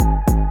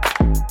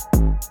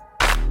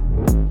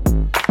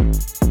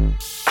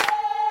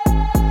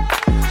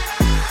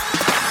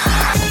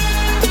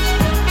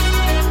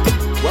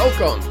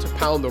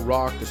Pound the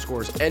Rock, the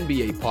Scores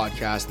NBA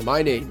podcast.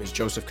 My name is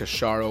Joseph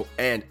Casciaro,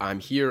 and I'm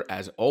here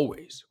as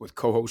always with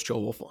co-host Joe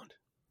Wolfond.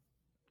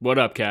 What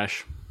up,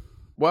 Cash?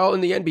 Well,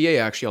 in the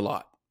NBA, actually a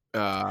lot.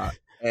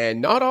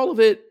 And not all of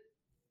it,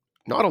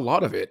 not a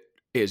lot of it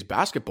is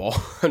basketball,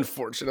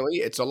 unfortunately.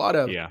 It's a lot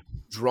of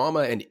drama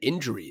and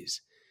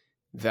injuries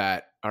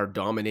that are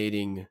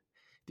dominating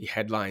the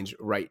headlines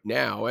right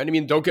now. And I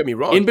mean, don't get me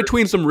wrong. In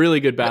between some really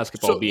good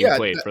basketball being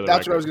played for the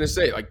That's record. what I was going to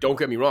say. Like, don't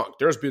get me wrong.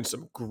 There's been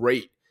some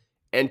great,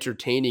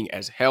 entertaining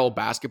as hell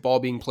basketball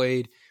being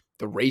played.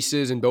 The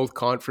races in both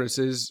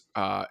conferences,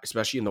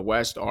 especially in the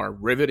West, are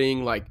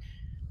riveting. Like,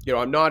 you know,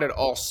 I'm not at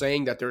all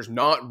saying that there's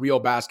not real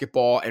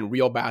basketball and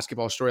real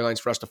basketball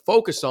storylines for us to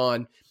focus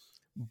on,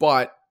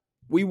 but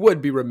we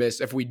would be remiss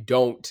if we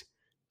don't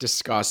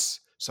discuss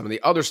some of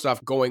the other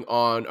stuff going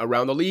on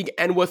around the league.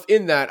 And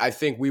within that, I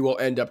think we will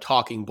end up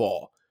talking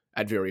ball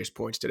at various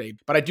points today.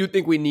 But I do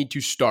think we need to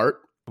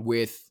start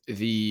with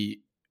the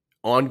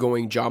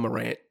ongoing Ja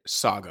Morant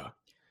saga,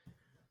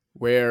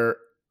 where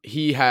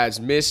he has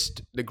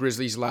missed the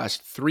Grizzlies'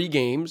 last 3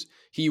 games.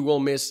 He will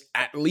miss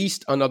at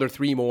least another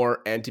 3 more.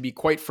 And to be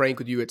quite frank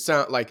with you, it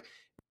sounds like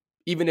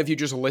even if you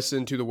just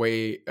listen to the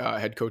way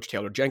head coach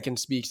Taylor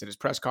Jenkins speaks at his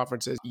press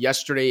conferences.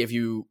 Yesterday, if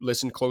you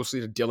listen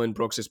closely to Dylan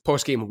Brooks'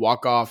 post-game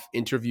walk-off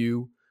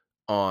interview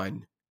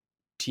on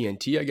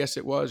TNT, I guess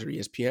it was, or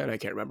ESPN, I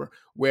can't remember,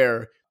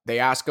 where they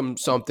ask him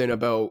something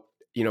about,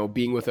 you know,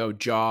 being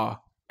without Ja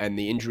and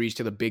the injuries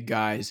to the big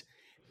guys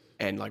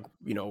and, like,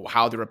 you know,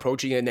 how they're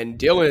approaching it. And then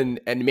Dylan,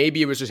 and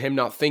maybe it was just him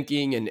not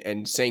thinking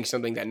and saying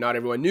something that not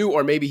everyone knew,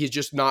 or maybe he's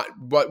just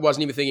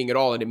wasn't even thinking at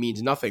all and it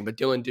means nothing. But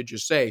Dylan did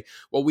just say,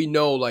 well, we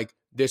know, like,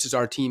 this is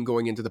our team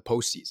going into the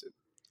postseason.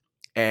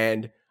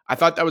 And I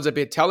thought that was a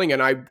bit telling,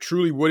 and I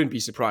truly wouldn't be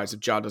surprised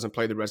if Ja doesn't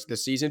play the rest of the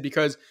season,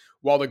 because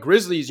while the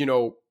Grizzlies, you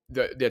know,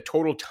 the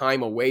total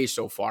time away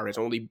so far is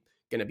only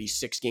going to be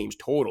 6 games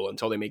total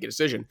until they make a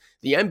decision,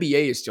 the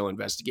NBA is still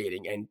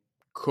investigating and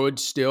could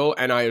still,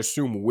 and I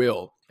assume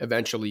will,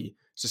 eventually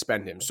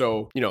suspend him.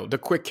 So, you know, the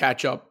quick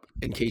catch up,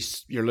 in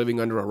case you're living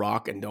under a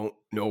rock and don't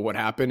know what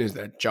happened, is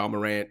that Ja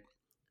Morant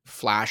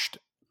flashed,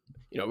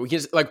 you know,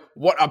 because, like,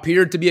 what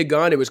appeared to be a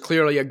gun, it was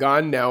clearly a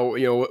gun. Now,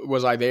 you know,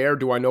 was I there?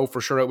 Do I know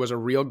for sure it was a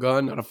real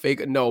gun, not a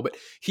fake? No, but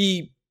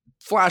he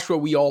flashed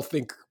what we all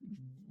think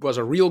was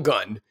a real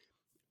gun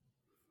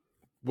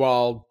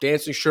while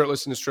dancing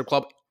shirtless in the strip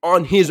club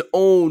on his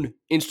own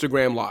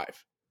Instagram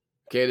Live.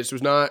 Okay, this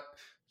was not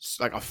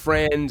like a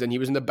friend and he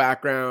was in the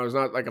background. It was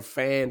not like a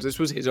fan. This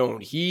was his own.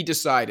 He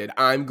decided,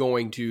 I'm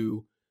going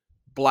to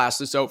blast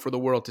this out for the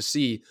world to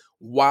see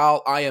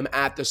while I am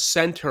at the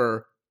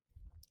center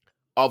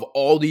of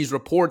all these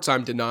reports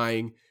I'm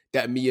denying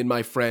that me and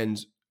my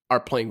friends are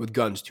playing with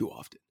guns too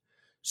often.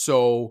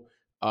 So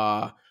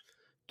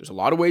there's a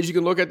lot of ways you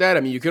can look at that. I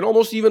mean, you can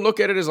almost even look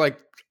at it as like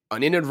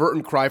an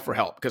inadvertent cry for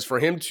help, because for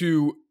him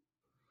to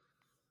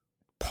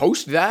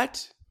post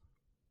that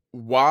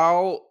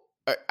while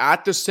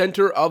at the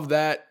center of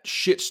that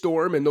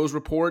shitstorm and those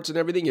reports and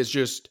everything is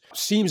just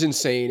seems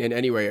insane. And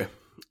anyway,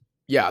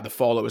 yeah, the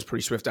fallout was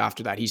pretty swift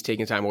after that. He's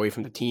taking time away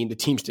from the team. The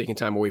team's taking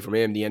time away from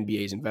him. The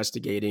NBA is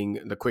investigating.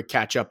 The quick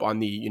catch up on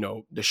the, you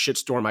know, the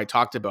shitstorm I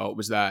talked about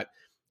was that,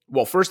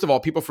 well, first of all,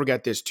 people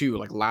forget this too.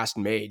 Like last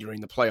May during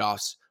the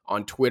playoffs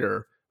on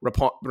Twitter,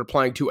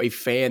 replying to a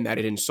fan that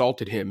had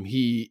insulted him,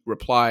 he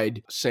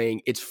replied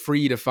saying, "It's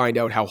free to find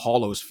out how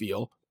hollows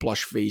feel,"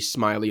 blush face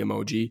smiley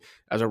emoji,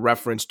 as a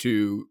reference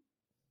to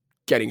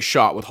getting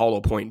shot with hollow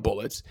point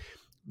bullets.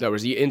 There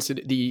was the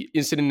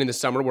incident in the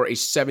summer where a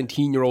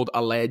 17-year-old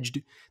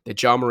alleged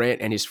that Ja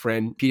Morant and his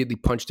friend repeatedly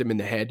punched him in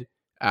the head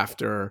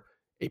after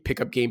a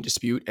pickup game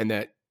dispute, and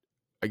that,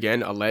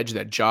 again, alleged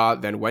that Ja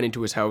then went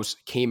into his house,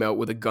 came out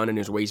with a gun in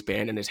his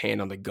waistband and his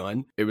hand on the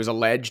gun. It was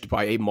alleged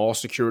by a mall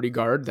security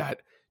guard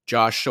that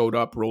Ja showed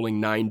up rolling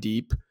 9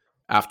 deep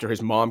after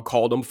his mom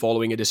called him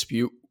following a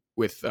dispute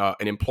with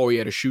an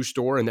employee at a shoe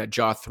store, and that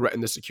Ja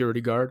threatened the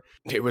security guard.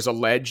 It was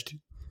alleged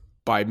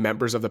by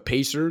members of the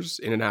Pacers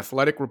in an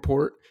athletic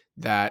report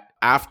that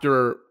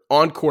after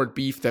on-court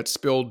beef that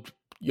spilled,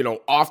 you know,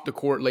 off the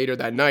court later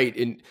that night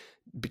in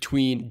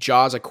between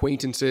Ja's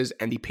acquaintances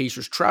and the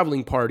Pacers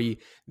traveling party,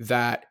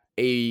 that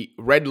a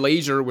red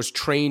laser was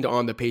trained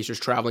on the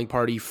Pacers traveling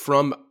party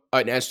from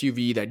an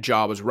SUV that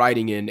Ja was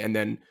riding in. And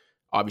then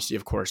obviously,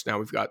 of course, now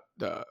we've got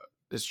the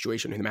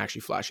situation of him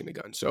actually flashing the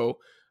gun. So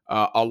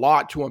a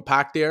lot to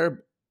unpack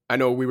there. I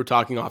know we were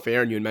talking off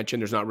air and you had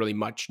mentioned there's not really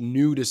much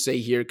new to say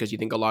here because you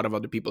think a lot of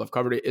other people have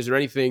covered it. Is there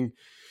anything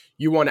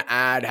you want to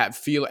add,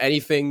 feel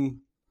anything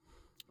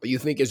that you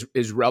think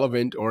is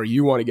relevant or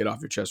you want to get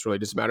off your chest related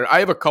to this matter? I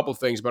have a couple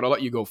things, but I'll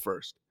let you go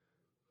first.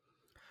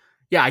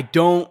 Yeah, I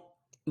don't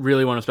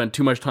really want to spend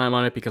too much time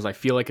on it because I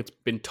feel like it's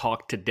been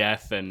talked to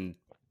death and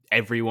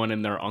everyone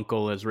and their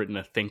uncle has written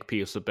a think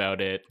piece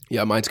about it.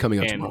 Yeah, mine's coming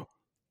out tomorrow.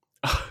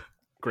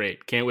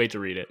 Great. Can't wait to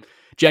read it.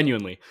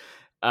 Genuinely.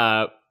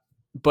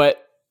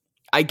 But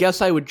I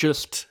guess I would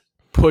just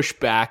push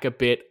back a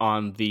bit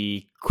on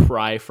the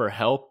cry for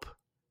help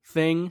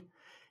thing.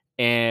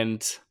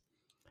 And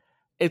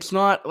it's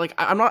not like,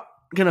 I'm not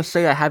gonna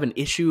say I have an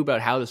issue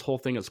about how this whole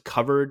thing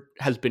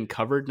has been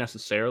covered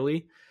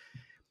necessarily.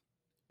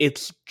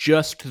 It's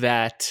just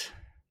that,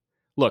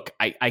 look,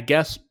 I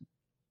guess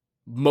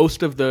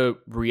most of the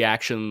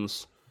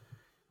reactions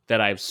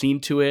that I've seen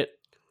to it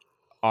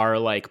are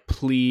like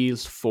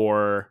pleas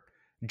for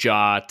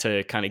Ja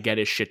to kind of get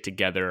his shit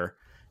together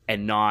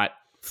and not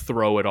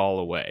throw it all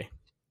away.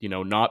 You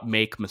know, not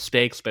make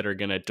mistakes that are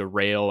going to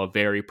derail a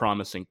very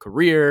promising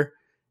career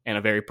and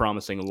a very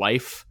promising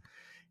life,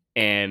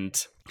 and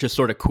just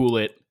sort of cool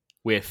it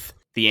with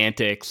the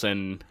antics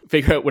and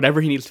figure out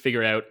whatever he needs to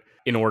figure out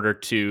in order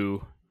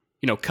to,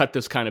 you know, cut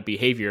this kind of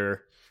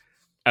behavior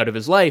out of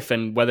his life.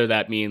 And whether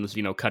that means,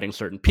 you know, cutting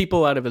certain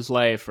people out of his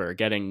life or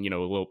getting, you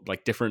know, a little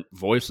like different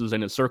voices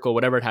in his circle,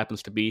 whatever it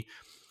happens to be.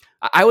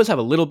 I always have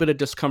a little bit of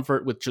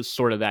discomfort with just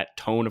sort of that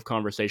tone of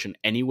conversation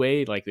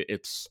anyway. Like,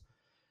 it's,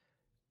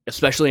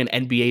 especially in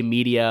NBA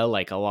media,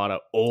 like a lot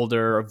of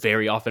older,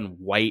 very often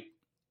white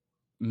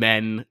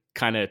men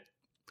kind of,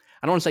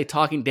 I don't want to say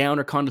talking down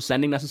or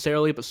condescending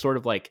necessarily, but sort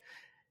of like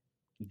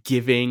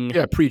giving,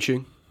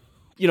 preaching,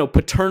 you know,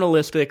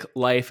 paternalistic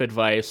life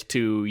advice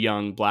to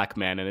young black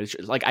men. And it's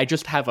just, like, I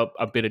just have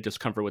a bit of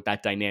discomfort with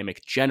that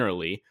dynamic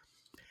generally.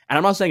 And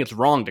I'm not saying it's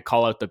wrong to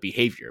call out the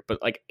behavior,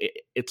 but like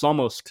it's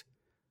almost,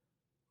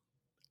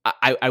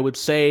 I would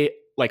say,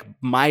 like,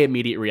 my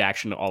immediate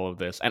reaction to all of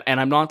this, and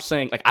I'm not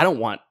saying, like, I don't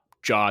want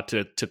Ja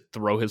to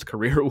throw his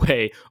career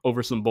away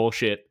over some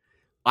bullshit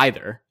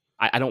either.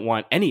 I don't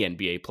want any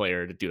NBA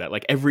player to do that.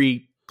 Like,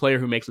 every player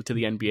who makes it to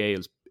the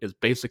NBA is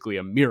basically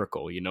a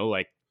miracle, you know?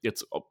 Like,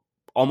 it's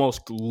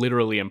almost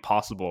literally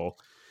impossible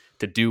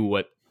to do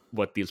what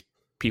these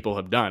people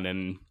have done,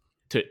 and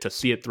to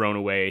see it thrown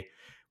away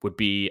would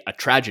be a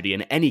tragedy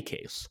in any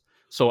case.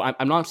 So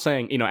I'm not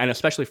saying, you know, and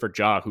especially for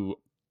Ja, who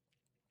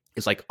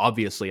is like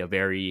obviously a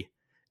very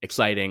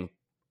exciting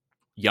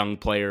young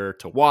player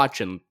to watch,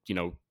 and, you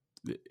know,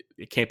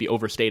 it can't be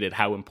overstated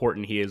how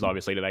important he is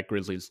obviously to that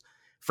Grizzlies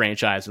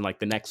franchise in like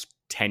the next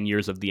 10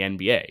 years of the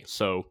NBA.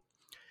 So,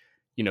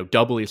 you know,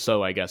 doubly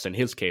so, I guess, in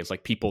his case,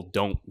 like, people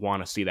don't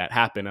want to see that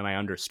happen. And I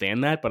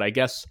understand that, but I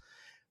guess,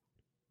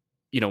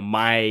 you know,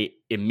 my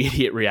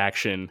immediate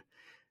reaction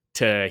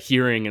to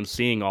hearing and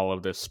seeing all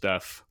of this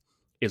stuff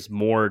is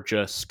more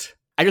just,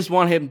 I just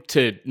want him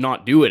to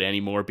not do it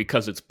anymore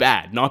because it's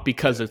bad, not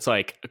because it's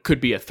like, it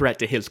could be a threat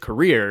to his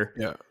career,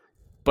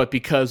 but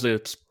because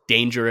it's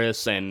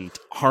dangerous and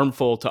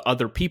harmful to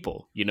other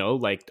people, you know?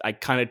 Like, I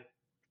kind of,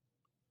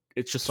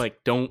 it's just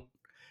like, don't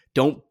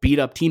beat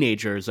up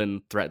teenagers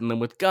and threaten them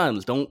with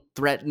guns. Don't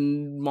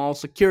threaten mall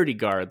security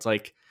guards.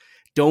 Like,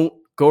 don't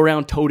go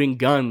around toting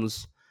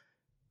guns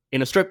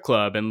in a strip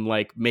club and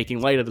like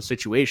making light of the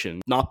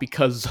situation, not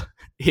because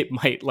it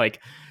might like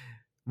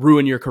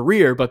ruin your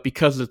career, but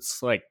because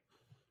it's like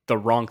the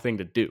wrong thing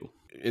to do.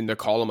 In the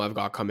column I've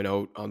got coming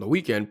out on the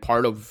weekend,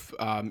 part of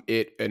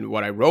it and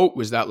what I wrote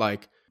was that,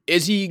 like,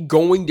 is he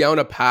going down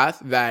a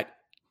path that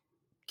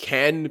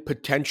can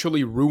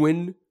potentially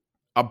ruin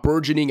a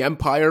burgeoning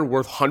empire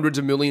worth hundreds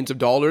of millions of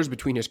dollars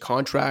between his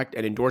contract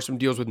and endorsement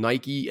deals with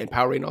Nike and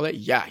Powerade and all that?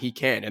 Yeah, he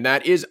can. And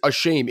that is a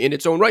shame in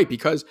its own right,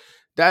 because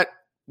that,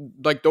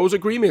 like, those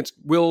agreements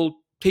will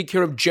take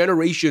care of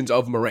generations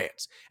of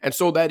Morants. And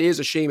so that is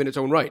a shame in its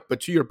own right.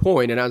 But to your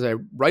point, and as I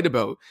write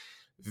about,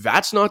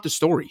 that's not the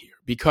story here,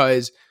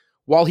 because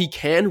while he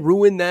can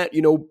ruin that,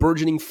 you know,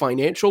 burgeoning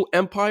financial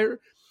empire,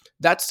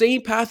 that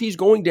same path he's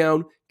going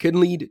down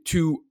can lead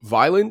to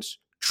violence,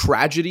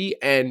 tragedy,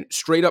 and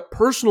straight up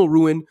personal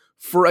ruin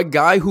for a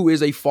guy who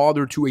is a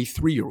father to a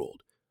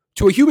 3-year-old,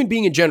 to a human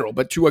being in general,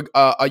 but to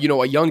a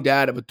young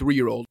dad of a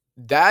 3-year-old.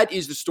 That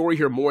is the story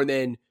here, more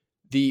than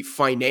the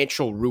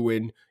financial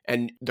ruin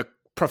and the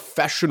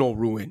professional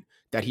ruin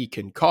that he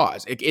can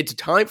cause. It's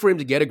time for him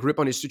to get a grip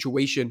on his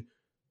situation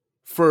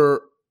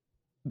for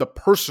the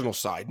personal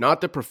side,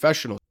 not the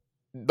professional.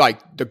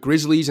 Like, the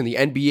Grizzlies and the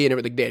NBA and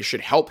everything, they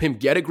should help him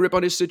get a grip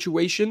on his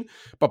situation.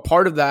 But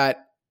part of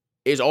that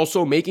is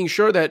also making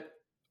sure that,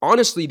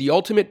 honestly, the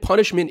ultimate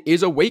punishment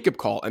is a wake-up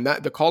call. And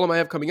that the column I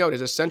have coming out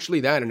is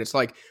essentially that. And it's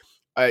like,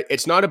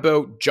 it's not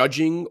about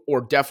judging or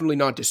definitely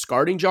not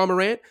discarding Ja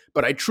Morant,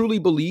 but I truly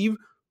believe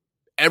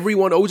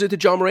everyone owes it to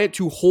Ja Morant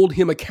to hold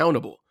him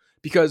accountable,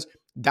 because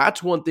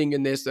that's one thing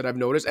in this that I've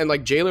noticed. And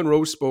like, Jalen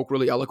Rose spoke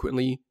really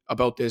eloquently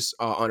about this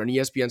on an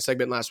ESPN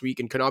segment last week,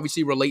 and can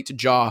obviously relate to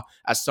Ja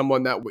as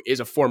someone that is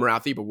a former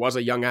athlete, but was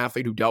a young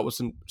athlete who dealt with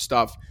some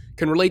stuff,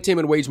 can relate to him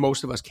in ways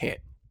most of us can't.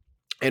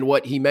 And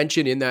what he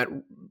mentioned in that,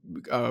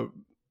 I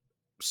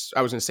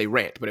was going to say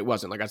rant, but it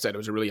wasn't. Like I said, it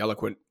was a really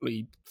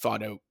eloquently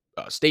thought out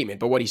statement.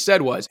 But what he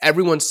said was,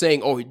 everyone's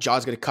saying, oh,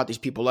 Ja's going to cut these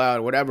people out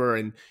or whatever,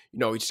 and, you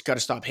know, you just got to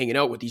stop hanging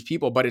out with these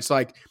people. But it's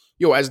like,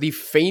 yo, as the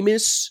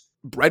famous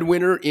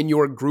breadwinner in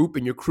your group,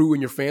 in your crew,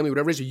 in your family,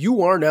 whatever it is,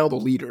 you are now the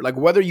leader. Like,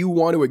 whether you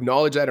want to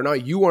acknowledge that or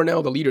not, you are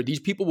now the leader. These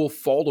people will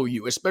follow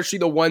you, especially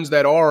the ones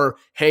that are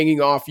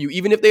hanging off you.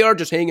 Even if they are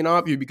just hanging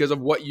off you because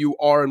of what you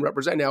are and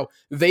represent now,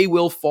 they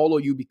will follow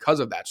you because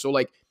of that. So,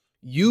 like,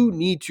 you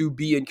need to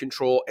be in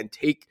control and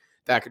take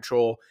that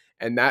control.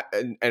 And that,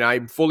 and I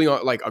fully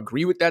like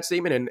agree with that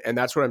statement. And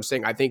that's what I'm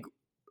saying. I think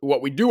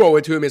what we do owe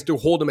it to him is to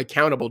hold him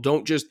accountable.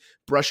 Don't just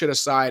brush it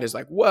aside as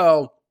like,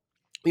 well,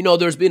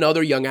 there's been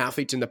other young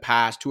athletes in the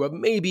past who have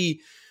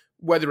maybe,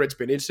 whether it's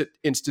been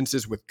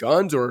instances with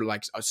guns or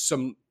like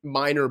some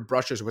minor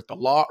brushes with the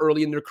law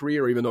early in their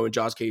career, or even though in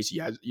Ja's case,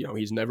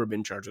 he's never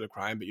been charged with a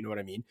crime, but you know what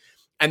I mean?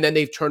 And then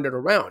they've turned it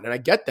around. And I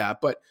get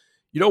that. But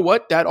you know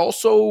what? That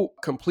also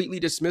completely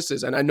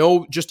dismisses, and I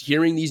know just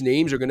hearing these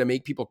names are going to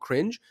make people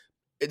cringe.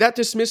 That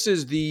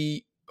dismisses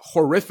the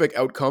horrific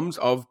outcomes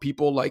of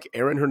people like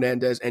Aaron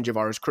Hernandez and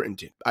Javaris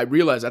Crittenton. I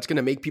realize that's going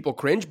to make people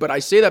cringe, but I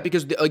say that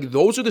because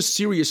those are the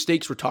serious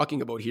stakes we're talking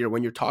about here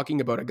when you're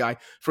talking about a guy,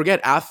 forget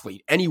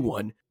athlete,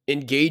 anyone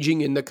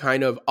engaging in the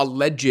kind of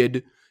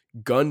alleged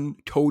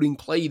gun-toting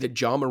play that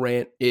Ja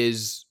Morant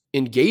is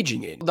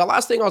engaging in. The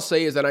last thing I'll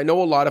say is that I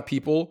know a lot of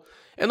people,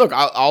 and look,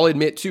 I'll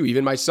admit too,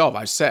 even myself,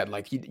 I've said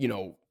like,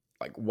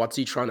 like what's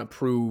he trying to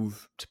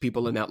prove to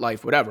people in that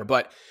life, whatever.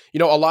 But,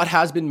 a lot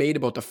has been made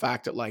about the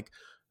fact that like,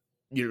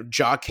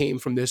 Ja came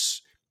from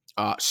this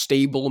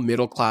stable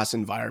middle-class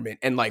environment,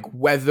 and like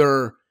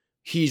whether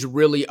he's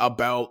really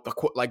about the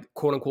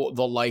quote unquote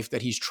the life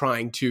that he's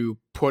trying to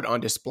put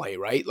on display,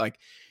 right? Like,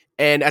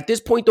 and at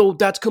this point though,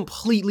 that's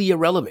completely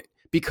irrelevant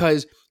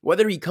because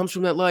whether he comes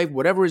from that life,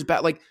 whatever is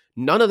bad, like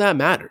none of that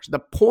matters. The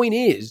point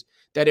is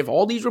that if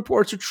all these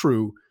reports are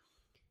true,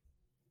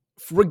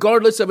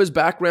 regardless of his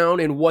background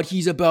and what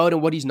he's about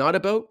and what he's not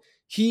about,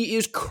 he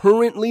is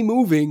currently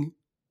moving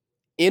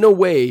in a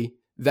way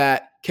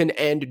that can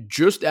end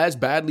just as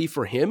badly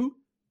for him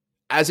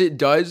as it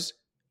does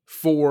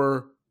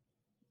for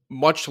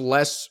much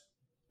less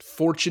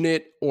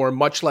fortunate or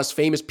much less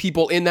famous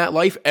people in that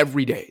life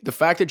every day. The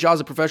fact that Ja's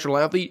a professional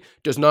athlete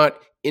does not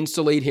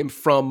insulate him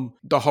from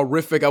the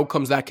horrific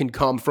outcomes that can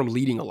come from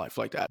leading a life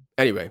like that.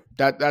 Anyway,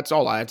 that's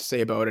all I have to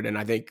say about it. And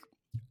I think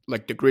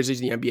like the Grizzlies,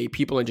 the NBA,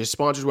 people, and just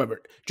sponsors,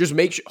 whoever, just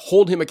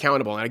hold him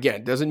accountable. And again,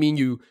 it doesn't mean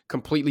you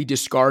completely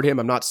discard him.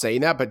 I'm not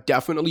saying that, but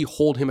definitely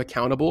hold him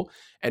accountable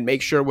and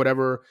make sure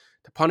whatever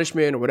the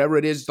punishment or whatever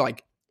it is,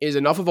 like, is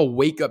enough of a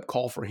wake-up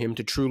call for him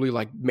to truly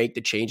like make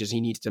the changes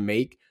he needs to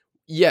make.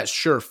 Yes,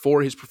 sure,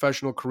 for his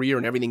professional career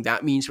and everything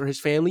that means for his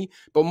family,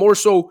 but more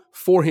so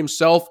for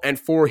himself and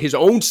for his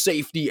own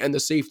safety and the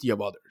safety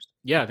of others.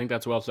 Yeah, I think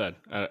that's well said.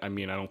 I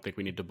mean, I don't think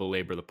we need to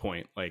belabor the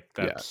point. Like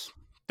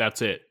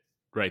that's it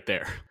right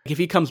there. If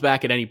he comes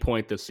back at any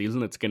point this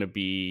season, it's going to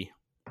be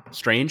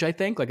strange, I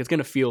think. Like it's going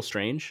to feel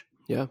strange.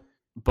 Yeah.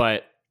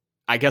 But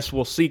I guess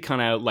we'll see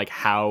kind of like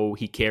how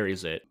he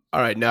carries it.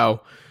 All right.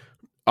 Now,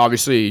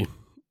 obviously,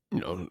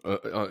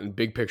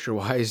 big picture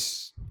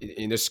wise,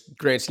 in this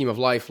grand scheme of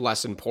life,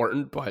 less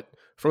important. But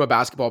from a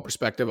basketball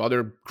perspective,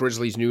 other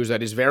Grizzlies news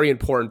that is very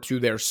important to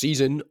their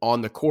season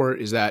on the court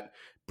is that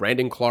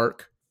Brandon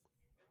Clarke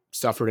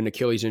suffered an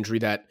Achilles injury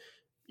that,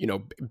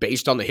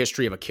 based on the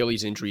history of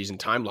Achilles injuries and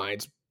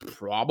timelines,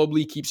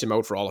 probably keeps him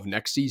out for all of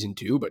next season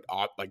too, but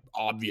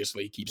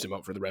obviously keeps him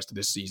out for the rest of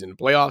this season and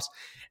playoffs.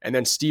 And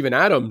then Steven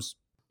Adams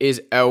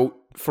is out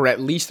for at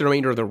least the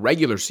remainder of the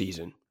regular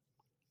season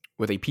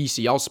with a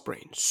PCL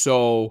sprain.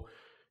 So,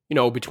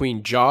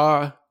 between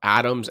Ja,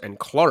 Adams, and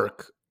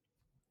Clarke,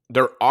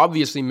 they're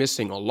obviously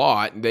missing a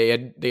lot. They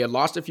had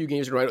lost a few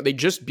games in a row. They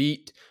just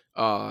beat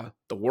the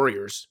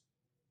Warriors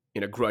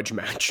in a grudge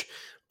match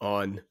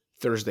on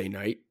Thursday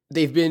night.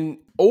 They've been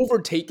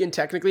overtaken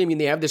technically. I mean,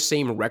 they have the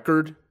same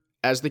record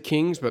as the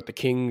Kings, but the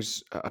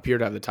Kings appear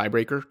to have the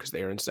tiebreaker because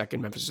they are in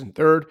second, Memphis in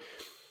third.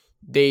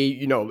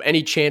 They,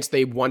 any chance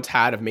they once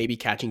had of maybe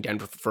catching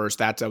Denver first,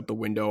 that's out the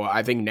window.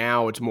 I think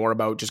now it's more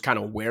about just kind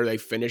of where they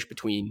finish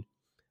between,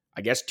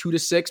 I guess, 2 to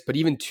 6, but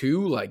even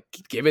 2, like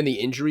given the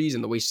injuries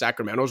and the way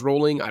Sacramento's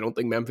rolling, I don't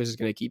think Memphis is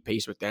going to keep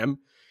pace with them.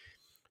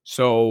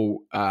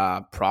 So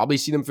probably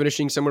see them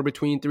finishing somewhere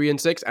between 3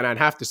 and 6. And I'd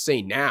have to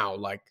say now,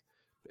 like,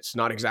 it's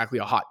not exactly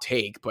a hot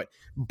take, but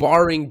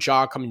barring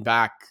Ja coming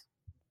back,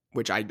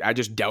 which I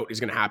just doubt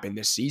is going to happen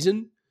this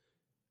season,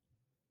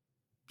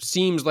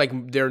 seems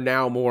like they're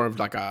now more of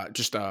like a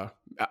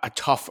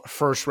tough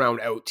first round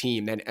out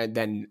team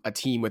than a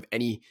team with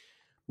any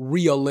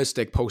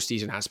realistic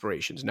postseason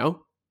aspirations.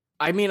 No?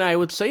 I mean, I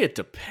would say it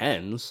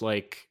depends.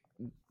 Like,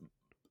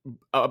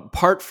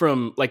 apart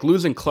from like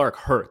losing Clarke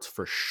hurts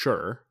for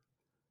sure,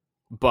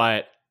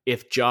 but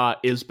if Ja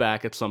is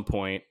back at some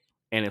point,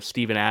 and if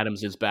Steven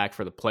Adams is back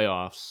for the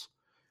playoffs,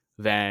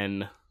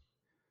 then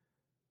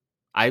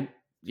I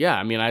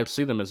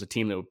see them as a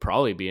team that would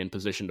probably be in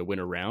position to win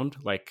a round.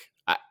 Like,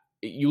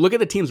 you look at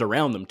the teams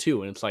around them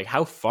too, and it's like,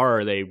 how far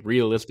are they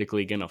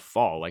realistically going to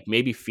fall? Like,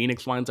 maybe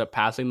Phoenix winds up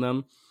passing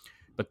them,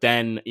 but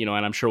then, and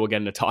I'm sure we'll get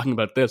into talking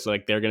about this,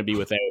 like they're going to be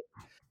without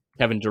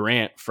Kevin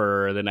Durant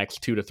for the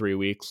next 2 to 3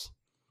 weeks.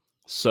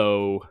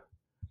 So,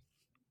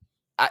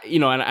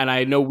 and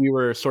I know we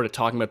were sort of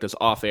talking about this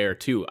off air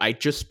too.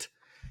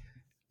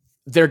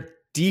 Their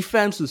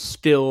defense is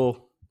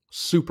still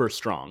super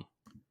strong,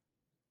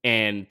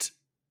 and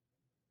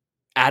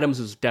Adams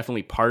is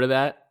definitely part of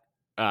that.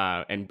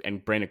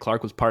 And Brandon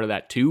Clarke was part of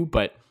that too.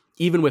 But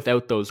even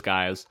without those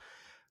guys,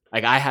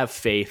 like, I have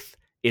faith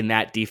in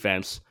that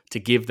defense to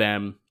give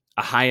them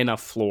a high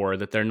enough floor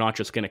that they're not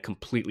just going to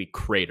completely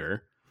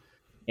crater.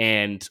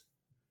 And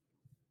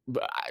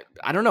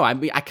I don't know. I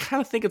mean, I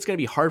kind of think it's going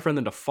to be hard for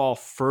them to fall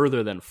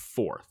further than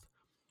 4th.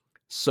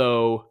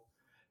 So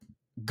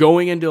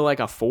going into like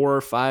a 4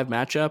 or 5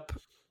 matchup,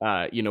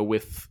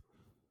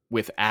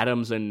 with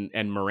Adams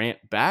and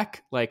Morant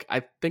back, like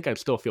I think I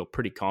still feel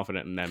pretty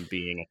confident in them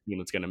being a team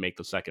that's going to make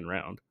the second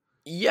round.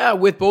 Yeah,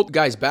 with both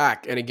guys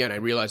back, and again, I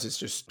realize it's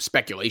just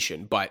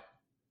speculation, but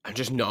I'm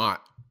just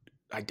not.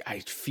 I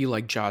feel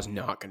like Ja's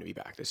not going to be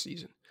back this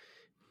season,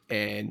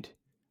 and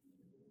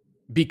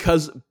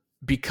because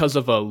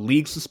of a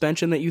league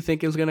suspension that you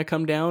think is going to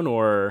come down,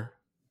 or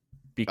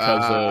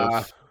because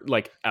of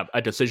like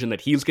a decision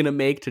that he's going to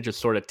make to just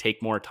sort of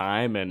take more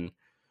time. And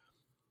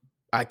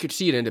I could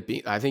see it end up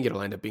being, I think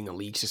it'll end up being a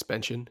league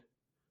suspension.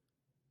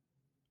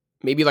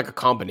 Maybe like a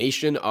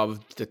combination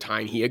of the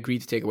time he agreed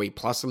to take away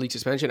plus a league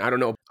suspension. I don't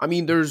know. I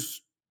mean,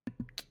 there's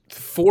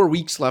 4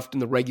 weeks left in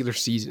the regular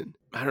season.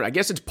 I don't know. I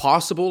guess it's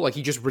possible. Like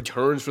he just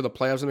returns for the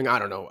playoffs or something. I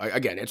don't know.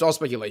 Again, it's all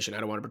speculation. I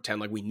don't want to pretend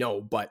like we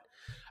know, but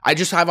I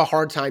just have a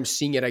hard time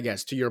seeing it, I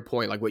guess, to your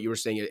point, like what you were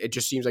saying. It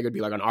just seems like it'd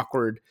be like an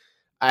awkward.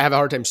 I have a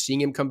hard time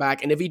seeing him come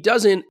back. And if he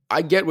doesn't,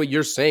 I get what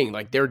you're saying.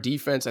 Like their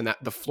defense and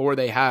that the floor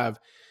they have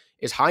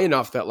is high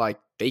enough that like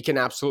they can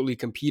absolutely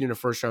compete in a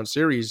first round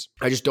series.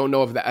 I just don't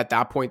know if at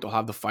that point they'll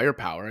have the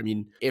firepower. I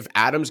mean, if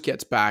Adams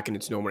gets back and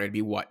it's no more, it'd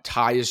be what?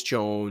 Tyus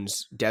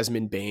Jones,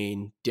 Desmond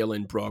Bane,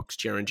 Dylan Brooks,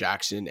 Jaren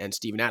Jackson, and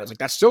Steven Adams. Like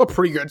that's still a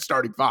pretty good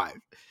starting 5.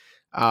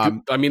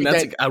 I mean,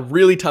 that's a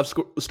really tough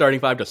starting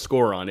 5 to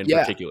score on in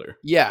particular.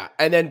 Yeah.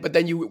 But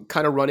then you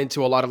kind of run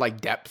into a lot of like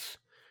depth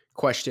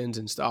questions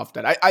and stuff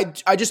that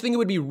I just think it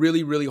would be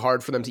really, really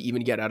hard for them to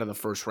even get out of the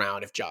first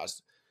round if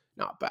Ja's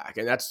not back.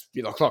 And that's,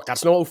 look,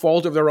 that's no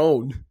fault of their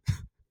own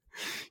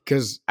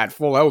because at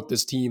full out,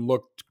 this team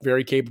looked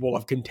very capable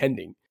of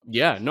contending.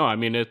 Yeah, no, I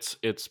mean, it's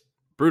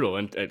brutal.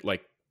 And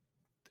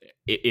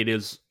it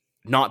is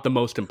not the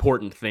most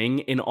important thing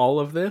in all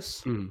of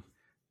this,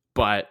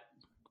 but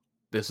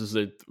this is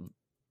a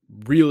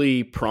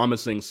really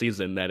promising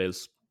season that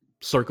is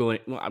circling.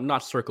 Well, I'm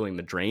not circling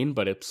the drain,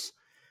 but it's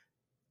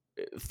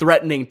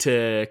threatening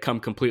to come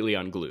completely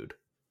unglued.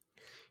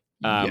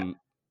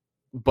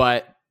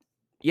 But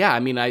yeah, I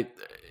mean,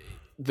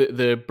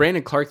 the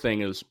Brandon Clarke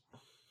thing is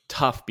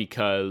tough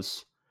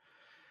because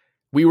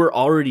we were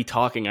already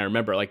talking. I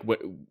remember, like,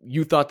 what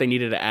you thought they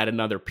needed to add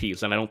another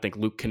piece, and I don't think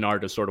Luke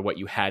Kennard is sort of what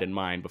you had in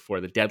mind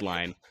before the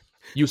deadline.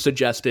 You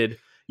suggested,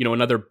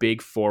 another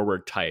big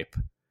forward type,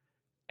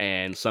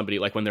 and somebody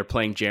like when they're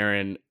playing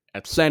Jaren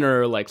at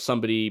center, like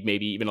somebody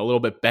maybe even a little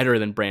bit better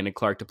than Brandon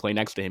Clarke to play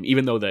next to him,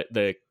 even though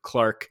the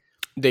Clarke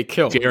they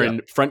killed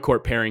Jaren front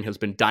court pairing has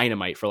been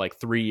dynamite for like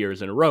 3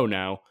 years in a row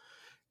now.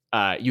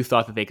 You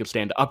thought that they could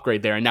stand to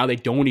upgrade there, and now they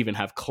don't even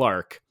have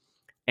Clarke,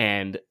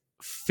 and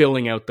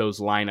filling out those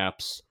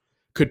lineups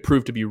could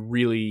prove to be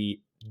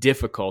really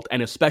difficult,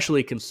 and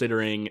especially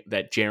considering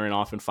that Jaren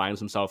often finds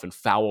himself in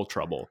foul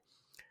trouble.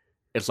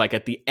 It's like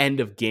at the end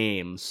of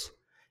games,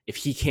 if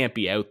he can't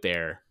be out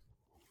there,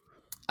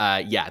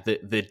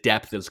 the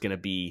depth is going to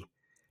be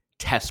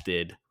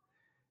tested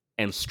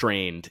and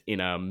strained in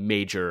a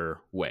major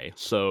way.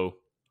 So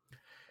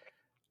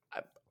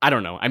I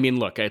don't know. I mean,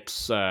 look,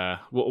 it's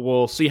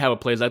we'll see how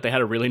it plays out. They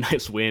had a really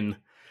nice win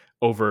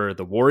over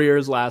the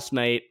Warriors last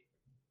night,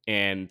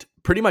 and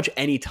pretty much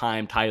any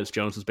time Tyus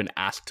Jones has been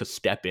asked to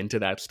step into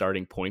that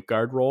starting point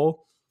guard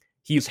role,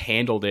 he's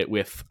handled it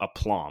with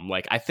aplomb.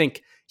 Like, I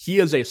think he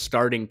is a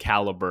starting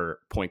caliber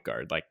point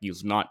guard. Like,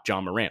 he's not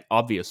John Morant,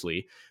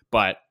 obviously,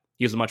 but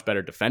he's a much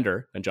better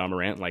defender than John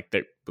Morant. Like,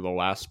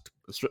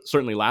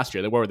 certainly last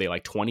year, what were they,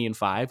 like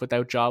 20-5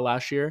 without Ja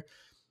last year?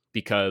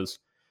 Because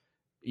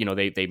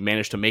they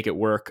managed to make it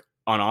work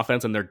on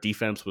offense, and their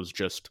defense was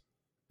just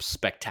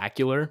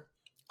spectacular.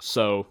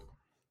 So,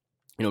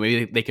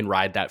 maybe they can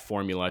ride that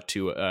formula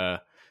to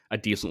a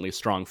decently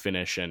strong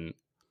finish and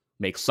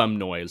make some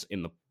noise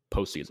in the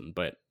postseason.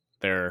 But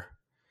they're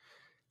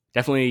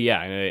definitely,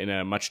 in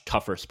a much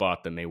tougher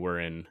spot than they were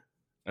in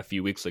a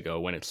few weeks ago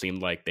when it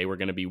seemed like they were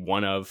going to be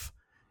one of,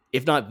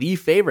 if not the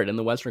favorite in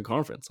the Western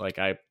Conference. Like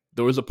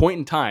there was a point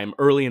in time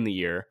early in the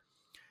year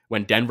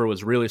when Denver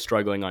was really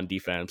struggling on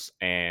defense,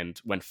 and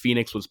when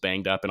Phoenix was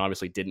banged up and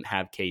obviously didn't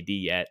have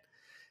KD yet,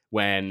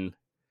 when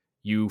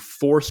you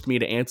forced me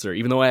to answer,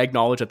 even though I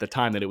acknowledged at the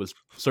time that it was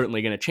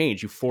certainly going to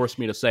change. You forced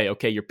me to say,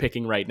 okay, you're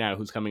picking right now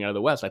who's coming out of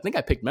the West. I think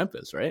I picked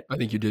Memphis, right? I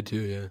think you did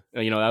too,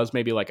 yeah. That was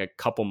maybe like a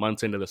couple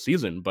months into the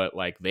season, but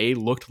like they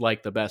looked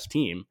like the best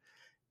team.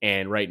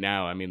 And right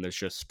now, I mean, there's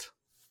just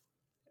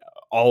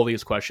all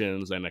these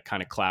questions and a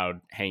kind of cloud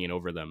hanging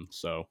over them.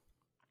 So,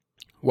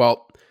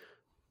 well,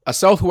 a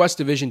Southwest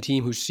Division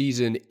team whose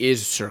season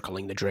is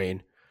circling the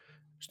drain,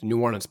 the New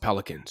Orleans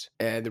Pelicans.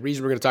 And the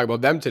reason we're going to talk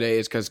about them today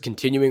is because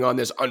continuing on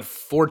this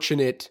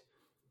unfortunate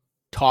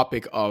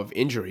topic of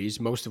injuries,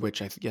 most of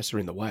which I guess are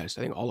in the West,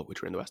 I think all of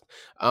which are in the West,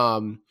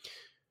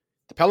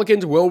 the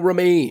Pelicans will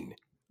remain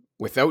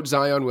without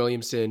Zion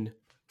Williamson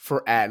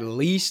for at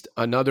least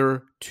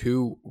another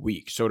 2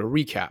 weeks. So to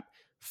recap,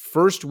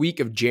 first week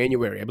of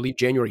January, I believe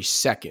January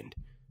 2nd,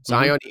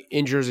 Zion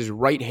injures his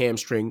right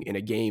hamstring in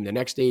a game. The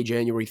next day,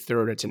 January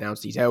 3rd, it's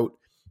announced he's out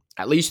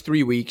at least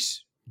 3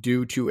 weeks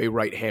due to a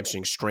right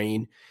hamstring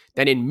strain.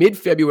 Then in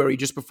mid-February,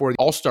 just before the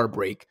All-Star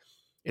break,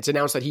 it's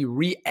announced that he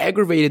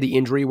re-aggravated the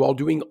injury while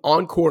doing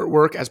on-court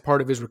work as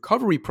part of his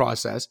recovery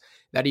process,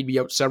 that he'd be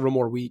out several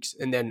more weeks.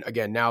 And then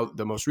again, now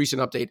the most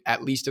recent update,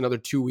 at least another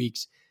 2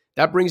 weeks.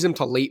 That brings him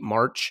to late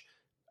March.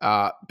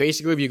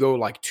 Basically, if you go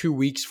like 2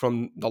 weeks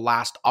from the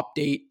last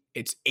update,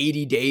 it's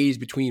 80 days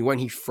between when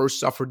he first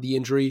suffered the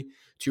injury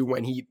to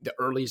when the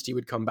earliest he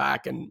would come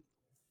back. And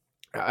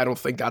I don't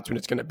think that's when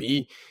it's going to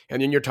be.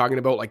 And then you're talking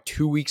about like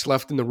 2 weeks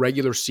left in the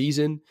regular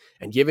season.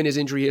 And given his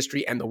injury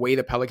history and the way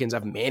the Pelicans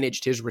have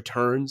managed his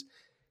returns,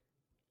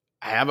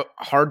 I have a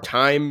hard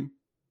time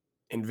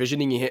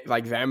envisioning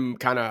like them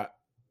kind of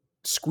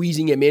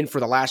squeezing him in for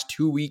the last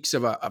 2 weeks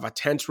of a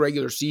tense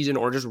regular season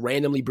or just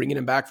randomly bringing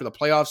him back for the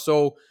playoffs.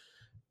 So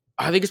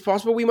I think it's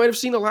possible we might have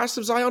seen the last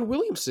of Zion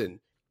Williamson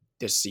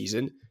this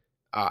season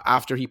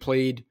after he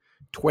played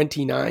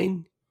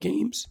 29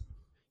 games.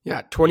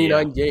 Yeah,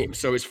 29 games.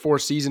 So his 4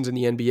 seasons in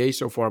the NBA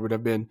so far would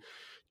have been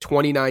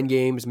 29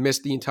 games,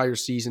 missed the entire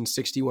season,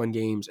 61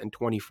 games, and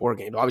 24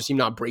 games. Obviously, I'm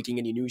not breaking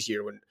any news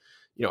here when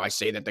I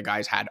say that the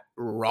guy's had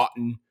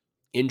rotten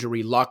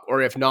injury luck,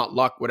 or if not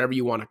luck, whatever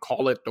you want to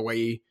call it, the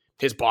way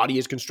his body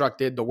is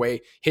constructed, the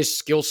way his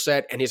skill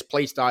set and his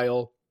play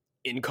style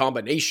in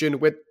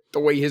combination with the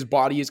way his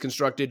body is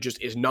constructed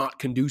just is not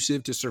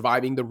conducive to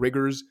surviving the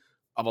rigors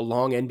of a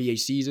long NBA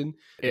season.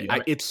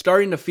 It's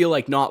starting to feel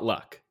like not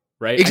luck.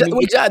 Right?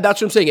 Exactly. That's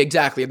what I'm saying.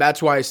 Exactly.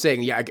 That's why I'm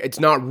saying, it's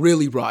not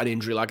really rotten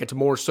injury. Like, it's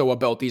more so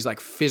about these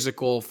like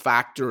physical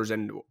factors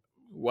and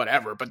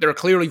whatever. But there are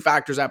clearly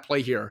factors at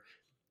play here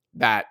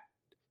that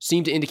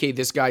seem to indicate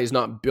this guy is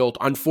not built.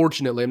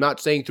 Unfortunately, I'm not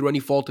saying through any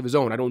fault of his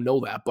own. I don't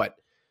know that, but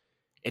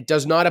it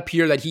does not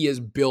appear that he is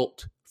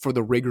built for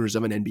the rigors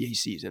of an NBA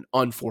season,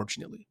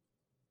 unfortunately.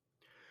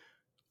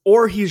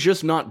 Or he's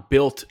just not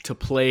built to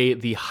play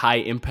the high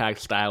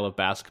impact style of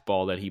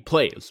basketball that he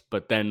plays.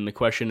 But then the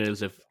question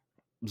is, if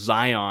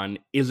Zion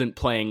isn't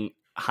playing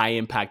high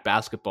impact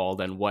basketball,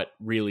 then what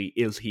really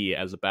is he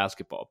as a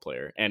basketball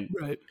player? And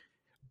right.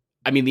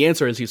 I mean, the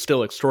answer is he's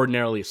still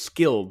extraordinarily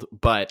skilled,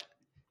 but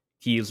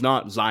he is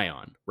not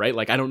Zion, right?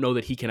 Like, I don't know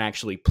that he can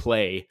actually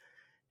play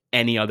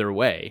any other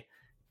way.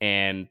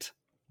 And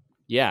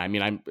yeah, I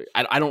mean,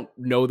 I don't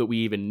know that we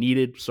even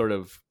needed sort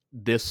of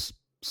this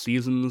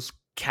season's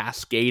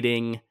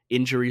cascading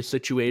injury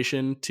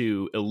situation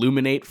to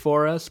illuminate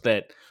for us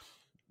that,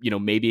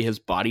 maybe his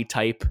body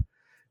type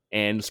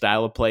and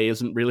style of play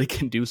isn't really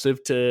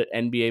conducive to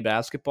NBA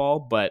basketball,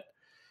 but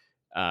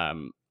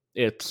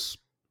it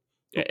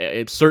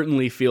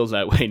certainly feels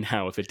that way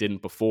now if it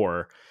didn't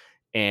before.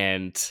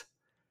 And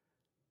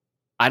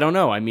I don't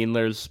know. I mean,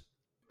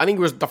 I think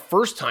it was the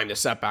first time the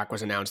setback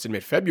was announced in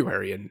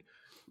mid-February, and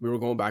we were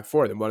going back and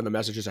forth. And one of the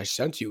messages I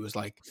sent you was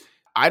like,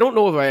 I don't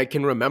know if I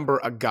can remember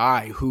a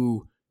guy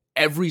who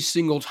every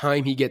single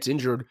time he gets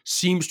injured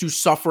seems to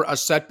suffer a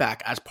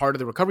setback as part of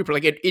the recovery.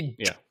 Like it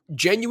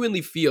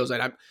genuinely feels,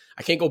 and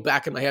I can't go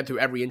back in my head through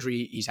every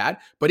injury he's had,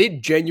 but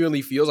it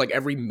genuinely feels like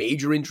every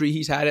major injury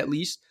he's had at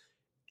least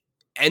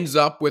ends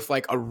up with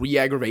like a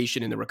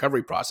re-aggravation in the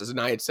recovery process. And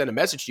I had sent a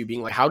message to you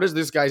being like, how does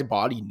this guy's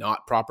body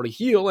not properly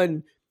heal?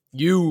 And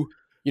you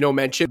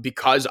mentioned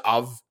because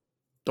of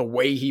the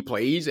way he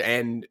plays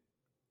and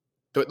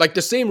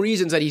the same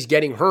reasons that he's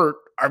getting hurt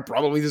are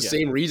probably the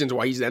same reasons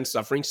why he's then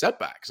suffering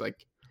setbacks.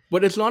 Like,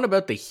 but it's not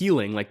about the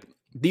healing. Like,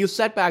 these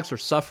setbacks are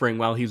suffering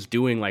while he's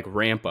doing like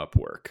ramp up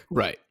work.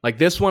 Right. Like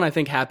this one, I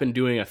think happened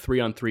doing a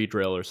 3-on-3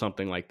 drill or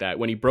something like that.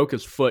 When he broke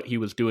his foot, he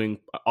was doing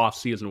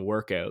off-season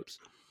workouts.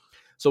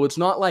 So it's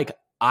not like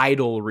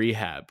idle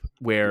rehab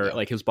where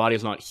like his body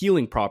is not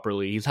healing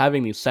properly. He's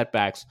having these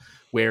setbacks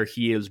where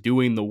he is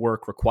doing the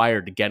work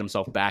required to get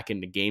himself back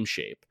into game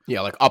shape.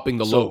 Yeah, like upping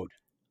the load.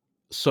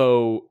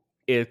 So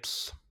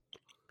it's,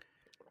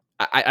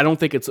 I don't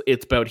think it's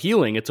about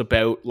healing. It's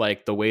about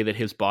like the way that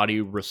his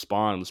body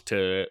responds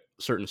to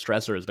certain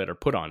stressors that are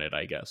put on it,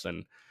 I guess.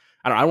 And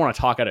I don't want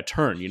to talk out of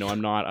turn.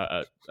 I'm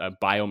not a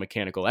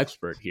biomechanical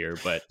expert here,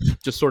 but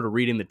just sort of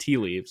reading the tea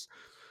leaves,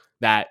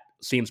 that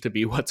seems to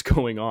be what's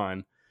going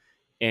on.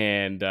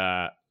 And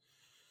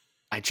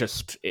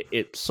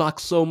it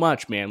sucks so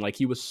much, man. Like,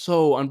 he was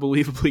so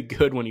unbelievably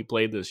good when he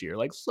played this year,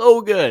 like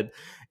so good.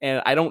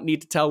 And I don't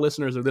need to tell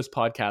listeners of this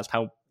podcast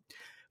how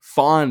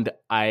fond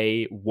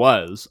I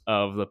was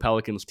of the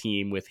Pelicans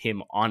team with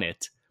him on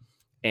it,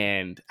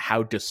 and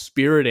how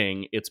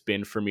dispiriting it's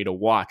been for me to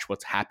watch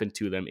what's happened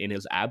to them in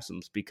his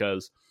absence.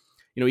 Because,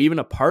 even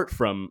apart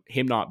from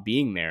him not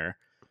being there,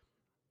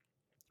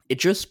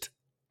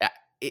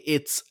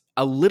 it's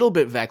a little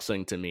bit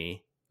vexing to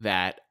me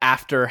that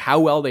after how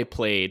well they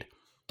played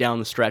down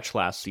the stretch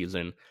last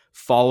season,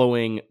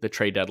 following the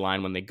trade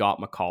deadline when they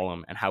got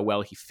McCollum and how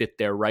well he fit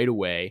there right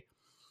away,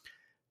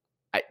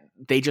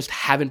 they just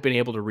haven't been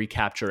able to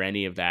recapture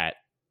any of that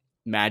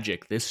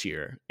magic this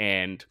year.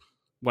 And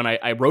when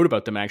I wrote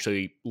about them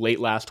actually late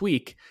last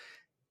week,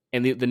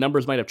 and the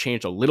numbers might have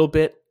changed a little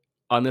bit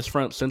on this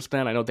front since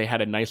then. I know they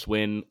had a nice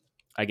win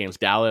against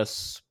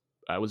Dallas.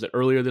 Was it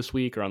earlier this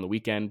week or on the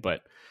weekend?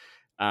 But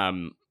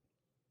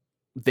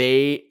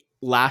they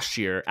last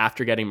year,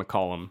 after getting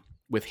McCollum,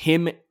 with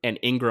him and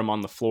Ingram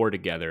on the floor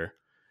together,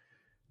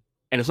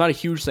 and it's not a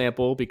huge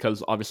sample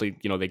because obviously,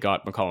 they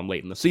got McCollum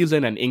late in the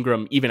season, and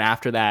Ingram, even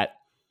after that,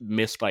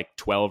 missed like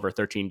 12 or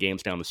 13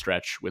 games down the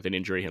stretch with an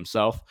injury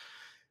himself.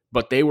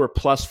 But they were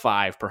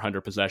 +5 per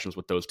 100 possessions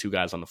with those two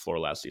guys on the floor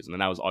last season,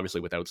 and that was obviously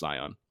without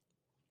Zion.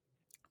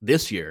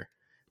 This year,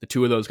 the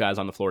two of those guys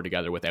on the floor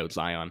together without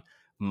Zion,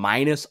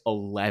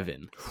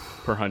 -11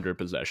 per 100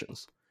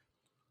 possessions.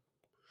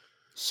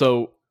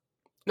 So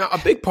now a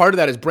big part of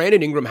that is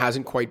Brandon Ingram has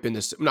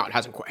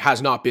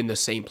not been the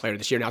same player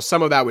this year. Now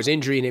some of that was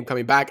injury and him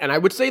coming back, and I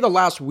would say the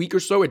last week or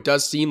so it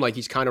does seem like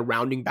he's kind of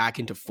rounding back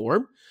into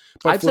form.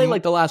 But I'd say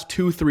like the last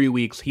 2-3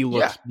 weeks he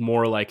looks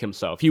more like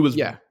himself. He was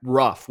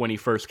rough when he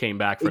first came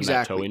back from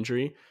that toe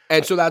injury,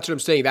 and so that's what I'm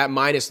saying. That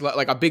minus,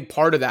 like a big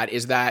part of that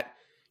is that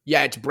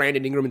it's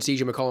Brandon Ingram and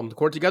CJ McCollum on the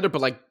court together,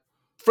 but like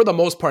for the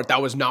most part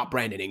that was not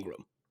Brandon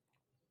Ingram.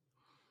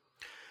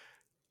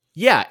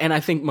 Yeah, and I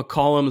think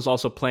McCollum is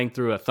also playing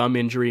through a thumb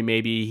injury.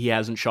 Maybe he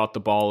hasn't shot the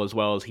ball as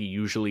well as he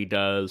usually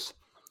does.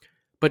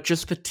 But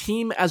just the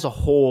team as a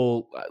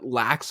whole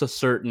lacks a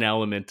certain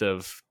element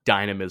of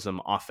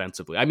dynamism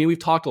offensively. I mean, we've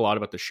talked a lot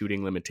about the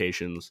shooting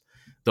limitations.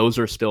 Those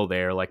are still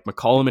there. Like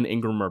McCollum and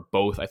Ingram are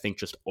both, I think,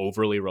 just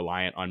overly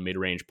reliant on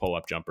mid-range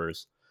pull-up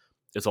jumpers.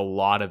 There's a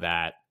lot of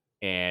that.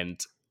 And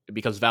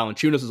because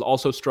Valanciunas has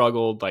also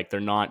struggled, like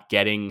they're not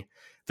getting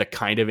the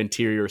kind of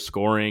interior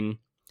scoring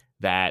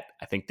that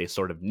I think they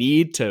sort of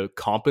need to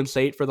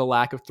compensate for the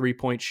lack of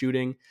three-point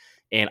shooting.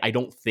 And I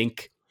don't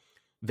think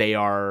they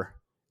are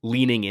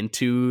leaning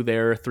into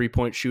their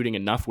three-point shooting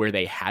enough where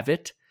they have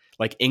it.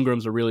 Like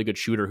Ingram's a really good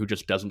shooter who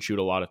just doesn't shoot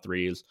a lot of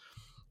threes.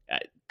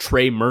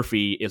 Trey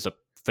Murphy is a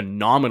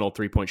phenomenal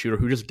three-point shooter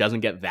who just doesn't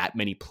get that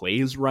many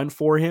plays run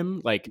for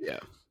him.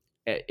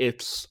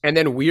 It's... And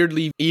then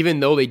weirdly,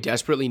 even though they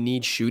desperately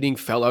need shooting,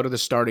 fell out of the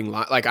starting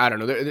line. Like, I don't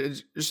know.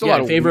 There's just a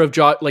lot in favor of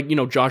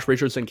Josh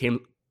Richardson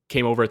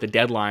came over at the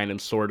deadline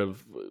and sort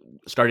of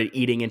started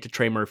eating into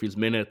Trey Murphy's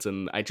minutes.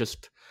 And I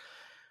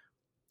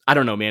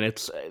don't know, man.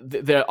 It's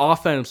the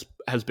offense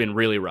has been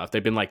really rough.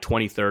 They've been like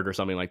 23rd or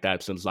something like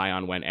that since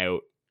Zion went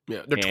out.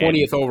 Yeah, they're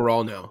 20th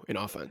overall now in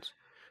offense.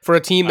 For a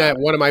team that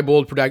one of my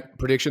bold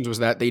predictions was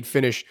that they'd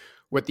finish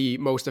with the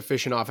most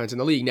efficient offense in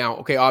the league. Now,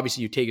 okay,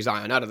 obviously you take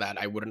Zion out of that.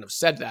 I wouldn't have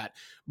said that.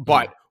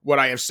 But would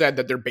I have said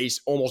that they're base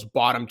almost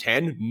bottom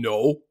 10?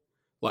 No.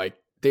 Like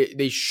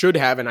they should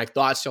have, and I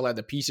thought still had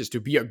the pieces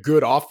to be a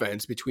good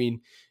offense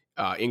between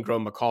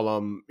Ingram,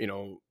 McCollum,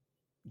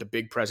 the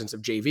big presence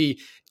of JV.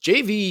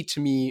 JV,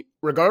 to me,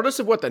 regardless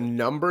of what the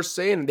numbers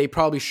say, and they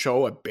probably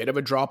show a bit of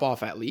a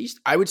drop-off at least,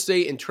 I would say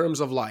in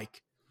terms of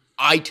like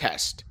eye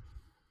test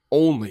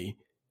only,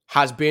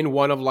 has been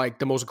one of like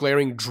the most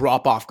glaring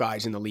drop-off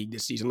guys in the league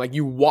this season. Like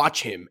you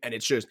watch him and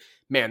it's just,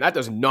 man, that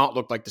does not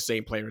look like the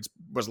same player it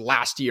was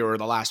last year or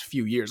the last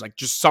few years. Like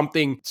just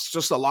something, it's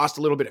just lost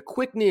a little bit of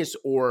quickness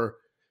or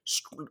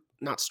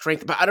not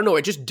strength, but I don't know.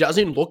 It just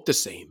doesn't look the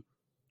same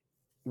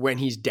when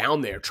he's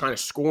down there trying to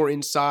score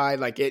inside,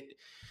 like it,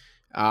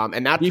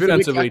 and that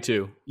defensively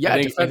too. Yeah,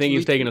 I think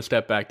he's taking a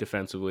step back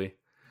defensively,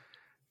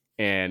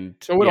 and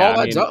so it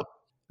all adds up.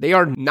 They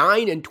are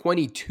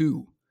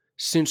 9-22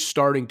 since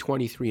starting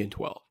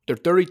 23-12. They're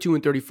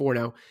 32-34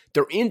 now.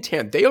 They're in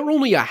 10th. They are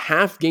only a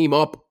half game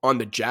up on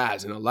the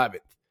Jazz in 11th.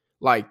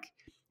 Like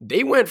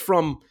they went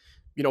from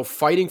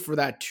fighting for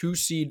that 2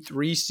 seed,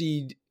 3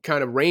 seed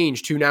kind of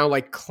range to now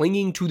like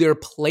clinging to their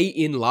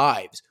play-in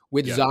lives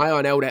with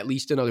Zion out at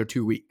least another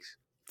 2 weeks.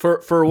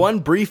 For one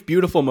brief,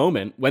 beautiful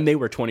moment when they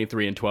were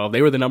 23-12,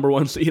 they were the number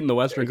 1 seed in the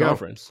Western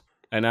Conference.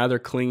 And now they're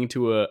clinging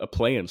to a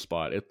play-in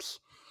spot.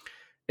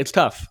 It's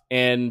tough.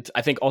 And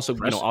I think also,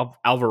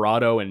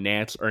 Alvarado and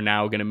Nance are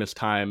now going to miss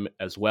time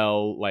as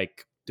well.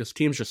 Like this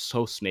team's just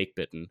so snake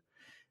bitten.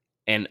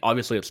 And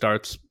obviously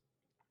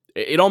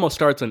it almost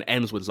starts and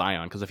ends with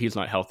Zion, because if he's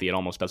not healthy, it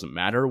almost doesn't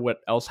matter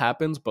what else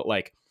happens. But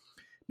like,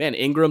 man,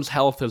 Ingram's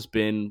health has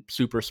been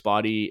super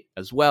spotty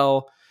as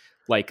well.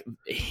 Like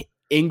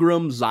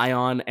Ingram,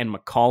 Zion, and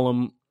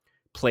McCollum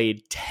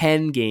played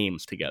 10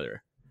 games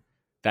together,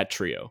 that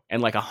trio,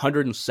 and like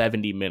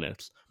 170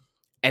 minutes.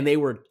 And they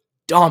were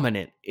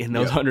dominant in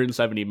those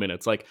 170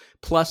 minutes, like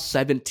plus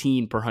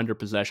 17 per 100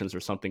 possessions or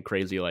something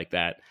crazy like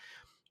that.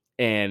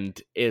 And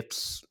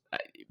it's,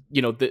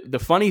 the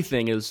funny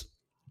thing is,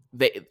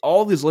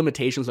 all these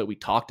limitations that we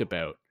talked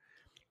about,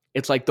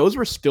 it's like those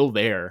were still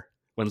there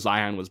when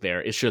Zion was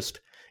there. It's just,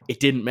 it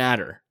didn't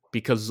matter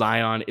because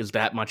Zion is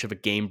that much of a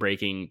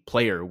game-breaking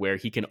player where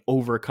he can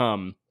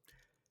overcome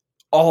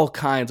all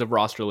kinds of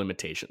roster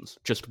limitations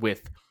just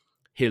with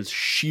his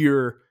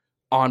sheer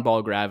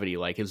on-ball gravity,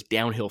 like his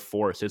downhill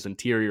force, his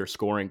interior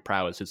scoring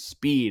prowess, his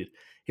speed,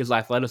 his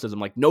athleticism.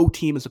 Like no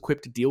team is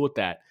equipped to deal with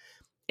that.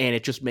 And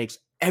it just makes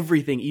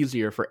everything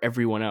easier for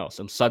everyone else.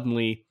 And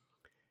suddenly,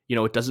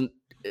 it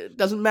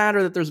doesn't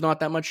matter that there's not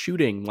that much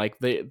shooting. Like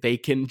they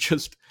can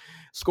just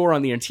score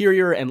on the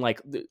interior, and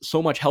like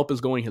so much help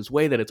is going his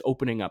way that it's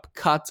opening up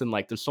cuts, and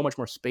like there's so much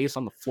more space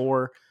on the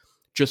floor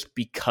just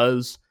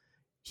because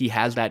he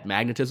has that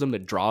magnetism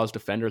that draws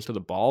defenders to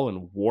the ball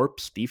and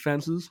warps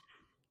defenses.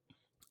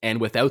 And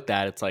without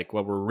that, it's like,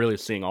 well, we're really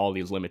seeing all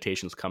these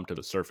limitations come to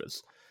the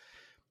surface.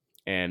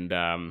 And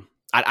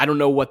I don't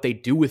know what they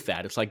do with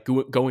that. It's like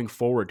going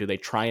forward, do they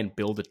try and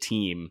build a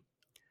team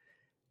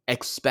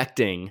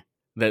expecting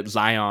that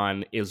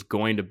Zion is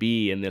going to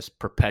be in this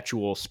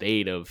perpetual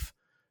state of,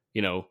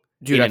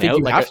 dude, I think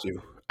you have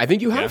to. I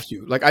think you have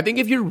to. Like, I think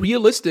if you're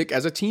realistic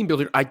as a team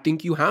builder, I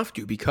think you have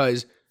to,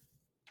 because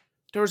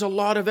there's a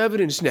lot of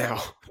evidence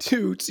now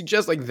to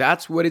suggest like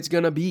that's what it's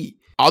going to be.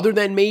 Other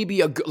than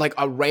maybe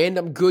a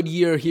random good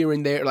year here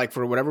and there, like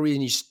for whatever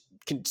reason you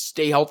can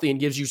stay healthy and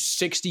gives you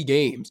 60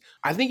 games.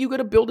 I think you got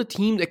to build a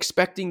team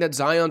expecting that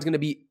Zion's going to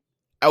be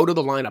out of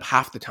the lineup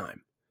half the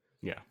time.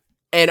 Yeah.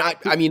 And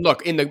I mean,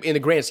 look, in the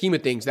grand scheme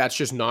of things, that's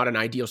just not an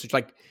ideal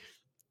situation. Like,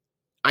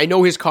 I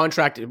know his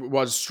contract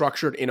was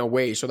structured in a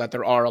way so that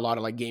there are a lot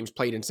of like games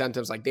played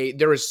incentives. Like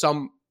there is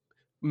some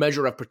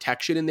measure of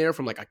protection in there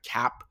from like a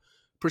cap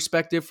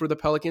perspective for the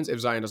Pelicans if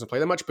Zion doesn't play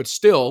that much, but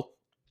still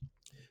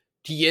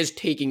he is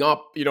taking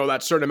up,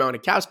 that certain amount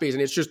of cap space.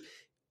 And it's just,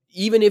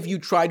 even if you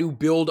try to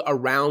build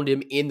around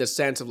him in the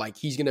sense of like,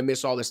 he's going to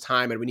miss all this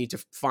time and we need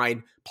to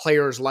find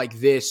players like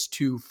this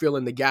to fill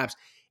in the gaps,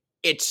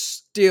 it's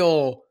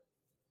still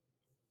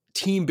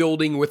team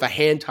building with a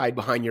hand tied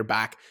behind your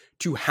back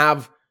to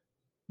have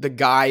the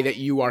guy that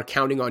you are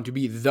counting on to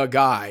be the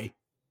guy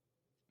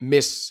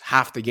miss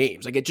half the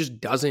games. Like, it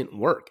just doesn't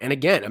work. And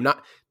again, I'm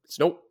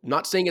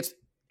not saying it's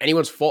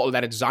anyone's fault or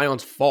that it's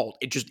Zion's fault.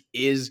 It just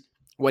is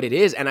what it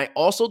is. And I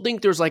also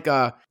think there's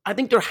I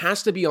think there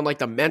has to be on like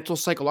the mental,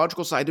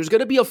 psychological side, there's going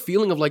to be a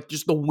feeling of like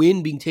just the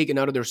wind being taken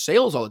out of their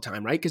sails all the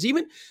time, right? Because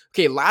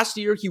last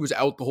year he was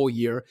out the whole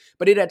year,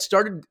 but it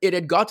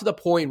had got to the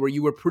point where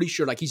you were pretty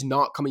sure like he's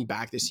not coming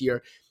back this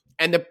year.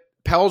 And the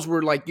Pels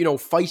were like,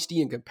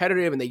 feisty and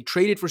competitive, and they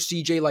traded for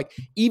CJ. Like,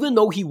 even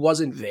though he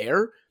wasn't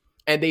there,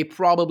 and they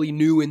probably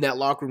knew in that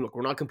locker room, look,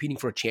 we're not competing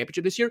for a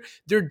championship this year,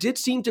 there did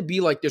seem to be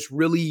like this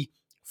really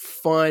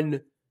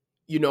fun,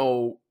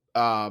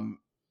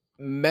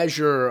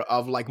 measure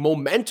of like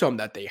momentum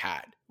that they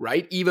had,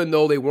 right? Even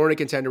though they weren't a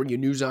contender and you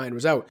knew Zion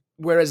was out.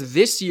 Whereas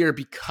this year,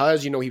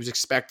 because, he was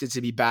expected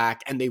to be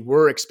back and they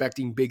were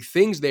expecting big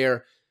things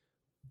there,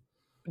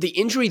 the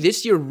injury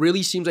this year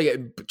really seems like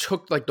it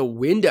took like the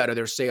wind out of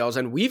their sails.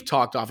 And we've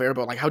talked off air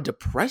about like how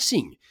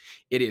depressing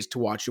it is to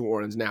watch New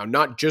Orleans now,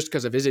 not just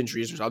because of his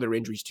injuries, there's other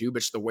injuries too, but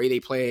just the way they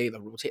play, the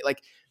rotate,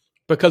 like,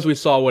 because we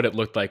saw what it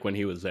looked like when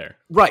he was there.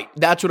 Right.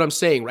 That's what I'm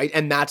saying, right?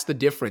 And that's the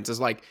difference is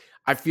like,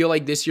 I feel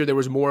like this year there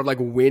was more of like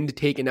wind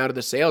taken out of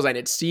the sails. And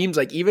it seems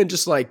like even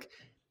just like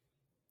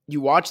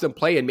you watch them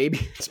play, and maybe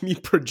it's me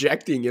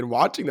projecting and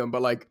watching them,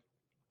 but like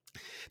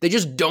they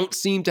just don't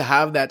seem to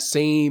have that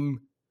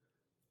same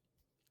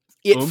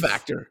it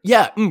factor.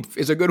 Yeah,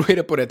 is a good way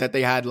to put it, that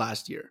they had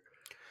last year.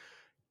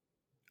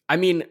 I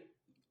mean,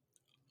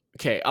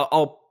 okay,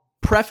 I'll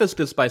preface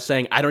this by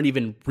saying I don't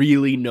even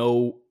really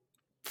know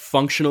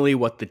functionally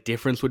what the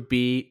difference would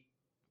be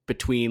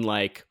between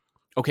like,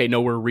 okay,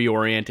 no, we're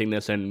reorienting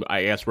this and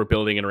I guess we're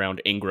building it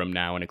around Ingram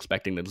now and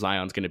expecting that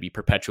Zion's going to be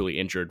perpetually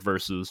injured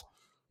versus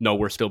no,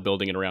 we're still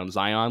building it around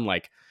Zion.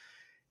 Like,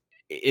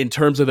 in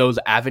terms of those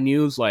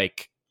avenues,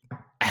 like,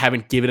 I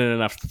haven't given it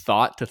enough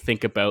thought to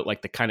think about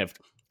like the kind of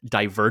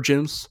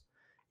divergence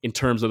in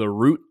terms of the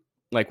route,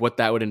 like what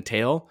that would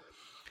entail.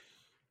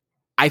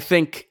 I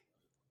think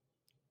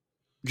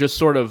just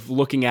sort of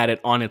looking at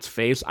it on its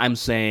face, I'm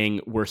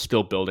saying we're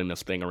still building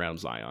this thing around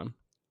Zion,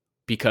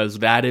 because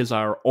that is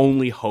our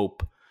only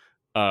hope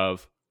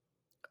of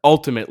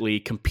ultimately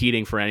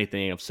competing for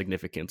anything of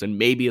significance. And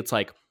maybe it's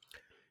like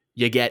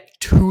you get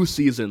 2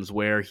 seasons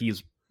where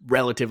he's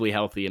relatively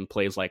healthy and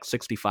plays like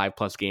 65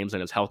 plus games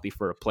and is healthy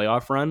for a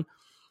playoff run.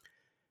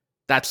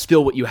 That's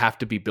still what you have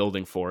to be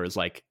building for, is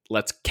like,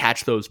 let's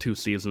catch those 2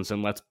 seasons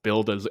and let's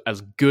build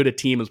as good a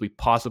team as we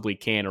possibly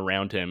can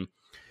around him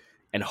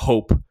and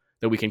hope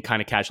that we can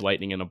kind of catch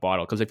lightning in a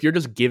bottle. Because if you're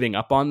just giving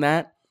up on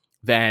that,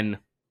 then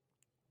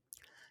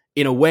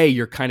in a way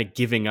you're kind of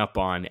giving up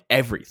on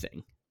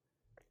everything.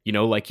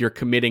 Like you're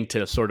committing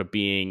to sort of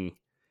being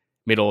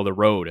middle of the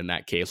road in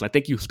that case. And I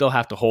think you still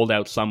have to hold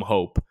out some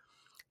hope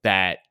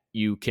that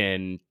you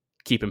can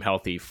keep him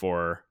healthy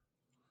for,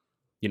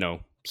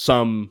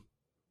 some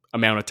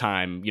amount of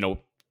time,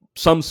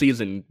 some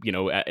season,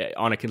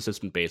 on a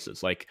consistent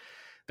basis. Like,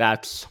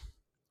 that's,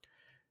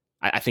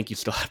 I think you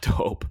still have to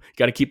hope. You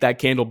got to keep that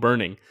candle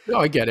burning. No,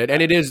 I get it.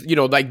 And it is,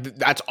 like,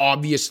 that's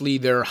obviously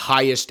their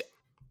highest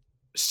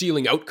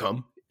ceiling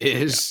outcome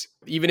is,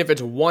 even if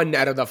it's 1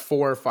 out of the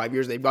 4 or 5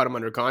 years they've got him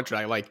under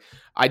contract. Like,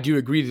 I do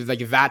agree that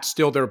like that's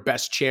still their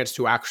best chance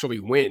to actually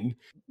win.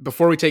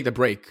 Before we take the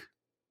break,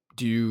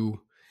 do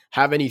you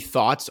have any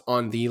thoughts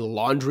on the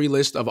laundry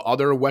list of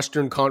other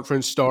Western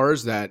Conference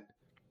stars that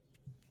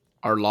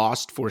are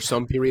lost for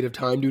some period of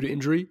time due to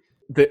injury?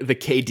 The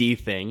KD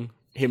thing,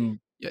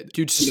 him,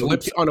 dude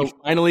slips on a,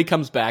 finally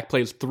comes back,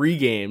 plays 3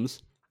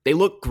 games, They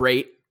look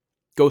great.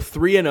 Go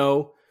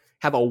 3-0,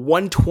 have a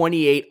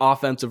 128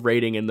 offensive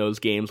rating in those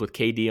games with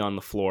KD on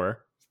the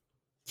floor.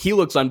 He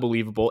looks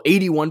unbelievable.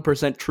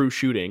 81% true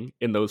shooting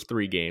in those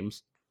 3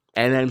 games.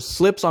 And then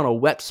slips on a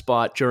wet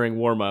spot during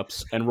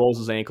warmups and rolls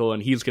his ankle,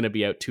 and he's going to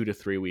be out 2 to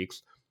 3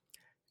 weeks.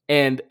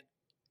 And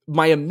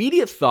my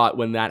immediate thought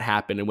when that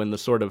happened and when the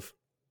sort of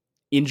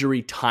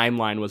injury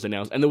timeline was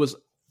announced, and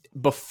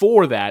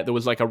before that, there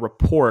was like a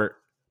report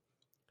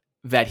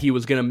that he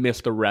was going to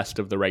miss the rest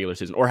of the regular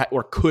season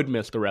or could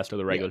miss the rest of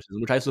the regular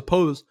season, which I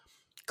suppose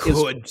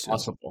is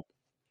possible.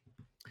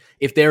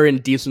 If they're in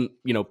decent,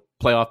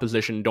 playoff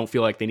position, don't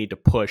feel like they need to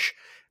push,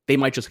 they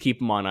might just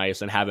keep him on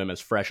ice and have him as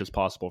fresh as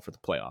possible for the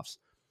playoffs.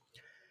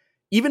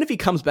 Even if he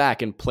comes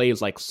back and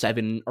plays like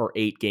 7 or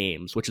 8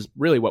 games, which is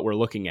really what we're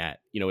looking at,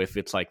 if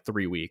it's like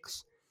 3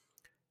 weeks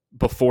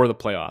before the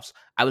playoffs,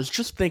 I was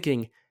just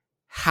thinking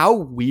how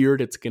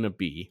weird it's going to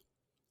be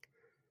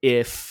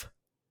if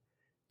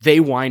they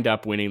wind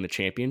up winning the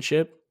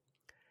championship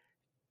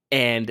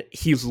and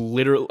he's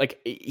literally like,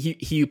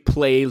 he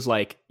plays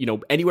like,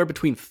 anywhere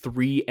between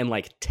 3 and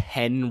like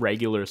 10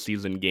 regular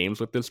season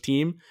games with this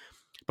team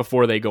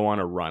before they go on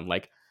a run.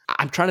 Like,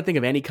 I'm trying to think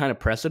of any kind of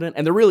precedent,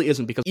 and there really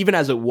isn't, because even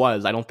as it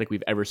was, I don't think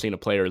we've ever seen a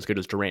player as good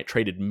as Durant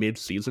traded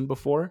mid-season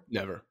before.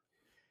 Never.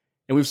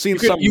 And we've seen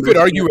you could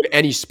argue in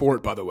any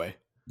sport, by the way.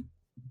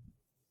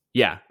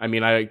 Yeah, I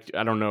mean, I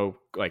don't know,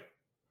 like,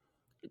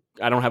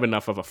 I don't have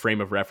enough of a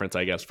frame of reference,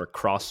 I guess, for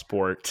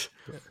cross-sport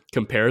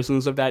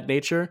comparisons of that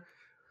nature.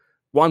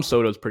 Juan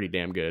Soto's pretty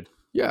damn good.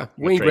 Yeah,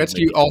 Wayne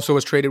Gretzky also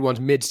was traded once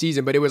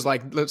mid-season, but it was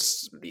like,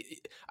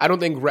 I don't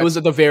think it was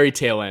at the very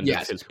tail end.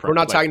 Yes, of his we're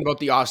not talking about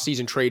the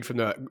off-season trade from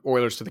the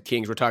Oilers to the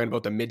Kings. We're talking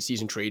about the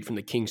mid-season trade from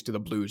the Kings to the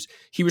Blues.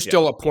 He was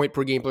still a point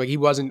per game player. He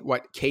wasn't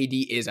what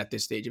KD is at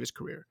this stage of his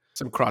career.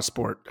 Some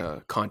cross-sport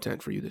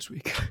content for you this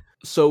week.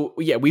 So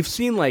yeah, we've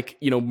seen like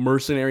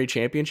mercenary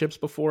championships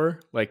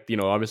before. Like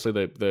obviously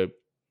the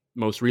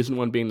most recent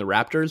one being the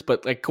Raptors,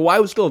 but like Kawhi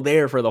was still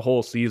there for the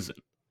whole season.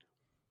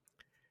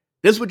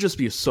 This would just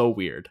be so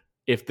weird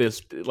if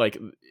this, like,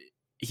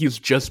 he's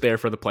just there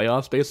for the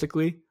playoffs,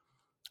 basically.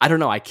 I don't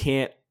know. I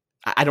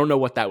don't know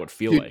what that would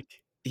feel like.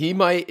 He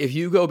might, if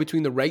you go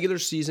between the regular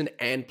season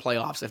and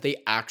playoffs, if they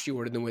actually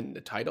were to win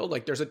the title,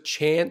 like, there's a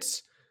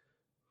chance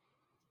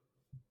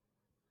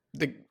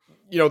the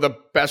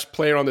best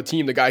player on the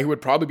team, the guy who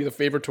would probably be the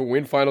favorite to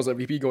win finals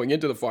MVP going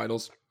into the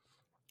finals,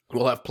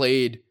 will have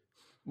played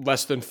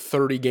less than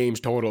 30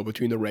 games total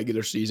between the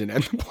regular season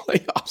and the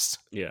playoffs.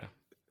 Yeah.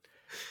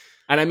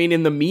 And I mean,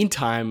 in the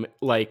meantime,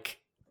 like,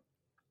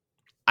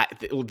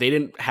 they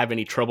didn't have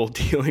any trouble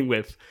dealing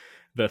with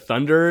the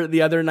Thunder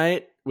the other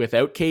night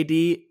without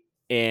KD.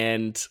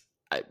 And,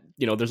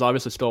 there's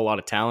obviously still a lot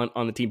of talent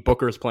on the team.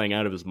 Booker is playing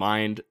out of his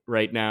mind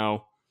right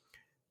now.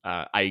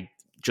 I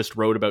just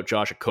wrote about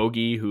Josh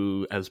Okogie,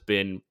 who has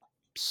been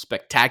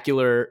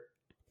spectacular,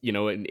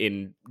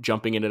 in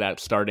jumping into that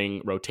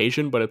starting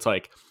rotation. But it's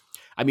like,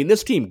 I mean,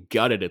 this team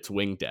gutted its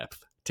wing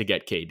depth to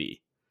get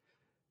KD.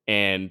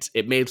 And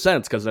it made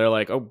sense because they're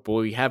like, oh, well,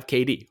 we have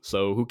KD,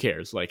 so who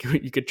cares? Like,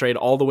 you could trade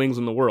all the wings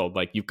in the world.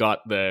 Like, you've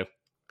got the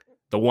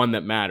one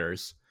that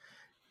matters.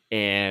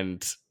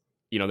 And,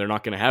 they're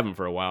not going to have him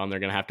for a while, and they're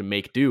going to have to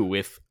make do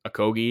with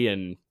Okogie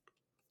and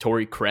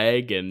Torrey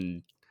Craig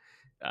and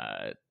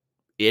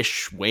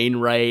Ish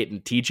Wainwright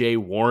and TJ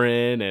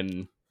Warren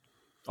and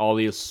all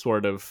these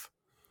sort of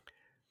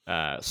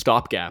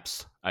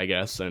stopgaps, I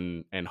guess,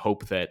 and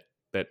hope that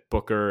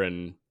Booker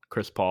and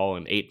Chris Paul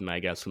and Ayton, I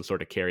guess, can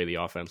sort of carry the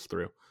offense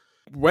through.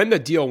 When the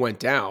deal went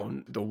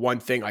down, the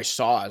one thing I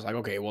saw is like,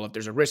 okay, well, if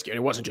there's a risk, and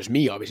it wasn't just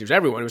me, obviously, it was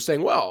everyone who was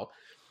saying, well,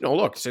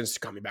 look, since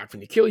coming back from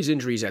the Achilles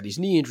injuries, he had these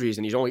knee injuries,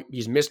 and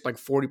he's missed like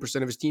 40%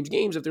 of his team's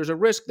games. If there's a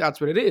risk,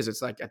 that's what it is.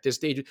 It's like at this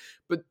stage.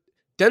 But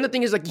then the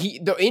thing is, like,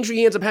 the injury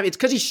he ends up having, it's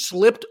because he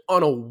slipped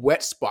on a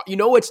wet spot.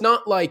 It's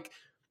not like,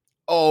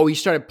 oh, he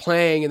started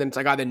playing and then it's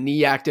like, the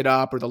knee acted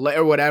up or the leg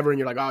or whatever, and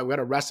you're like, oh, we got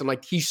to rest him.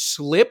 Like, he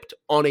slipped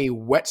on a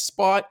wet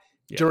spot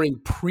during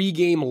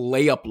pregame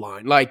layup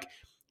line. Like,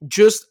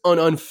 just an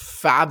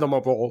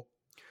unfathomable.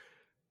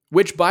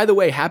 Which, by the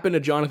way, happened to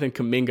Jonathan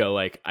Kuminga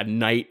like a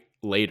night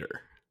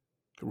later.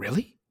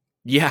 Really?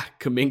 Yeah,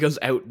 Kuminga's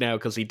out now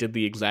because he did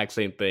the exact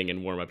same thing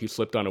in warm-up. He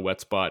slipped on a wet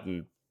spot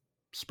and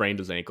sprained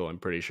his ankle, I'm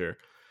pretty sure.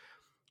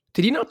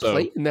 Did he not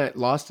play in that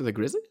loss to the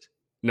Grizzlies?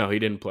 No, he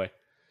didn't play.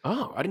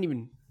 Oh, I didn't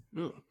even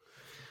know.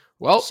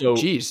 Well, so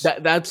geez.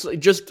 That's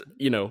just,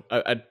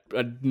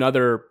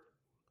 another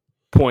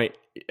point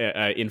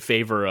in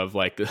favor of,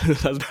 like, this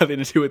has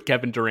nothing to do with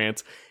Kevin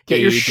Durant's get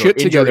your shit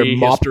together,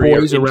 mop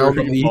boys around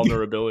the league.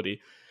 Vulnerability.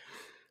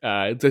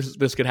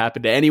 This could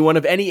happen to anyone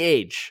of any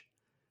age,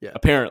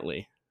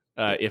 apparently,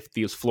 if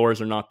these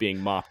floors are not being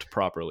mopped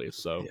properly.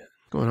 So,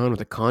 going on with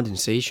the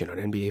condensation on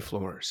NBA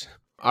floors.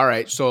 All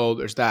right, so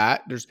there's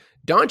that. There's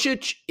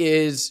Doncic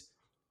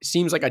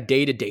seems like a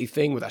day-to-day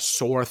thing with a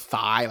sore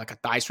thigh, like a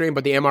thigh strain,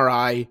 but the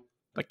MRI,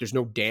 like, there's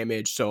no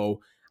damage, so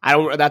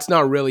that's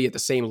not really at the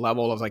same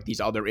level of like these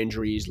other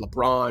injuries.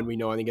 LeBron, we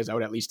know, I think is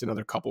out at least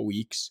another couple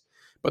weeks.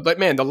 But like,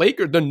 man,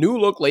 the new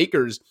look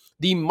Lakers,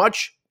 the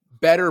much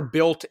better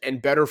built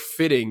and better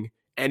fitting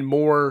and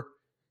more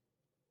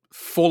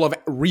full of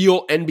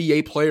real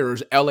NBA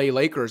players, LA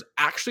Lakers,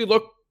 actually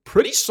look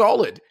pretty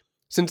solid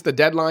since the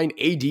deadline.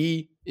 AD,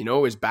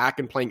 is back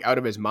and playing out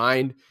of his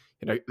mind.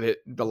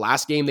 The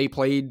last game they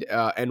played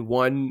and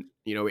won,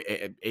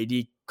 AD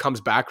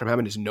comes back from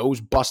having his nose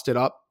busted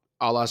up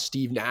a la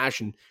Steve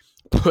Nash and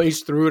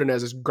plays through it and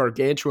has this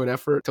gargantuan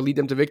effort to lead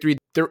them to victory.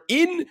 They're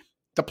in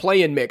the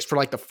play-in mix for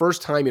like the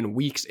first time in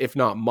weeks, if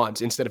not months,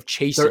 instead of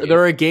chasing.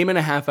 They're a game and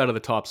a half out of the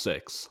top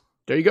 6.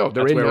 There you go.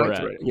 They're in where ninth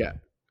right. Yeah.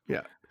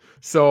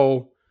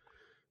 So,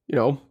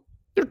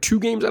 they're 2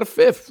 games out of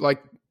 5th.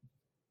 Like,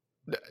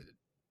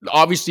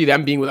 obviously,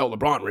 them being without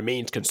LeBron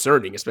remains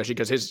concerning, especially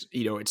because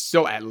it's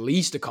still at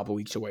least a couple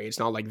weeks away. It's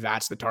not like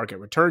that's the target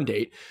return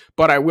date.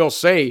 But I will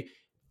say,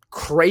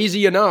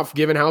 crazy enough,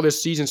 given how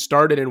this season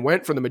started and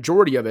went for the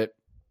majority of it,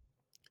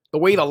 the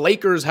way the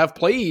Lakers have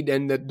played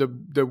and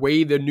the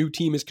way the new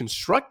team is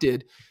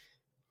constructed,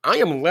 I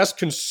am less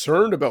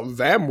concerned about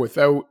them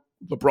without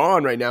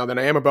LeBron right now than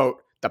I am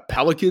about the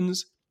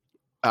Pelicans,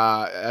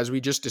 as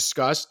we just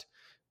discussed.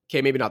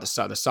 Okay, maybe not the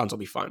Suns. The Suns will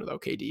be fine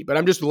without KD, but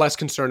I'm just less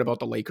concerned about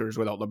the Lakers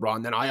without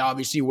LeBron than I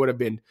obviously would have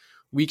been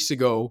weeks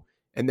ago.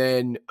 And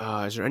then,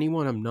 is there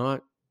anyone I'm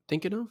not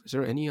thinking of? Is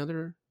there any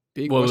other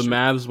big? Well, the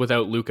Mavs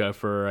without Luka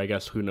for, I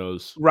guess, who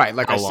knows? Right,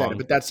 like I said,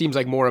 but that seems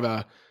like more of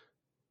a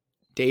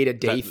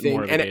day-to-day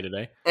thing.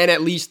 And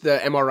at least the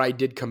MRI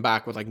did come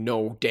back with like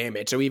no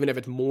damage. So even if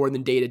it's more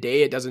than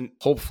day-to-day,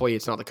 hopefully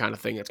it's not the kind of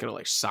thing that's going to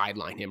like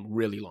sideline him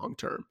really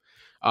long-term.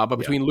 But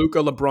between Luka,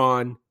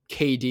 LeBron,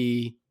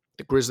 KD,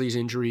 the Grizzlies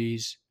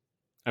injuries.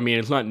 I mean,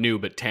 it's not new,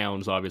 but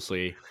Towns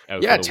obviously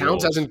out. Yeah,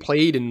 Towns hasn't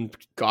played in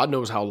God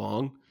knows how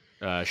long.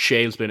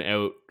 Shea's been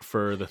out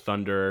for the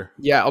Thunder.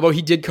 Yeah, although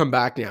he did come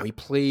back now. He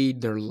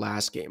played their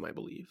last game, I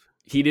believe.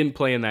 He didn't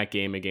play in that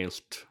game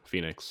against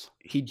Phoenix.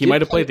 He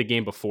might have played the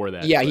game before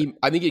that. Yeah,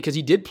 I think because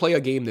he did play a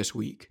game this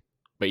week.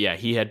 But yeah,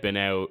 he had been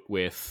out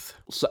with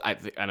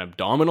an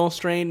abdominal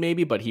strain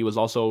maybe, but he was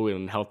also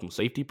in health and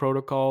safety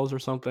protocols or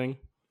something.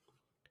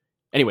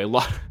 Anyway, a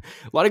lot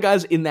of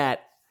guys in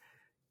that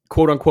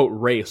quote unquote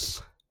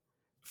race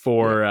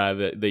for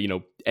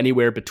the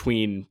anywhere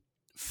between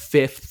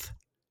 5th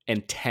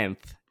and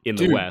 10th in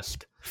the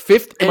West.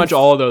 5th, pretty much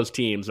all of those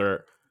teams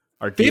are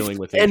dealing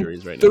with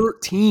injuries right now.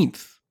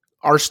 13th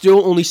are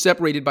still only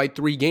separated by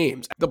 3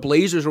 games. The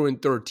Blazers are in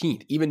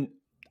 13th. Even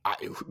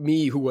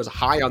me, who was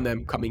high on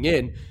them coming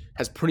in,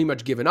 has pretty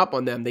much given up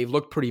on them. They've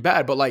looked pretty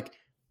bad, but like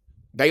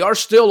they are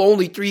still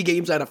only 3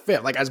 games out of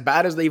 5th. Like as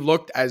bad as they've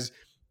looked, as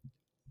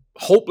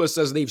hopeless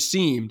as they've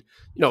seemed,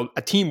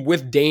 a team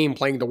with Dame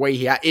playing the way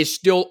he is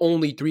still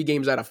only 3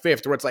 games out of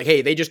 5th, where it's like,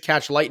 hey, they just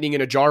catch lightning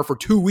in a jar for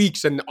 2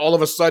 weeks and all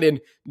of a sudden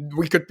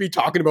we could be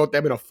talking about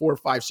them in a 4 or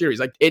 5 series.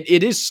 Like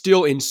it is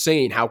still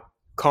insane how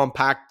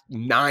compact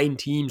 9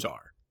 teams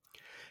are.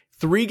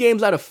 3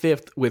 games out of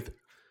 5th with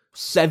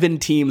 7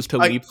 teams to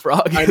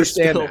leapfrog. I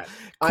understand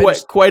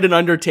that. Quite an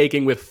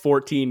undertaking with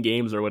 14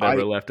 games or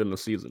whatever left in the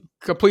season.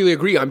 Completely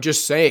agree. I'm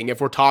just saying, if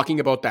we're talking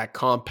about that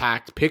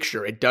compact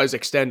picture, it does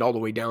extend all the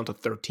way down to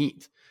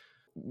 13th.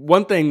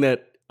 One thing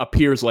that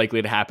appears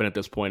likely to happen at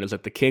this point is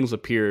that the Kings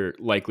appear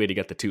likely to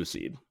get the 2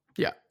 seed.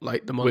 Yeah,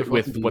 like the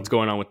with what's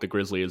going on with the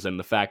Grizzlies and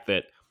the fact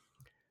that,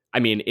 I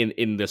mean,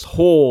 in this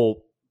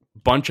whole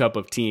bunch up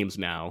of teams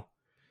now,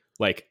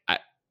 like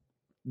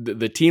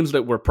the teams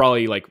that were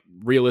probably like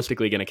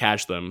realistically going to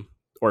catch them,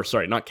 or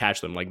sorry, not catch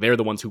them, like they're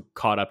the ones who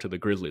caught up to the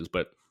Grizzlies,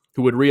 but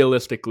who would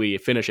realistically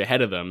finish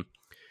ahead of them,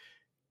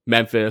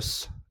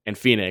 Memphis and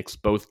Phoenix,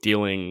 both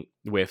dealing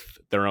with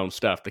their own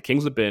stuff. The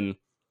Kings have been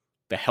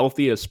the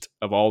healthiest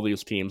of all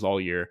these teams all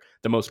year,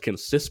 the most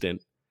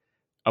consistent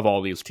of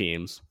all these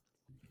teams.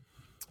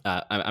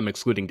 I'm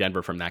excluding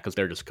Denver from that because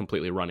they're just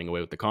completely running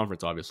away with the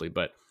conference, obviously.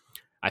 But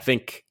I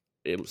think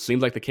it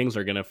seems like the Kings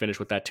are going to finish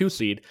with that 2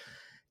 seed.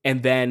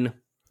 And then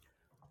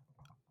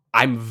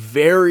I'm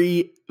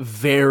very,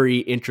 very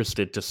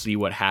interested to see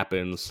what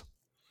happens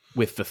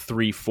with the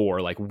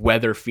 3-4, like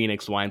whether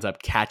Phoenix winds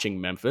up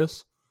catching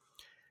Memphis.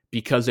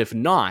 Because if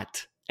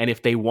not, and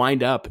if they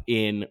wind up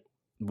in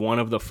one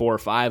of the 4 or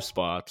 5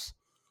 spots,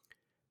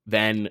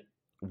 then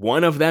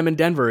one of them in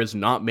Denver is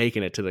not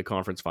making it to the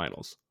conference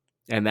finals.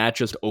 And that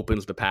just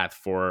opens the path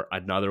for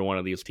another one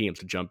of these teams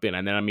to jump in.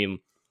 And then, I mean,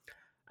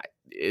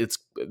 it's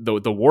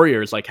the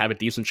Warriors like have a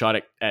decent shot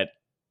at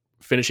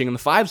finishing in the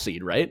 5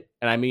 seed, right?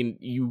 And I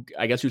mean,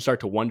 I guess you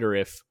start to wonder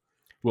if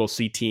we'll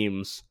see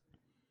teams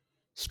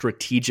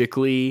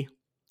strategically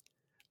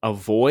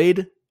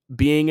avoid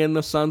being in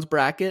the Suns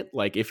bracket.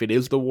 Like if it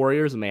is the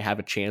Warriors and they have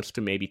a chance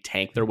to maybe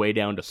tank their way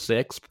down to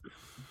 6th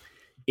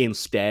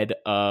instead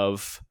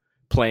of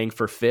playing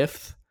for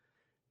 5th,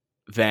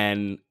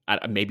 then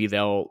maybe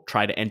they'll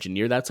try to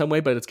engineer that some way.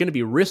 But it's going to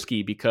be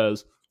risky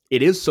because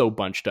it is so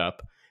bunched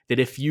up that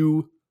if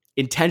you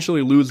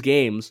intentionally lose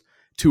games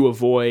to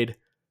avoid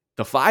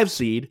the 5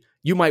 seed,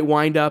 you might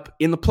wind up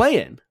in the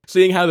play-in.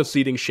 Seeing how the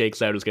seeding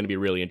shakes out is going to be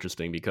really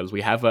interesting because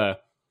we have a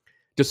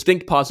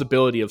distinct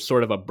possibility of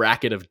sort of a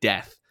bracket of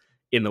death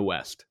in the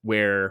West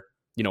where,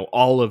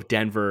 all of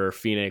Denver,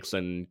 Phoenix,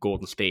 and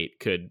Golden State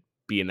could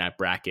be in that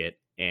bracket,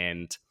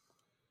 and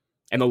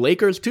the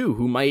Lakers too,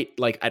 who might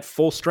at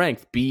full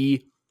strength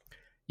be,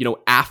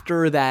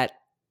 after that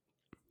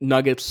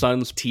Nuggets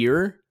Suns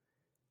tier.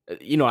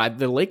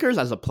 The Lakers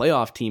as a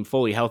playoff team,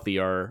 fully healthy,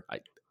 are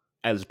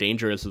as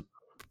dangerous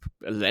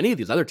as any of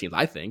these other teams,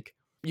 I think.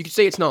 You could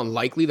say it's not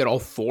likely that all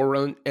four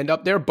end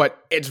up there,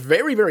 but it's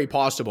very, very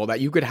possible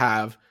that you could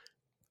have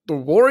the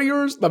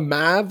Warriors, the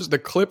Mavs, the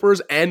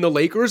Clippers, and the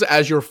Lakers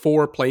as your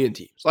four play-in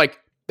teams.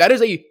 That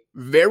is a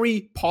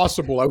very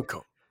possible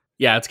outcome.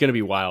 Yeah, it's going to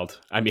be wild.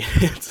 I mean,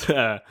 it's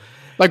right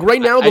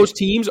now, those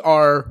teams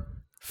are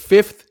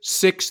 5th,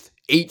 6th,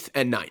 8th,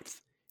 and 9th.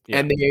 Yeah.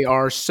 And they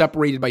are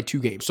separated by 2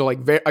 games. So,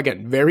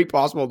 very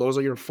possible those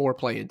are your 4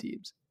 play-in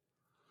teams.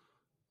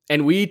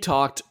 And we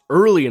talked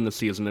early in the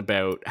season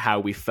about how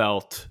we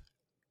felt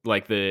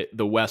like the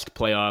West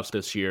playoffs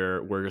this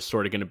year were just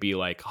sort of going to be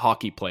like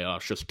hockey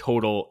playoffs, just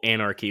total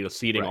anarchy. The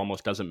seeding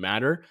almost doesn't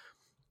matter.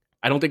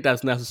 I don't think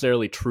that's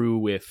necessarily true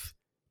with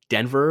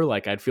Denver.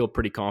 I'd feel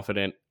pretty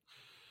confident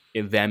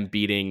in them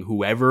beating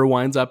whoever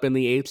winds up in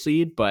the 8th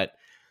seed, but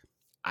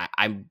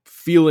I'm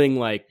feeling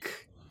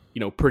like,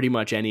 pretty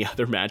much any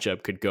other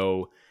matchup could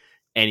go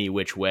any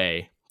which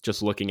way,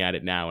 just looking at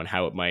it now and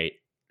how it might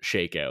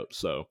shake out.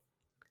 So,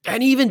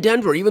 and even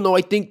Denver, even though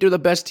I think they're the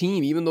best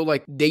team, even though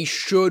they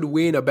should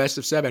win a best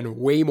of 7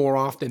 way more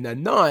often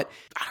than not,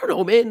 I don't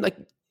know, man.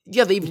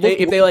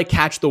 If they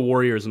catch the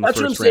Warriors in the first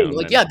round. That's what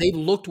I'm saying. They've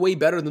looked way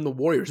better than the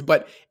Warriors,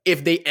 but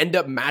if they end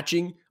up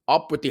matching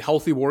up with the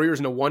healthy Warriors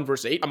in a 1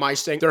 versus 8, am I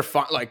saying they're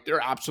fine?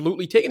 They're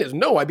absolutely taking this?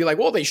 No, I'd be like,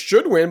 well, they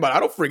should win, but I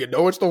don't freaking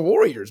know. It's the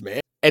Warriors,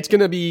 man. It's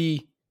going to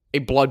be a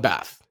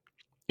bloodbath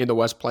in the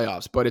West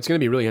playoffs, but it's going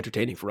to be really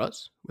entertaining for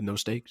us with no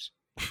stakes.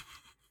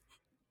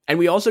 And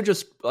we also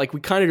just,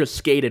 we kind of just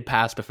skated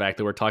past the fact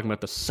that we're talking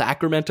about the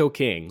Sacramento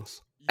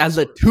Kings as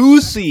a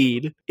 2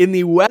 seed in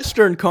the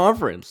Western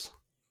Conference.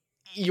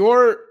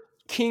 Your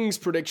Kings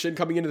prediction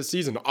coming into the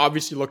season,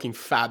 obviously looking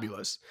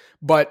fabulous.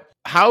 But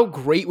how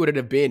great would it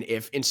have been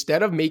if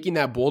instead of making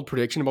that bold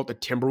prediction about the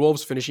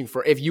Timberwolves finishing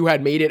if you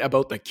had made it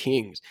about the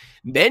Kings,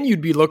 then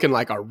you'd be looking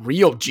like a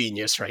real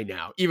genius right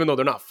now, even though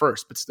they're not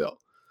first, but still.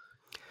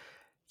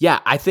 Yeah,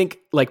 I think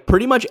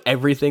pretty much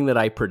everything that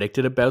I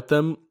predicted about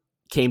them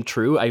came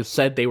true. I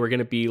said they were going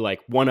to be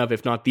one of,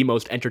 if not the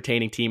most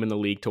entertaining team in the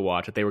league to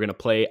watch, that they were going to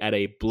play at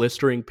a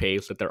blistering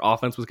pace, that their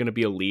offense was going to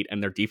be elite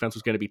and their defense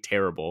was going to be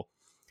terrible.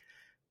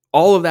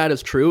 All of that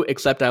is true,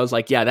 except I was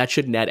like, yeah, that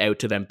should net out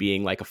to them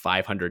being a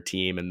 500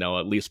 team and they'll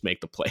at least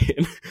make the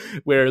play-in.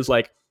 Whereas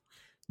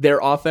their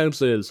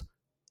offense is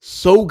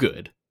so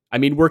good. I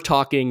mean, we're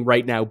talking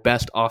right now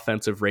best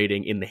offensive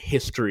rating in the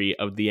history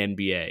of the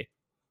NBA.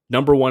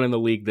 Number 1 in the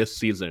league this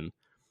season.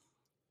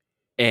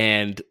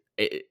 And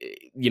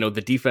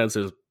the defense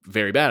is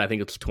very bad. I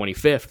think it's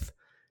 25th,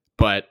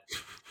 but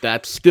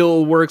that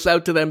still works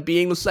out to them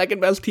being the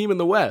second best team in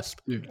the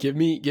West. Dude, give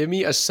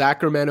me a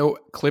Sacramento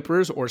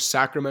Clippers or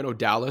Sacramento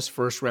Dallas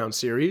first round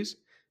series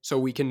so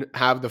we can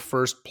have the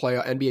first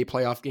NBA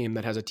playoff game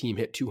that has a team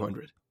hit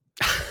 200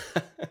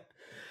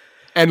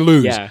 and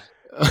lose. Yeah.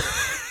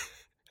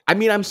 I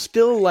mean, I'm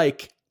still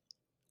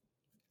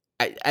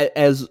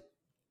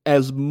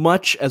as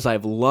much as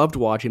I've loved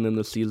watching them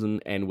this season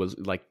and was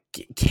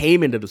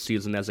came into the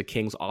season as a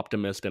Kings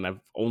optimist, and I've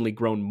only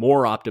grown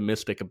more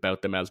optimistic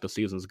about them as the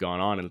season's gone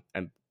on,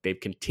 and they've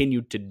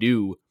continued to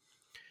do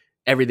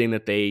everything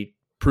that they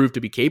proved to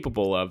be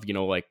capable of,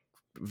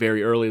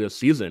 very early this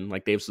season.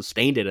 They've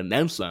sustained it and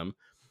then some.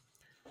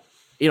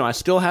 I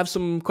still have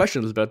some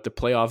questions about the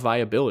playoff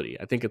viability.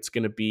 I think it's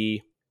going to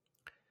be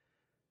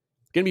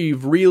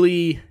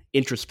really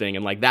interesting,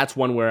 and that's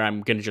one where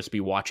I'm going to just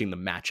be watching the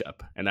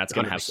matchup, and that's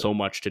going to have so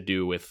much to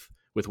do with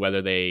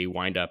whether they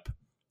wind up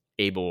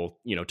able,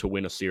 to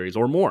win a series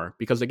or more.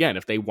 Because again,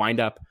 if they wind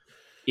up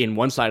in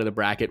one side of the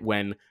bracket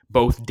when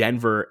both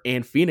Denver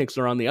and Phoenix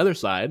are on the other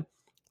side,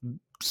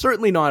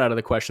 certainly not out of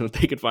the question that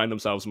they could find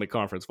themselves in the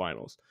conference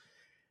finals.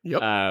 Yep.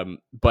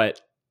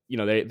 But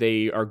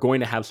they are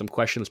going to have some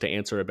questions to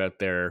answer about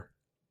their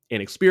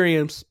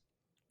inexperience,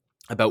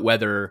 about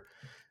whether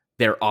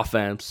their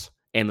offense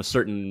and the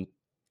certain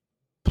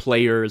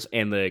players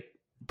and the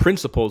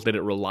principles that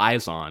it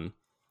relies on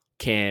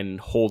can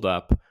hold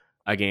up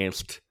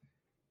against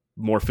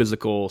more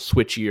physical,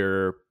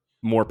 switchier,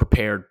 more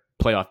prepared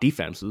playoff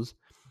defenses,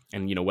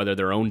 and whether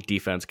their own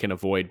defense can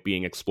avoid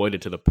being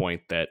exploited to the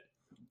point that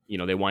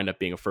they wind up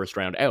being a first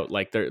round out.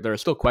 There are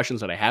still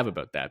questions that I have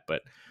about that,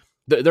 but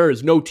there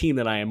is no team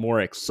that I am more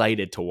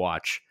excited to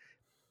watch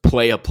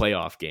play a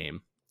playoff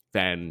game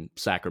than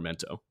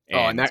Sacramento.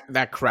 And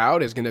that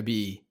crowd is going to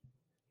be,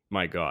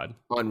 my God,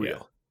 unreal.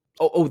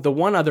 Yeah. Oh, the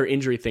one other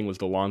injury thing was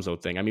the Lonzo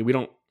thing. I mean, we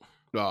don't.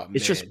 Oh,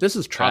 it's just, this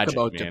is tragic.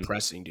 Talk about man.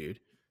 Depressing, dude.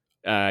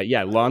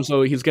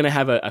 Lonzo, he's going to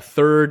have a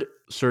third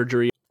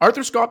surgery.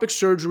 Arthroscopic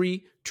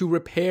surgery to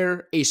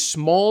repair a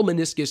small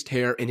meniscus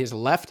tear in his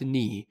left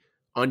knee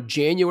on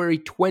January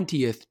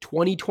 20th,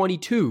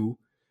 2022,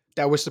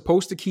 that was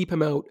supposed to keep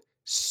him out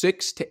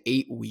 6 to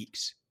 8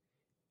 weeks.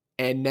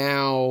 And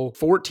now,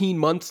 14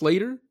 months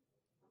later,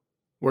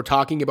 We're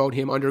talking about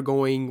him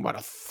undergoing,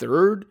 a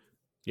third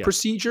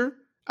procedure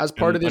as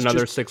part of this?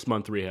 Another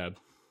 6-month rehab.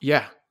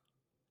 Yeah.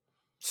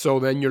 So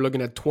then you're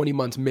looking at 20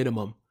 months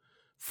minimum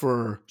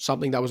for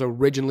something that was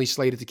originally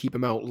slated to keep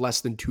him out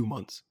less than 2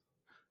 months.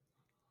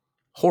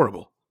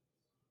 Horrible.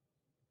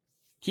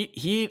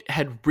 He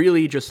had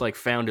really just like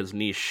found his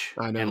niche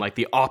and like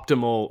the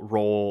optimal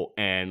role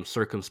and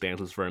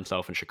circumstances for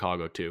himself in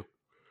Chicago too.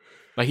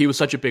 Like he was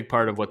such a big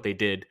part of what they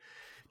did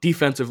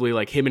defensively,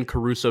 like him and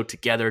Caruso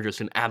together,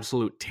 just an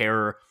absolute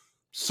terror.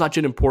 Such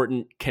an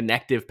important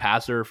connective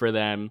passer for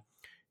them.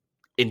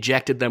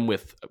 Injected them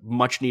with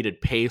much needed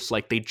pace.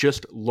 Like they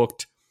just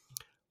looked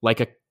like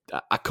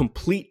a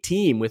complete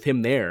team with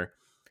him there.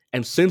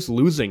 And since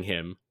losing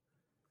him,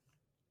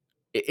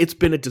 it's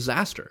been a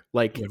disaster.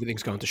 Like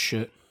everything's gone to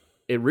shit.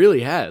 It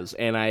really has.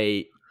 And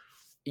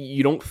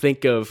you don't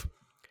think of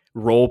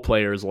role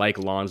players like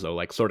Lonzo,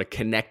 like sort of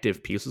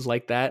connective pieces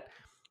like that,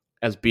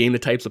 as being the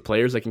types of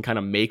players that can kind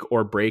of make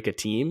or break a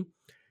team.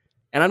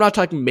 And I'm not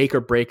talking make or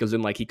break as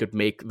in like he could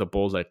make the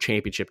Bulls a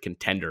championship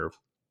contender,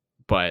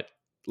 but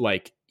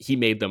like he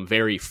made them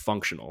very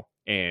functional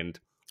and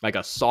like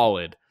a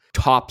solid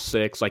top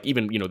 6, like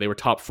even, they were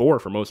top 4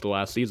 for most of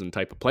last season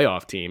type of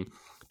playoff team,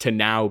 to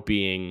now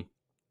being,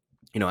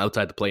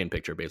 outside the play-in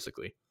picture,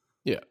 basically.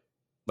 Yeah.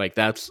 Like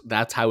that's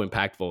how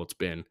impactful it's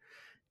been.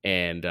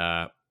 And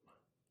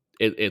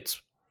it's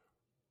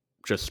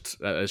just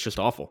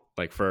awful.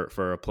 Like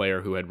for a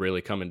player who had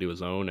really come into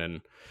his own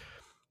and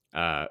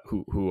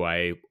who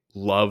I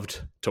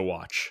loved to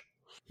watch.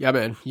 Yeah,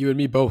 man. You and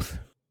me both.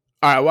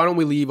 All right, why don't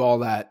we leave all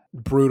that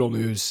brutal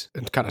news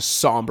and kind of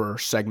somber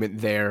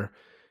segment there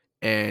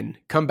and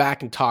come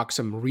back and talk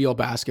some real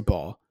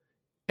basketball.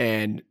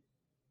 And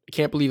I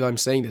can't believe I'm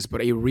saying this,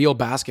 but a real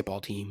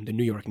basketball team, the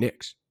New York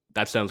Knicks.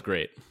 That sounds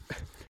great.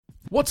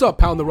 What's up,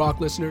 Pound the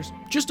Rock listeners?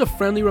 Just a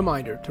friendly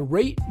reminder to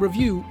rate,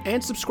 review,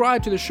 and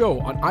subscribe to the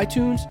show on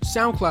iTunes,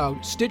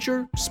 SoundCloud,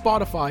 Stitcher,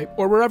 Spotify,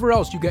 or wherever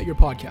else you get your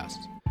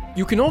podcasts.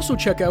 You can also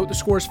check out the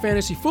Score's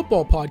Fantasy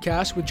Football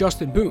podcast with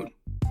Justin Boone.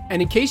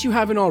 And in case you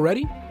haven't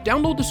already,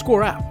 download the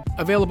Score app,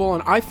 available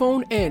on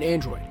iPhone and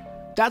Android.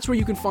 That's where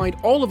you can find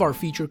all of our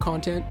featured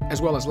content,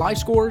 as well as live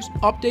scores,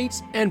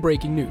 updates, and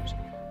breaking news.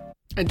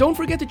 And don't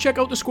forget to check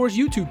out the Score's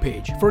YouTube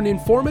page for an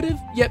informative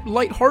yet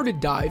lighthearted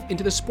dive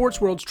into the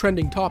sports world's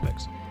trending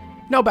topics.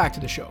 Now back to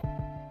the show.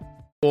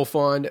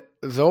 Wolfond,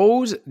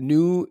 those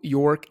New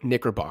York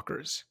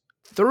Knickerbockers,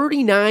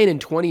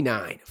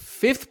 39-29,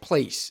 5th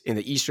place in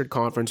the Eastern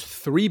Conference,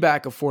 3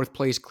 back of 4th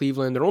place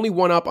Cleveland. They're only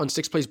 1 up on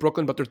 6th place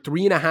Brooklyn, but they're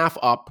 3.5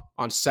 up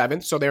on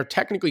 7th. So they're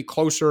technically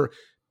closer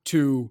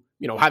to,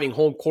 having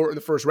home court in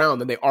the first round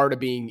than they are to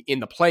being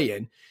in the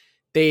play-in.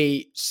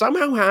 They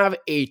somehow have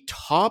a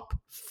top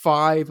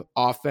 5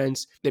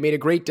 offense. They made a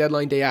great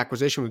deadline day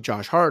acquisition with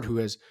Josh Hart, who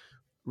has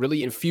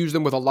really infused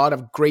them with a lot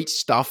of great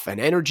stuff and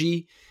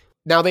energy.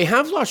 Now they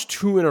have lost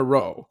 2 in a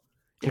row,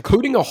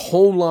 including a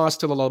home loss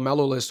to the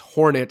LaMelo-less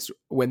Hornets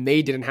when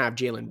they didn't have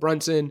Jalen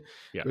Brunson.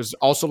 Yeah. It was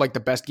also like the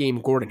best game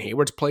Gordon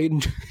Hayward's played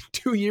in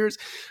 2 years.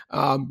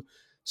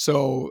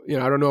 So,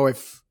 I don't know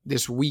if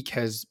this week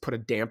has put a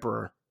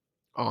damper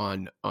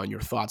on your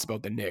thoughts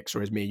about the Knicks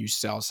or has made you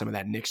sell some of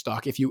that Knicks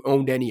stock if you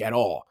owned any at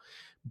all.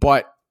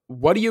 But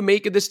what do you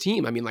make of this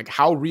team? I mean, like,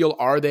 how real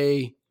are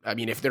they? I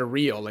mean, if they're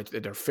real,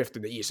 they're 5th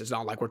in the East. It's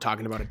not like we're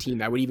talking about a team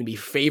that would even be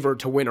favored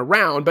to win a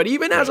round. But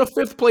even as a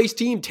 5th place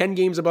team, 10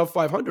 games above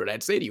 500,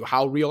 I'd say to you,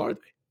 how real are they?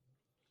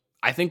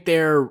 I think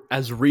they're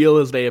as real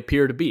as they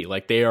appear to be.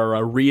 Like, they are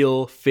a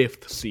real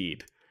 5th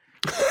seed.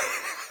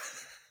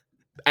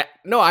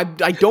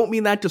 I don't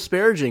mean that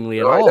disparagingly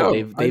at all.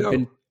 They've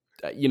been,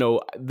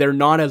 they're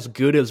not as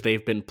good as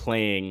they've been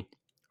playing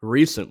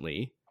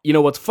recently.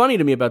 What's funny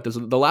to me about this,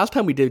 the last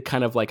time we did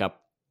kind of like a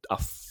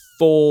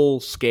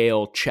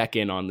full-scale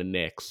check-in on the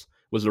Knicks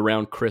was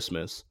around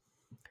Christmas.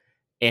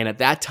 And at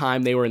that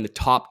time, they were in the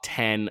top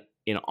 10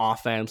 in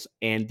offense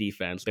and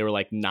defense. They were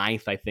like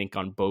 9th, I think,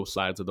 on both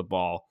sides of the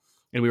ball.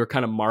 And we were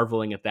kind of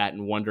marveling at that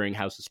and wondering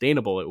how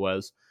sustainable it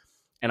was.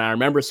 And I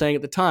remember saying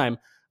at the time,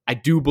 I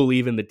do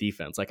believe in the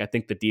defense. Like, I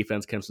think the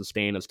defense can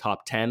sustain as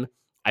top 10.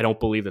 I don't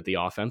believe that the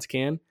offense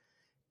can.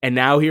 And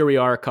now here we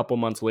are a couple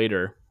months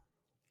later,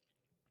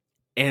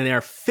 and they're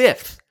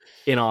 5th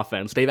in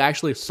offense. They've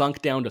actually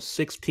sunk down to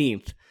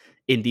 16th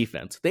in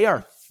defense. They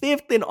are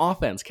 5th in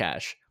offense,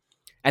 Cash.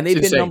 And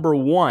they've been number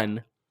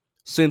 1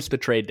 since the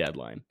trade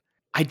deadline.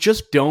 I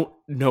just don't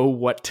know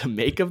what to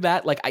make of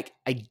that. Like,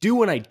 I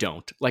do and I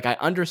don't. Like, I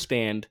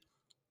understand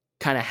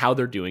kind of how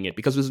they're doing it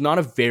because it's not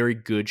a very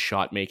good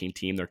shot-making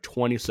team. They're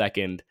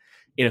 22nd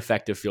in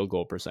effective field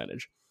goal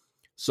percentage.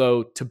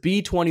 So to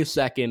be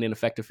 22nd in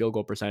effective field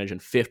goal percentage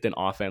and 5th in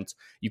offense,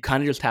 you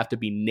kind of just have to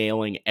be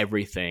nailing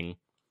everything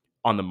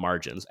on the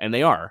margins. And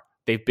they are.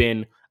 They've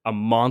been a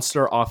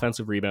monster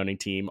offensive rebounding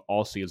team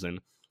all season.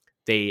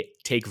 They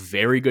take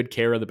very good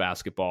care of the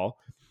basketball.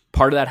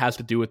 Part of that has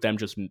to do with them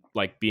just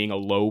like being a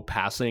low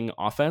passing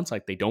offense.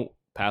 Like, they don't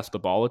pass the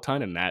ball a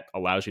ton, and that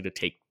allows you to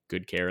take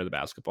good care of the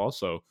basketball.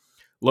 So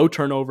low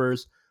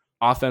turnovers,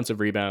 offensive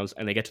rebounds,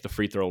 and they get to the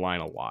free throw line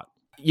a lot.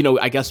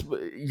 I guess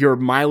your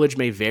mileage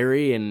may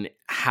vary in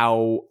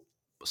how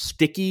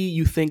sticky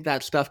you think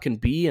that stuff can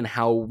be and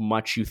how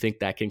much you think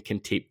that can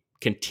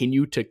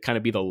continue to kind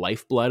of be the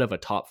lifeblood of a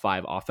top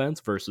 5 offense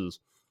versus,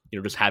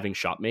 just having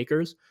shot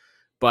makers.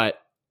 But,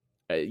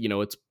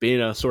 it's been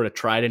a sort of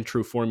tried and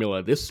true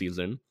formula this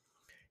season.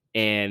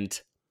 And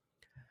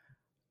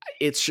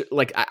it's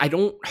like, I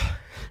don't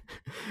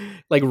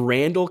like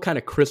Randall kind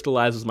of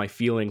crystallizes my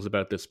feelings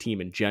about this team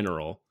in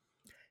general.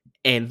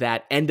 And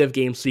that end of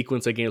game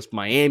sequence against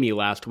Miami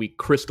last week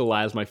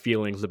crystallized my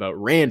feelings about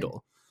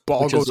Randall.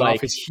 Ball goes off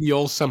his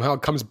heels, somehow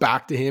comes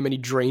back to him and he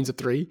drains a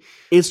 3.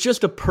 It's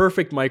just a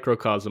perfect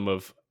microcosm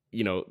of,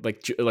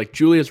 like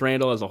Julius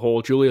Randle as a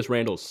whole, Julius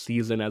Randle's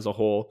season as a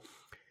whole.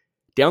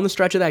 Down the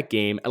stretch of that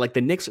game, like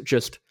the Knicks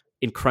just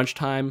in crunch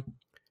time,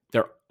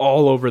 they're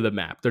all over the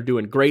map. They're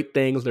doing great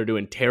things. They're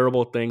doing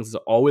terrible things.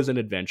 It's always an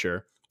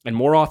adventure. And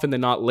more often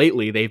than not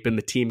lately, they've been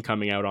the team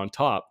coming out on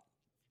top.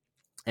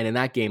 And in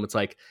that game, it's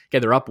like, okay,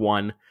 they're up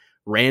 1.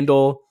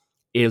 Randall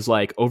is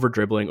like over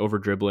dribbling.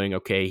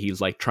 Okay,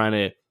 he's like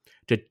trying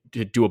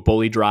to do a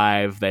bully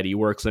drive that he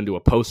works into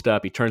a post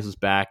up. He turns his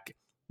back,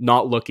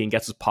 not looking,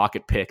 gets his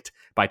pocket picked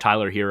by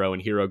Tyler Hero,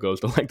 and Hero goes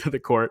the length of the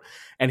court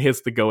and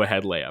hits the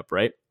go-ahead layup,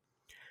 right?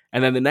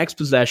 And then the next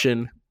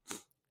possession,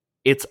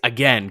 it's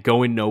again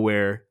going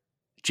nowhere.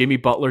 Jimmy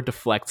Butler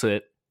deflects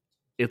it.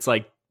 It's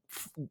like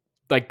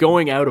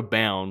going out of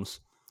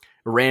bounds.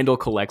 Randall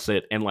collects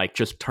it and like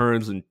just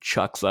turns and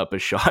chucks up a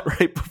shot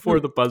right before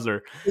the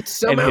buzzer. It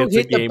somehow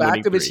hit the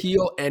back of his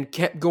heel and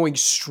kept going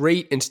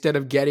straight instead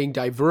of getting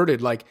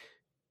diverted. Like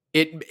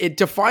it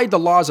defied the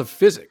laws of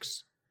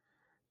physics.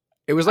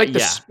 It was like the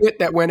spit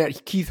that went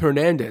at Keith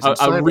Hernandez.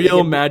 A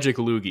real magic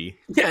loogie.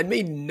 Yeah, it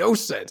made no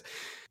sense.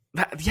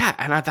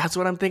 That's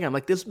what I'm thinking. I'm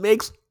like, this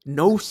makes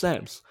no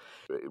sense.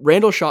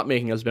 Randall's shot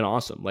making has been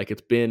awesome. Like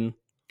it's been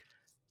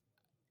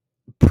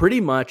pretty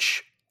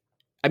much,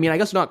 I mean, I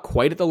guess not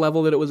quite at the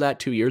level that it was at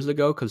 2 years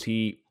ago because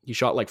he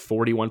shot like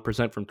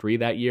 41% from 3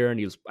 that year, and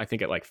he's, I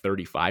think, at like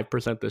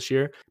 35% this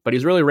year. But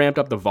he's really ramped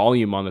up the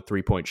volume on the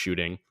 3-point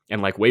shooting,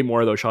 and like way more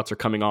of those shots are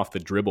coming off the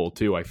dribble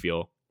too, I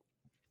feel.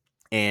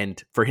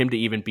 And for him to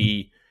even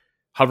be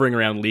hovering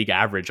around league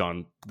average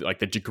on like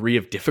the degree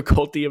of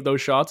difficulty of those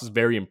shots is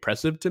very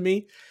impressive to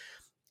me.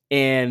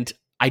 And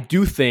I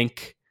do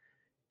think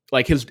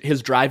like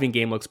his driving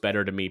game looks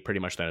better to me pretty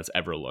much than it's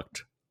ever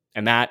looked.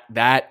 And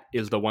that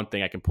is the one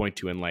thing I can point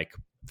to and like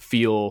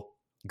feel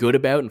good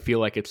about and feel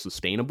like it's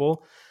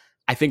sustainable.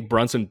 I think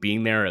Brunson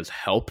being there has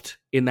helped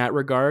in that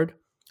regard.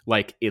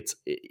 Like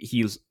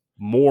he's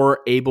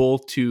more able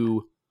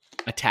to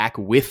attack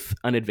with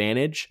an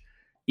advantage,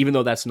 even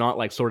though that's not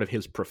like sort of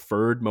his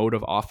preferred mode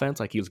of offense.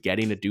 Like he's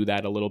getting to do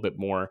that a little bit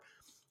more.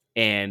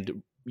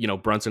 And,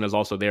 Brunson is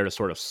also there to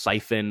sort of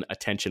siphon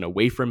attention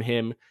away from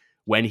him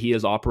when he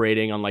is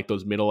operating on like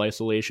those middle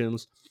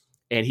isolations.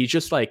 And he's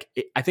just like,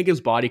 I think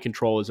his body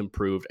control has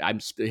improved.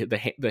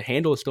 The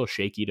handle is still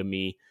shaky to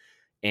me.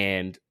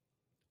 And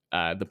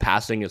the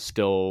passing is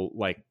still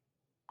like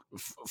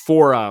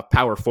for a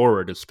power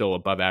forward is still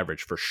above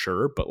average for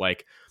sure. But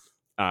like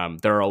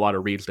there are a lot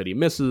of reads that he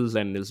misses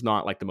and is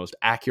not like the most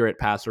accurate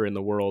passer in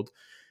the world.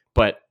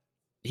 But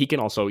he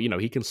can also,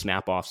 he can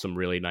snap off some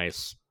really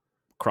nice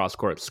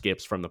cross-court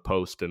skips from the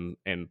post and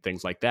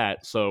things like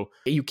that. So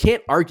you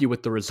can't argue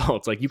with the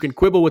results. Like you can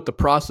quibble with the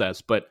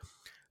process, but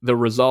the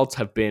results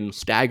have been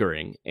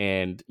staggering.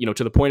 And,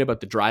 to the point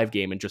about the drive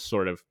game and just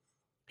sort of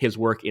his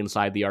work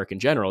inside the arc in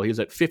general, he's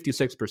at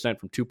 56%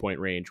 from 2-point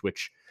range,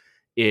 which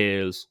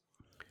is,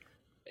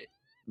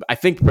 I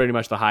think, pretty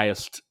much the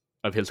highest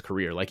of his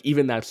career. Like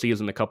even that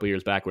season, a couple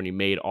years back when he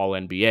made all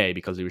NBA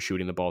because he was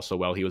shooting the ball so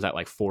well, he was at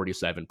like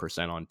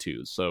 47% on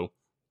twos. So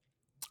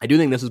I do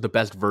think this is the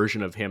best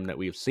version of him that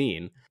we've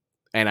seen.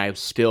 And I've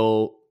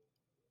still,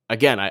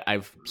 again,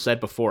 I've said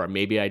before,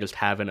 maybe I just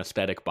have an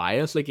aesthetic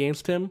bias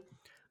against him.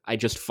 I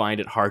just find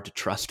it hard to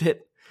trust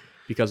it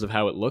because of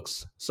how it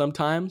looks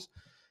sometimes.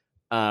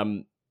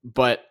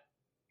 But,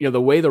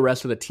 the way the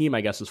rest of the team,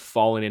 I guess, has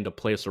fallen into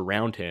place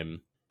around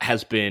him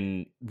has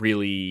been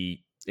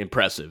really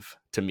impressive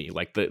to me.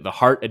 Like the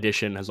Hart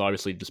addition has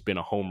obviously just been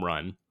a home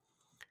run.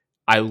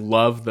 I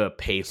love the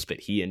pace that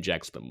he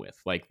injects them with.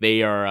 Like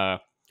they are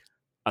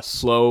a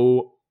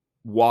slow,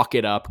 walk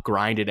it up,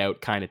 grind it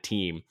out kind of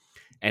team.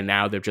 And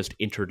now they've just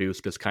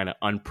introduced this kind of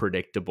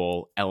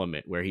unpredictable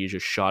element where he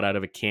just shot out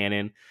of a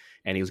cannon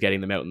and he was getting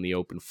them out in the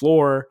open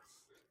floor.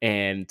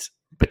 And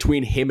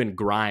between him and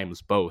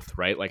Grimes both,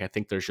 right? Like I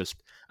think there's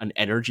just an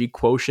energy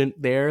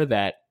quotient there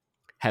that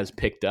has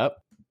picked up.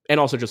 And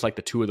also just like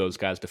the two of those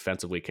guys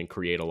defensively can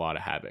create a lot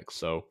of havoc.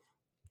 So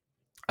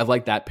I've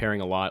liked that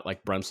pairing a lot.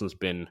 Like Brunson's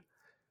been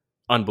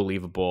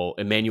unbelievable.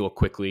 Emmanuel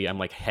Quickley, I'm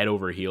like head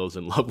over heels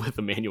in love with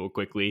Emmanuel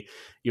Quickley,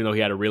 even though he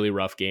had a really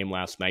rough game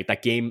last night.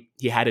 That game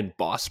he had in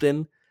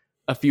Boston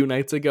a few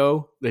nights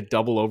ago, the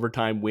double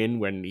overtime win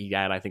when he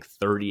had, I think,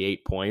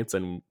 38 points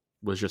and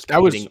was just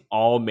hitting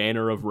all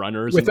manner of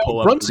runners and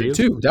pull-up Brunson threes.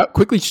 Too. That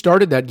Quickley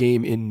started that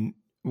game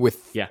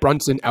with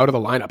Brunson out of the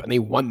lineup, and they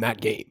won that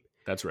game.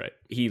 That's right.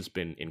 He's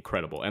been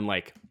incredible. And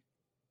like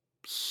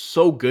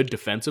so good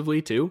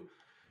defensively too.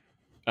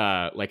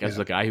 As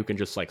a guy who can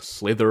just like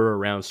slither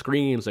around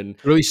screens and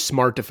Really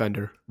smart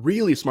defender.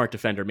 Really smart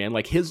defender, man.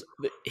 Like his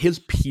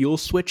peel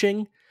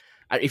switching.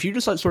 If you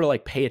just sort of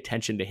like pay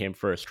attention to him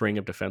for a string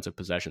of defensive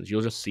possessions,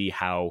 you'll just see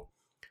how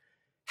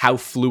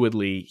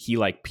fluidly he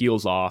like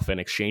peels off and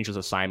exchanges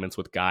assignments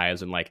with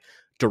guys and like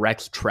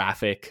directs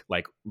traffic,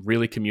 like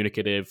really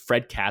communicative.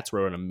 Fred Katz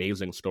wrote an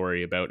amazing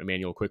story about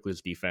Emmanuel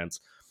Quickley's defense.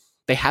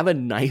 They have a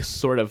nice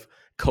sort of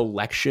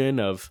collection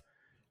of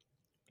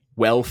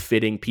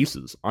well-fitting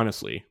pieces,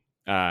 honestly.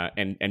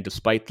 And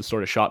despite the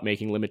sort of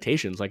shot-making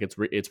limitations, like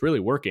it's really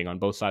working on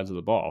both sides of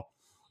the ball.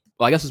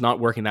 Well, I guess it's not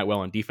working that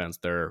well on defense.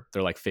 They're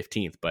like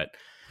 15th, but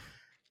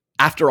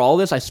after all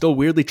this, I still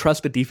weirdly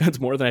trust the defense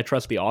more than I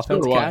trust the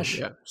offense. Cash.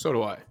 Yeah, so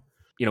do I.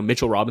 You know,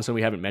 Mitchell Robinson,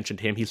 we haven't mentioned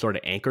him. He sort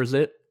of anchors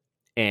it,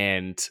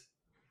 and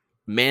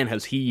man,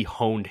 has he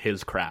honed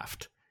his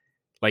craft.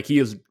 Like, he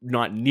is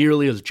not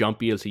nearly as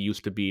jumpy as he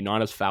used to be,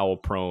 not as foul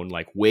prone,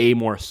 like way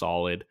more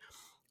solid,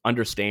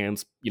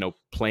 understands, you know,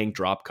 playing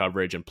drop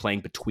coverage and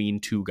playing between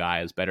two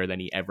guys better than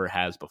he ever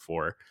has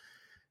before.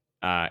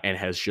 And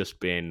has just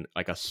been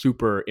like a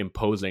super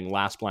imposing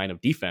last line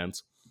of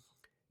defense.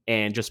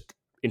 And just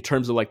in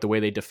terms of like the way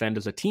they defend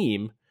as a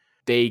team,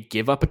 they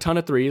give up a ton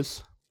of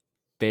threes.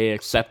 They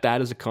accept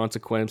that as a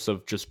consequence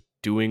of just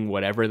doing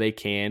whatever they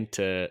can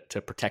to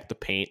protect the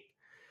paint.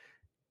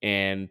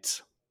 And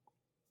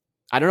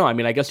I don't know. I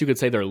mean, I guess you could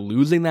say they're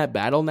losing that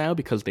battle now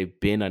because they've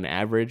been an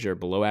average or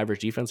below average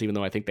defense, even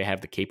though I think they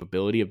have the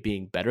capability of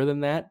being better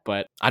than that.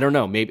 But I don't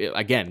know.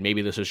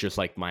 Maybe this is just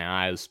like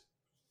my eyes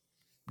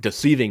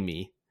deceiving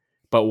me.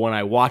 But when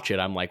I watch it,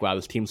 I'm like, wow,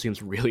 this team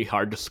seems really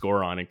hard to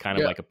score on and kind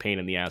of like a pain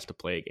in the ass to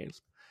play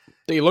against.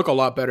 They look a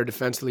lot better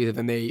defensively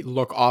than they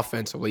look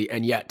offensively,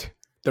 and yet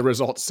the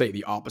results say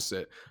the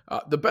opposite.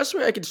 The best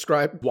way I can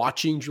describe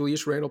watching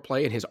Julius Randle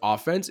play in his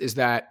offense is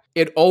that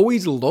it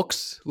always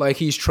looks like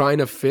he's trying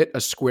to fit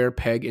a square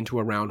peg into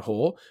a round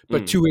hole,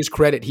 but to his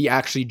credit, he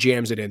actually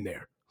jams it in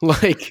there.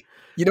 Like,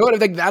 you know what I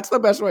think? That's the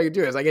best way I can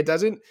do it. It's like, it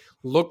doesn't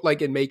look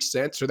like it makes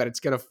sense or that it's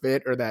going to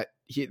fit or that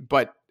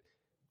but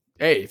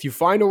hey, if you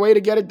find a way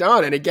to get it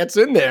done and it gets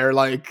in there,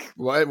 like,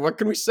 what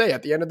can we say?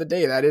 At the end of the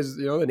day, that is,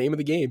 you know, the name of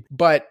the game.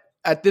 But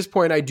at this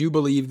point, I do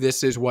believe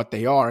this is what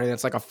they are. And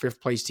it's like a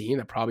fifth place team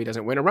that probably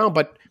doesn't win around.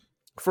 But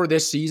for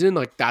this season,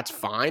 like, that's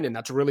fine. And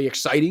that's really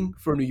exciting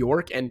for New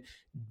York. And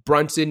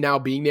Brunson now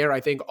being there, I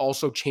think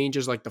also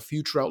changes like the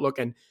future outlook.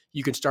 And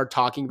you can start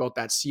talking about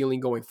that ceiling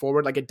going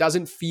forward. Like, it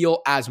doesn't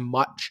feel as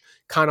much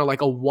kind of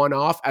like a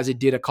one-off as it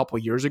did a couple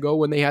of years ago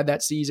when they had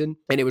that season.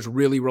 And it was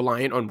really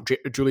reliant on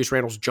Julius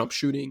Randle's jump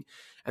shooting.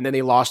 And then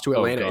they lost to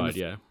Atlanta. Oh, God,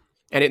 yeah.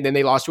 And then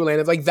they lost to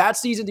Atlanta. Like, that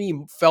season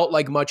team felt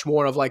like much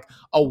more of like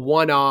a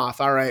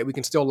one-off. All right, we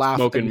can still laugh.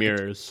 Smoke and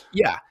mirrors.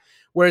 Yeah.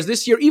 Whereas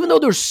this year, even though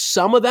there's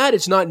some of that,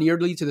 it's not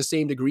nearly to the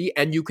same degree.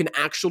 And you can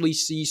actually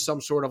see some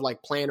sort of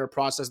like plan or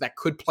process that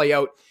could play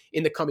out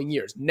in the coming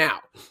years. Now,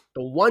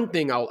 the one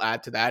thing I'll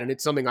add to that, and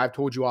it's something I've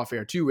told you off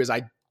air too, is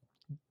I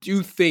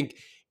do think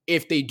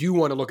if they do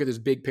want to look at this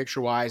big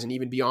picture wise and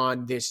even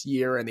beyond this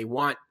year, and they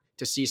want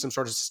to see some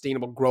sort of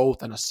sustainable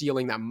growth and a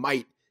ceiling that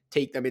might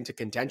take them into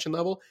contention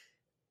level,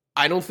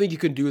 I don't think you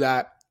can do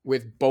that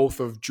with both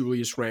of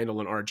Julius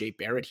Randle and RJ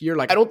Barrett here.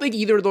 Like, I don't think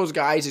either of those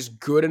guys is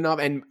good enough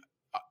and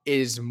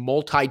is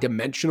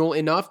multi-dimensional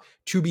enough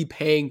to be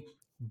paying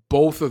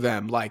both of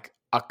them like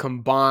a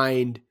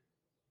combined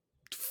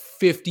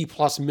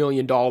 $50+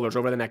 million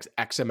over the next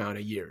X amount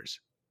of years.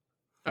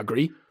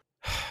 Agree?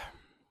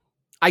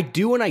 I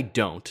do and I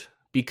don't,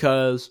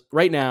 because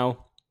right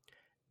now,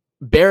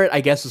 Barrett,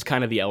 I guess, is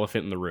kind of the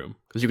elephant in the room,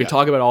 because you can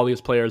talk about all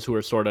these players who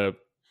are sort of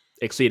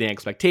exceeding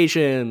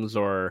expectations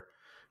or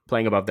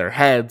playing above their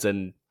heads,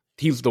 and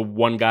he's the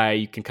one guy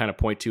you can kind of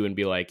point to and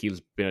be like,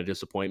 he's been a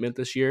disappointment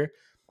this year.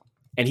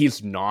 And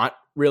he's not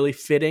really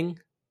fitting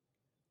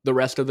the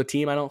rest of the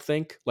team, I don't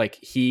think. Like,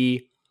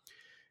 he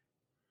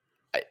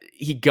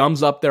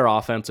gums up their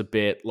offense a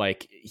bit.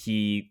 Like,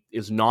 he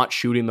is not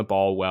shooting the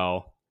ball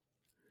well.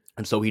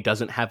 And so he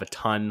doesn't have a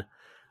ton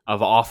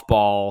of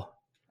off-ball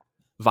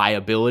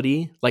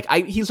viability. Like,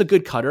 he's a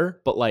good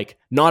cutter, but like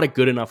not a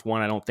good enough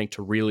one, I don't think,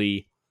 to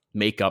really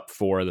make up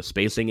for the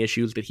spacing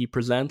issues that he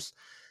presents.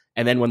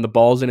 And then when the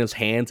ball's in his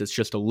hands, it's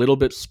just a little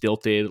bit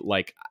stilted.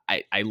 Like,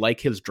 I like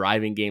his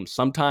driving game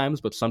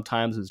sometimes, but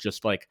sometimes it's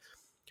just like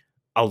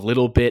a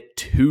little bit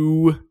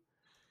too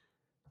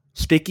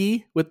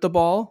sticky with the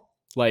ball.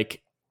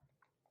 Like,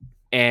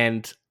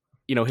 and,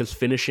 you know, his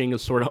finishing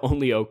is sort of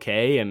only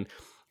okay, and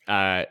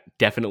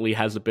definitely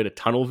has a bit of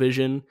tunnel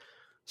vision.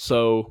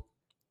 So,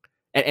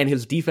 and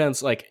his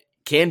defense, like,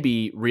 can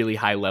be really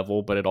high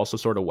level, but it also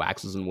sort of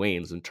waxes and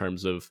wanes in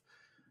terms of,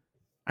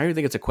 I don't even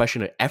think it's a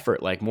question of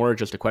effort, like more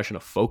just a question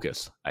of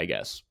focus, I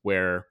guess,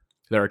 where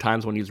there are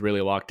times when he's really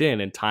locked in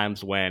and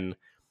times when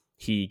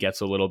he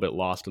gets a little bit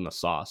lost in the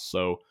sauce.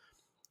 So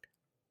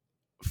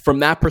from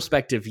that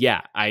perspective,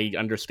 yeah, I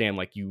understand,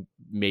 like, you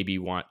maybe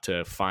want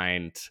to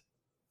find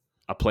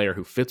a player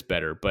who fits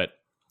better, but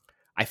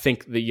I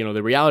think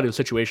the reality of the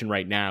situation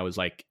right now is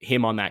like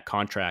him on that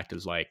contract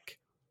is like,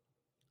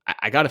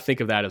 I got to think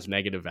of that as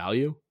negative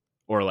value,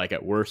 or like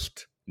at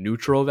worst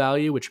neutral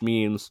value, which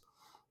means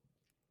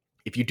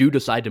if you do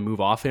decide to move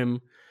off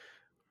him,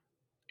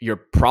 you're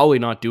probably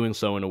not doing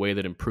so in a way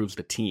that improves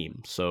the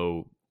team.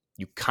 So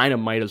you kind of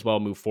might as well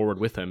move forward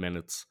with him. And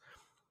it's,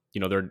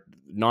 they're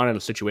not in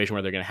a situation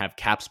where they're going to have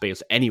cap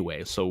space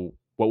anyway. So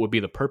what would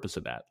be the purpose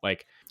of that?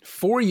 Like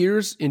 4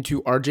 years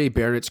into RJ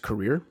Barrett's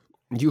career,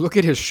 you look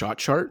at his shot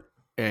chart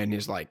and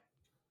his like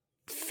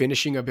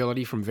finishing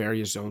ability from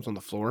various zones on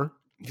the floor.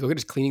 If you look at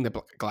his cleaning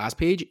the glass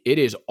page, it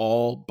is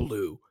all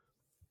blue.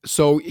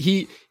 So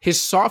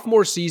his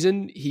sophomore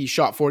season, he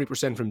shot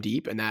 40% from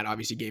deep, and that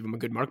obviously gave him a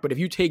good mark. But if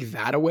you take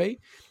that away,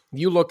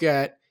 you look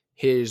at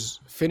his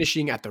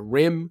finishing at the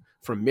rim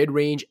from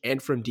mid-range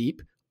and from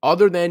deep,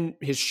 other than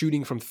his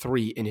shooting from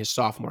three in his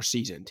sophomore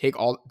season.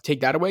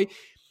 Take that away,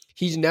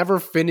 he's never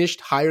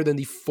finished higher than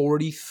the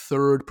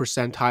 43rd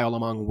percentile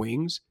among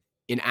wings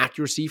in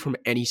accuracy from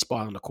any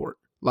spot on the court.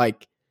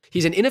 Like,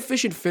 he's an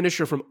inefficient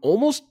finisher for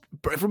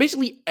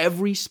basically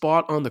every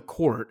spot on the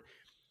court,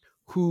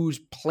 whose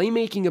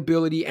playmaking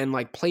ability and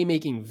like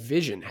playmaking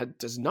vision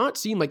does not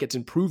seem like it's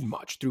improved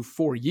much through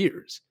 4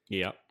 years.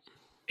 Yeah.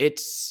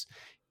 It's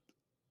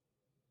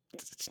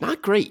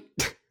not great.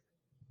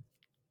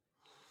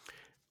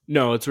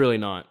 No, it's really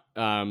not.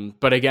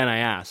 But again, I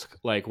ask,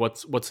 like,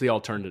 what's the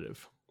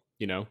alternative?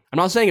 I'm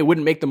not saying it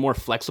wouldn't make them more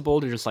flexible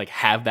to just like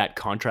have that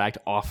contract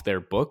off their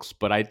books,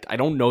 but I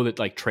don't know that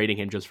like trading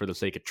him just for the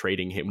sake of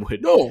trading him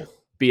would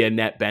be a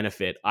net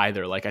benefit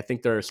either. Like, I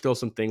think there are still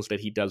some things that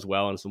he does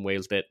well and some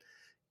ways that,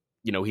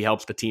 he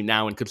helps the team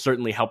now and could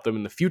certainly help them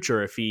in the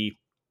future if he,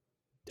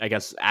 I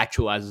guess,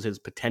 actualizes his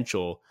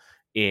potential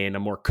in a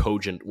more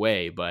cogent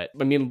way. But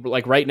I mean,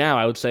 like right now,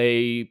 I would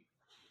say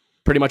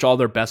pretty much all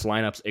their best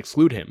lineups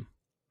exclude him.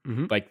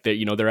 Mm-hmm. Like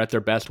they're at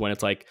their best when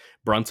it's like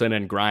Brunson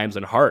and Grimes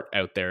and Hart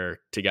out there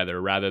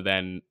together rather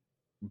than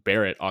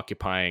Barrett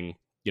occupying,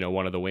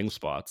 one of the wing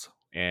spots.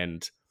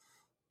 And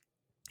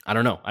I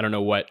don't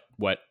know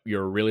what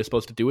you're really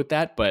supposed to do with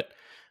that, but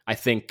I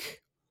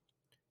think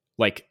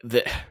like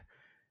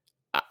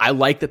I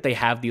like that they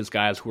have these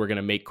guys who are going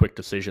to make quick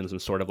decisions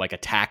and sort of like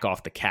attack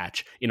off the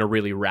catch in a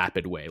really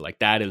rapid way. Like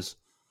that is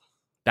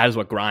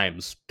what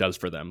Grimes does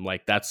for them.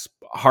 Like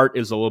Hart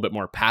is a little bit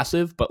more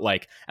passive, but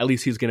like at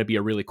least he's going to be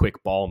a really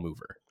quick ball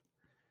mover.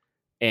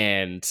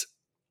 And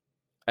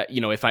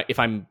if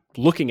I'm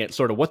looking at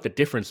sort of what the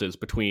difference is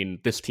between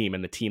this team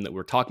and the team that we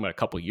were talking about a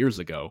couple years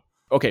ago.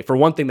 Okay, for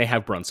one thing, they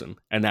have Brunson,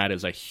 and that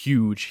is a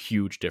huge,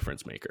 huge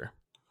difference maker.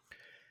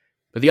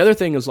 But the other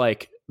thing is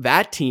like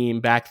that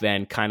team back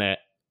then kind of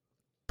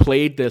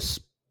played this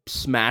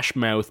smash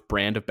mouth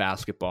brand of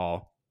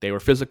basketball. They were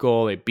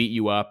physical. They beat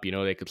you up.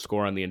 They could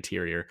score on the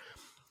interior.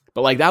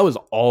 But like that was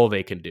all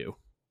they can do.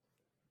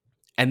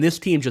 And this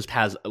team just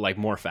has like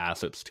more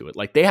facets to it.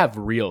 Like they have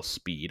real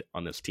speed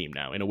on this team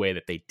now in a way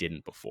that they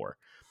didn't before.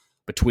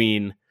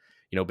 Between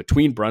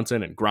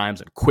Brunson and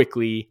Grimes and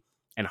Quickly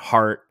and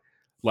Hart,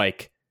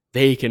 like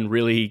they can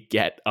really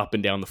get up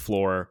and down the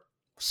floor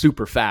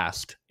super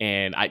fast.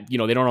 And they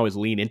don't always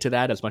lean into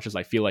that as much as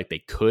I feel like they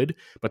could,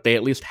 but they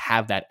at least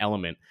have that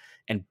element.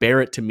 And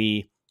Barrett to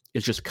me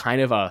is just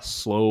kind of a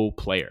slow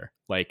player,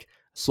 like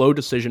slow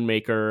decision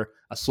maker,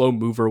 a slow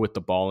mover with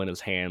the ball in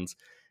his hands.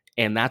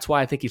 And that's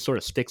why I think he sort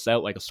of sticks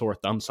out like a sore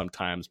thumb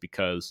sometimes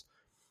because,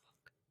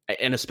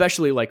 and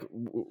especially like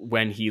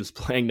when he's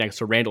playing next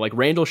to Randall, like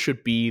Randall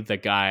should be the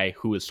guy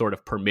who is sort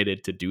of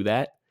permitted to do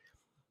that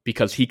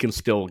because he can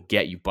still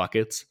get you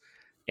buckets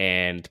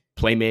and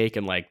play make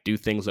and like do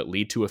things that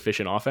lead to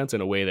efficient offense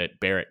in a way that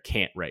Barrett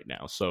can't right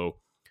now. So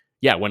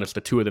yeah, when it's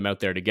the two of them out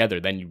there together,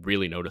 then you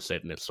really notice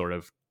it and it's sort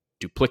of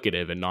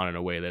duplicative and not in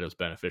a way that is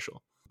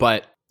beneficial.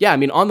 But yeah, I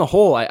mean, on the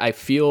whole, I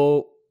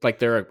feel like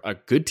they're a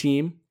good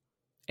team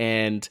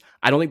and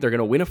I don't think they're going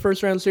to win a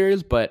first round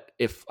series, but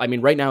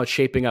right now it's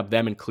shaping up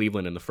them in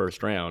Cleveland in the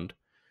first round.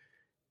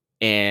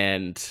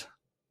 And,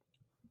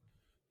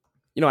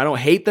 I don't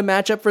hate the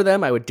matchup for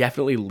them. I would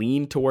definitely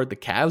lean toward the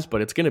Cavs,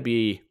 but it's going to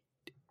be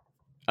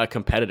a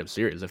competitive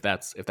series if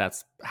that's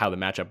how the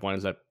matchup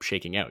winds up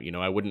shaking out.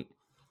 I wouldn't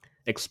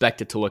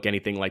expect it to look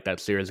anything like that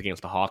series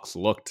against the Hawks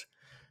looked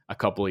a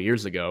couple of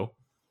years ago.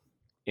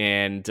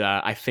 And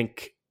I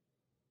think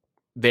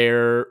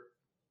they're,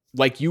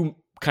 like you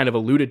kind of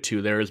alluded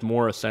to, there is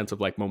more a sense of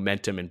like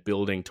momentum and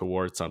building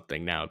towards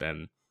something now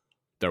than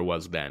there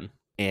was then.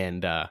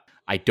 And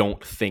I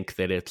don't think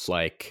that it's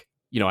like,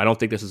 I don't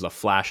think this is a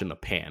flash in the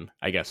pan,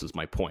 I guess is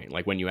my point.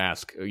 Like when you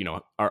ask,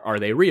 are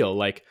they real?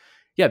 Like,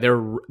 yeah,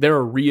 they're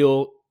a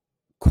real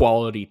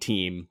quality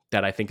team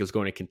that I think is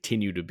going to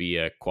continue to be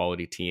a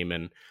quality team.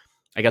 And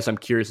I guess I'm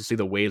curious to see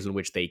the ways in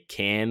which they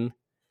can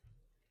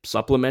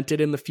supplement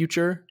it in the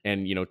future.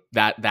 And,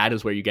 that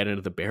is where you get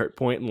into the Barrett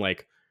point and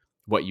like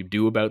what you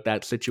do about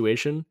that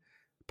situation.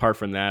 Apart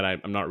from that,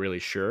 I'm not really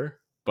sure,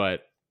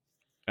 but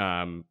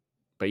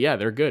yeah,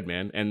 they're good,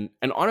 man. And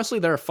honestly,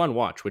 they're a fun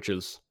watch, which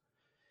is,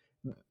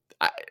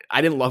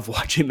 I didn't love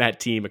watching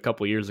that team a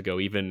couple years ago,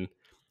 even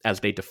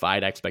as they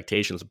defied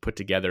expectations and put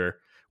together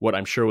what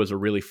I'm sure was a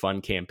really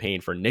fun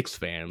campaign for Knicks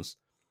fans.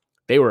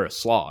 They were a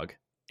slog.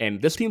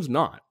 And this team's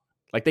not.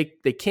 Like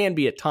they can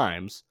be at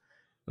times.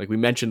 Like we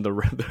mentioned the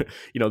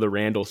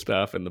Randall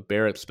stuff and the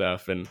Barrett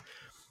stuff and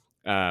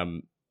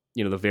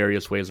the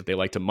various ways that they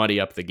like to muddy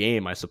up the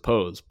game, I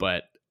suppose.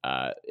 But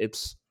I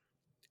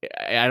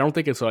don't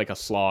think it's like a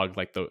slog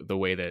like the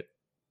way that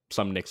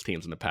some Knicks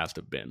teams in the past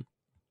have been.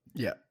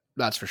 Yeah,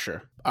 that's for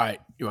sure. All right,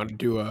 you want to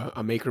do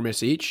a make or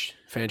miss each?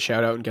 Fan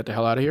shout out and get the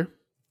hell out of here?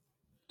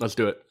 Let's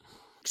do it.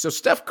 So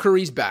Steph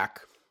Curry's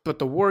back, but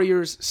the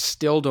Warriors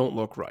still don't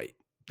look right.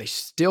 They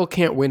still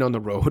can't win on the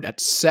road. At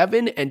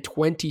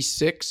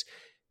 7-26,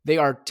 they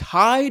are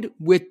tied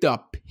with the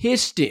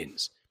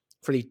Pistons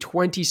for the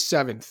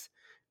 27th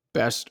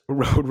best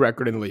road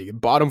record in the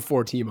league. Bottom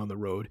 4 team on the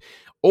road.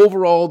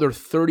 Overall, they're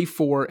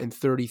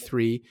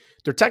 34-33.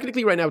 They're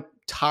technically right now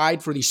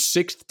tied for the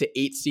 6th to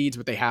 8th seeds,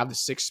 but they have the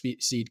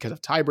 6th seed because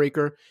of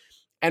tiebreaker.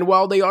 And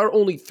while they are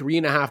only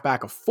 3.5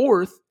 back of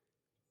 4th,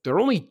 they're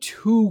only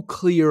 2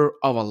 clear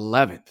of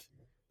 11th.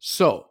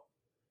 So,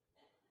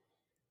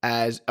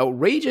 as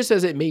outrageous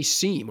as it may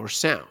seem or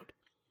sound,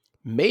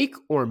 make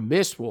or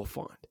miss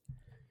Wolfond.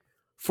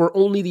 For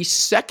only the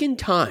second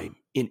time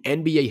in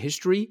NBA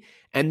history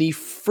and the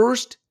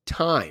first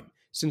time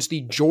since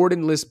the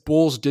Jordan-less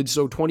Bulls did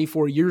so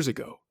 24 years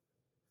ago,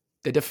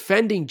 the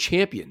defending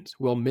champions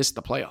will miss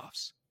the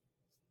playoffs.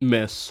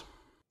 Miss.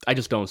 I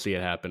just don't see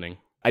it happening.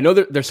 I know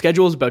that their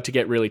schedule is about to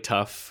get really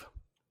tough,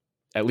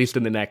 at least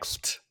in the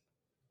next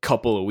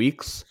couple of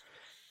weeks.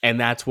 And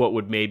that's what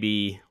would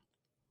maybe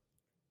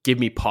give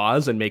me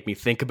pause and make me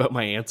think about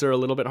my answer a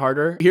little bit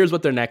harder. Here's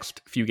what their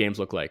next few games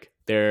look like.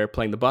 They're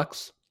playing the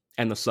Bucks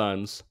and the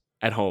Suns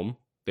at home.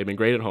 They've been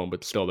great at home,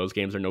 but still, those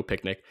games are no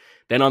picnic.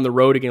 Then on the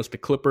road against the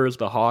Clippers,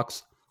 the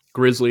Hawks,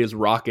 Grizzlies,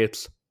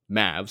 Rockets,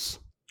 Mavs.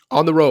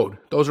 On the road.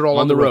 Those are all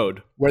on the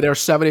road. Where they're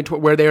 7-20,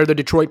 where they are the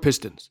Detroit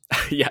Pistons.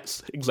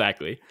 Yes,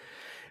 exactly.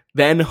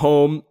 Then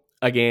home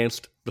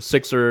against the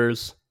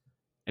Sixers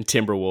and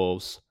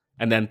Timberwolves,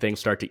 and then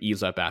things start to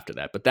ease up after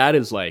that. But that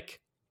is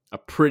like a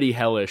pretty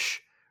hellish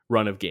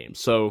run of games.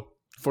 So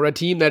for a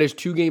team that is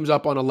 2 games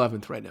up on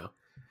 11th right now.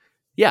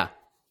 Yeah.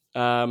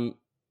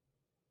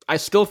 I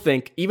still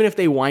think, even if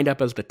they wind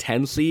up as the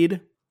 10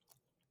 seed,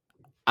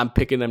 I'm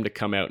picking them to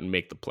come out and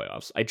make the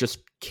playoffs. I just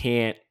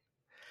can't.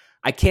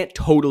 I can't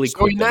totally.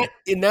 So in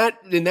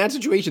that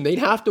situation, they'd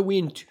have to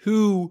win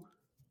 2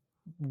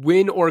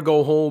 win or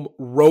go home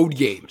road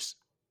games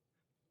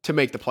to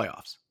make the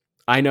playoffs.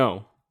 I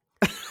know,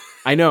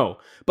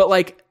 but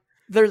like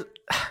there's.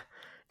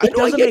 It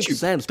doesn't make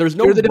sense. There's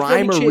no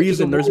rhyme or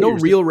reason. There's no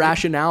real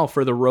rationale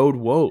for the road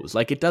woes.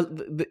 Like it does.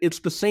 It's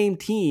the same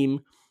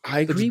team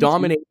that's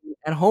dominating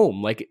at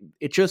home. Like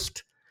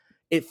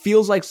it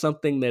feels like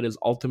something that is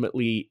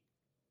ultimately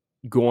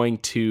going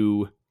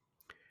to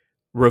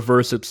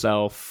reverse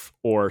itself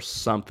or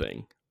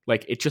something.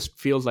 Like it just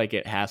feels like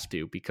it has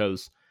to,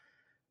 because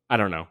I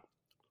don't know.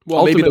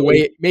 Well,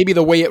 maybe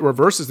the way it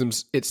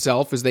reverses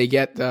itself is they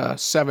get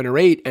 7 or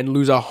 8 and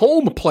lose a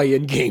home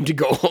play-in game to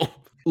go home.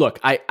 Look,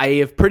 I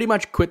have pretty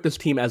much quit this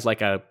team as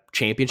like a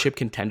championship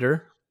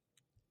contender.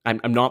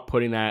 I'm not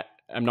putting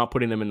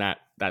them in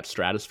that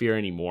stratosphere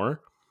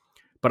anymore.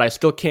 But I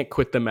still can't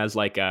quit them as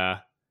like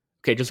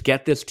okay, just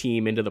get this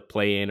team into the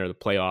play-in or the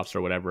playoffs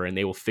or whatever, and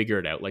they will figure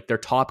it out. Like their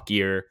top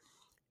gear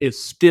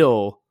is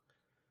still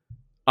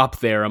up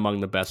there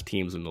among the best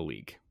teams in the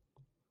league.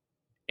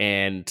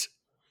 And,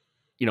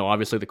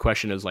 obviously the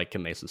question is like,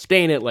 can they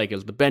sustain it? Like,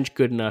 is the bench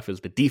good enough? Is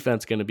the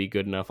defense going to be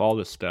good enough? All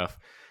this stuff.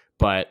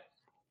 But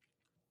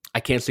I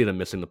can't see them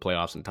missing the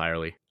playoffs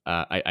entirely.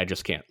 I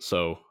just can't.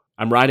 So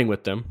I'm riding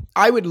with them.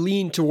 I would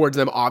lean towards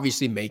them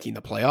obviously making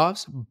the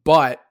playoffs,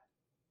 but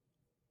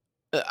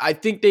I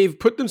think they've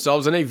put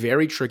themselves in a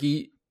very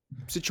tricky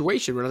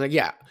situation where I was like,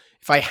 yeah,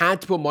 if I had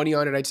to put money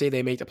on it, I'd say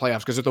they make the playoffs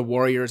because of the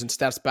Warriors and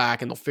Steph's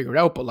back and they'll figure it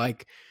out. But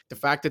like the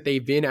fact that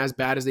they've been as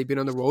bad as they've been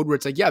on the road, where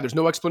it's like, yeah, there's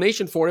no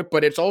explanation for it,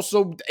 but it's a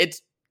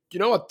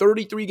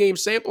 33 game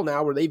sample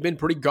now where they've been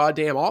pretty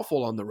goddamn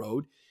awful on the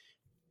road.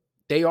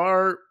 They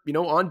are,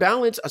 on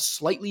balance, a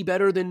slightly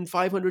better than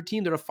 500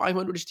 team. They're a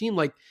 500 team.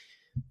 Like,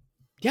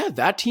 yeah,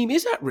 that team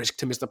is at risk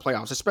to miss the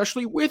playoffs,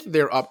 especially with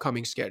their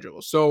upcoming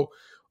schedule. So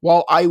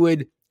while I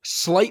would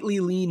slightly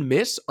lean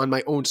miss on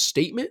my own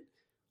statement,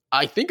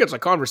 I think it's a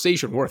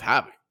conversation worth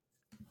having.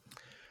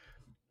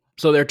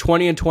 So they're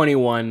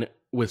 20-21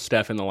 with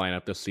Steph in the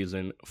lineup this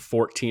season,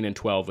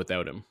 14-12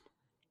 without him.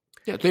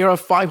 Yeah, they are a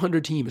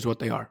 500 team is what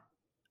they are.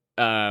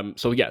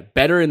 So yeah,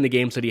 better in the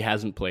games that he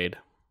hasn't played.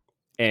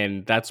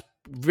 And that's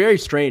very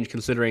strange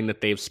considering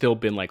that they've still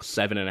been like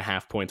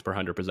 7.5 points per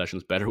 100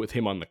 possessions better with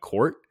him on the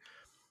court.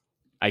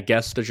 I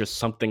guess there's just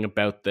something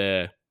about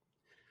the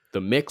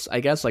mix,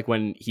 I guess. Like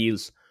when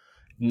he's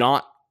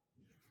not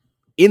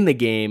in the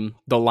game,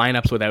 the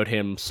lineups without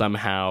him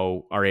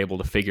somehow are able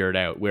to figure it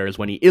out. Whereas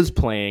when he is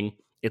playing,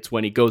 it's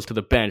when he goes to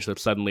the bench that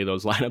suddenly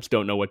those lineups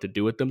don't know what to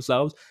do with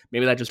themselves.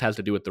 Maybe that just has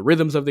to do with the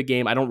rhythms of the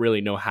game. I don't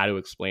really know how to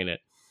explain it.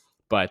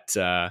 But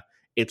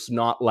it's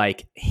not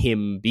like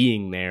him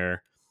being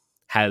there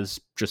has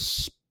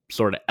just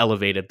sort of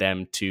elevated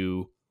them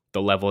to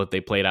the level that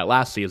they played at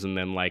last season,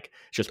 then like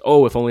just,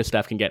 oh, if only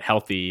Steph can get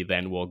healthy,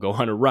 then we'll go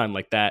on a run.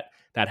 Like that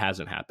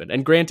hasn't happened.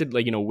 And granted,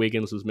 like,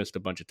 Wiggins has missed a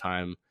bunch of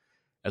time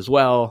as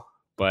well,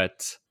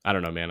 but I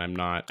don't know, man.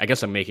 I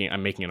guess I'm making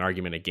an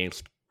argument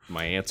against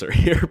my answer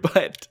here,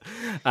 but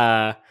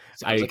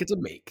Sounds like it's a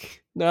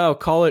make. No,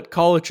 call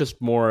it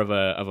just more of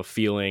a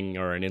feeling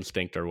or an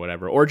instinct or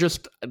whatever, or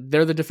just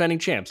they're the defending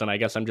champs, and I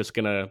guess I'm just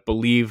gonna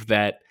believe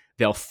that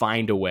they'll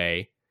find a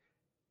way,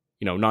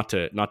 not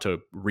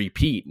to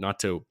repeat, not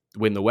to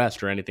win the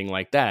West or anything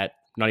like that,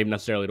 not even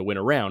necessarily to win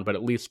a round, but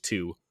at least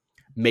to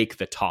make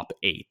the top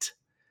 8.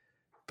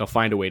 They'll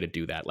find a way to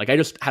do that. Like, I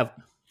just have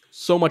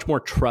so much more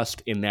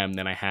trust in them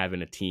than I have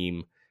in a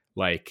team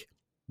like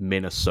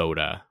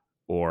Minnesota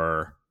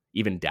or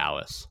even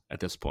Dallas at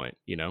this point,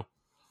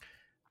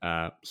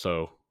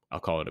 So I'll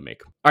call it a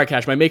make. All right,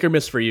 Cash, my make or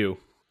miss for you.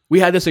 We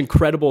had this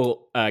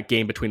incredible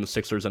game between the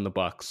Sixers and the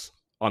Bucks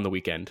on the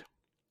weekend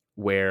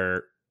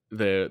where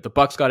the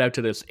Bucks got out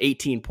to this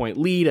 18-point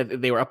lead.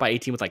 They were up by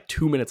 18 with like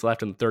 2 minutes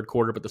left in the third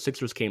quarter, but the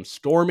Sixers came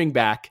storming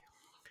back.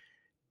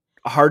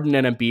 Harden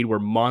and Embiid were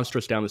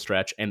monstrous down the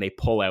stretch, and they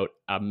pull out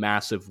a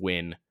massive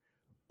win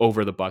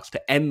over the Bucks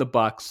to end the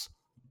Bucks'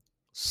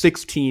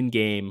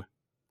 16-game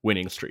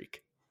winning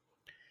streak.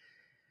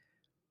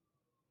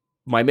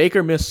 My make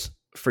or miss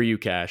for you,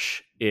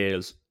 Cash,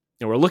 is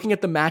we're looking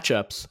at the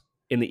matchups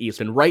in the East,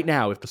 and right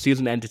now, if the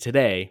season ended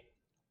today,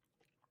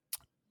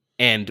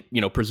 and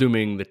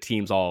presuming the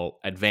teams all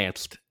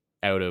advanced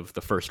out of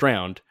the first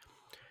round,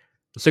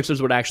 the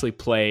Sixers would actually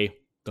play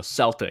the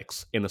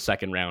Celtics in the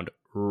second round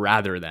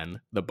rather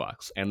than the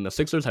Bucks. And the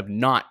Sixers have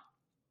not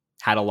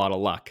had a lot of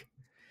luck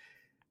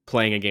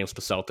playing against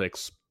the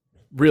Celtics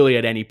really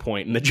at any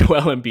point in the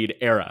Joel Embiid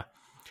era.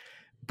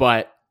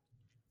 But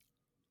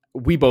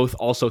we both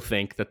also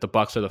think that the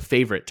Bucks are the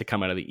favorite to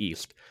come out of the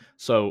East.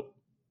 So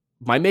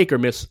my make or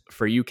miss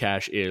for you,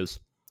 Cash, is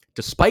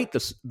despite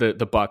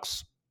the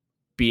Bucks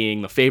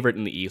being the favorite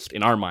in the East,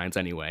 in our minds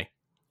anyway,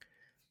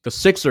 the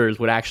Sixers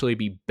would actually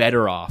be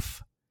better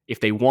off if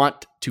they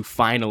want to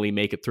finally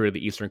make it through to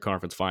the Eastern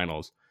Conference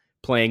Finals,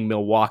 playing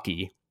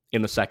Milwaukee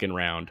in the second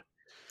round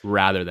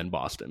rather than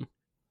Boston.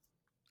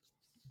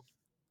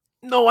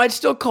 No, I'd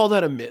still call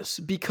that a miss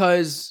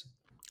because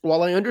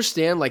while I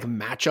understand like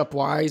matchup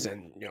wise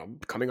and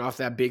coming off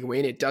that big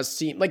win, it does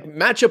seem like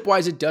matchup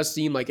wise, it does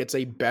seem like it's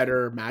a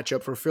better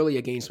matchup for Philly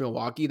against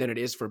Milwaukee than it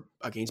is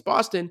against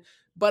Boston.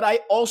 But I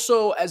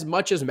also, as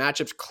much as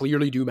matchups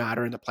clearly do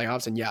matter in the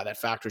playoffs, and yeah, that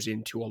factors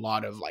into a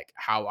lot of like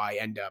how I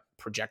end up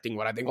projecting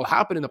what I think will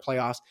happen in the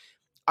playoffs,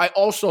 I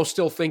also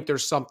still think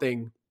there's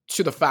something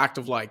to the fact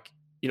of like,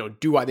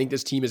 do I think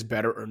this team is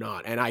better or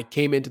not? And I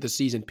came into the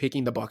season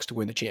picking the Bucks to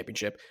win the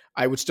championship.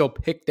 I would still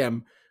pick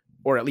them,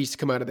 or at least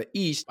come out of the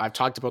East. I've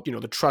talked about,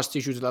 the trust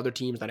issues with other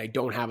teams that I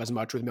don't have as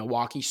much with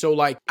Milwaukee. So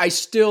like, I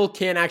still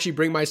can't actually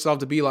bring myself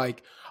to be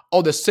like,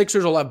 oh, the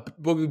Sixers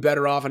will be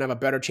better off and have a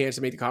better chance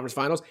to make the conference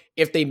finals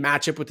if they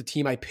match up with the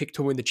team I picked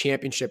to win the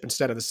championship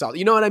instead of the Celtics.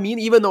 You know what I mean?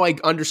 Even though I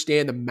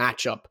understand the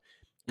matchup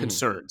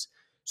concerns.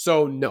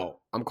 So no,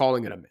 I'm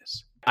calling it a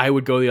miss. I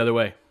would go the other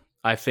way.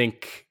 I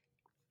think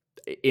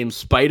in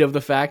spite of the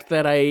fact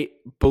that I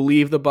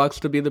believe the Bucks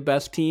to be the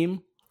best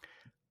team,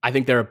 I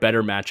think they're a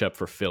better matchup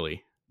for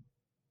Philly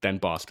than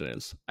Boston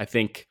is. I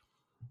think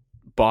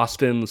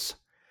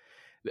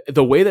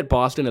the way that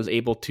Boston is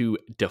able to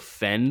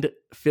defend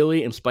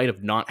Philly in spite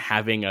of not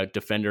having a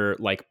defender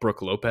like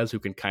Brook Lopez who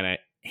can kind of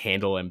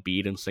handle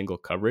Embiid in single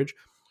coverage,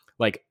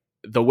 like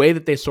the way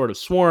that they sort of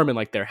swarm and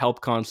like their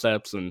help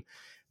concepts, and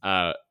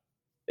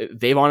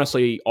they've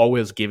honestly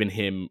always given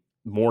him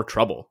more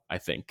trouble, I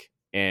think.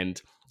 And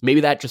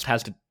maybe that just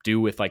has to do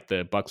with like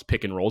the Bucks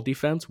pick and roll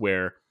defense,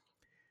 where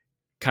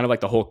kind of like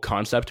the whole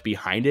concept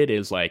behind it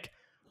is like,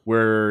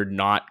 we're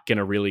not going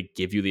to really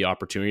give you the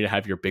opportunity to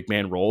have your big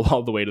man roll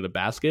all the way to the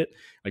basket.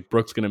 Like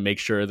Brook's going to make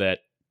sure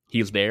that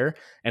he's there.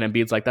 And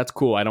Embiid's like, that's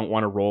cool. I don't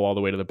want to roll all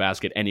the way to the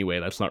basket anyway.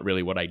 That's not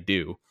really what I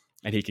do.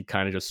 And he can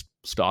kind of just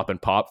stop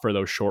and pop for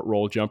those short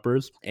roll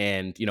jumpers.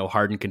 And,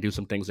 Harden can do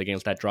some things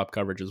against that drop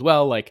coverage as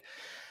well. Like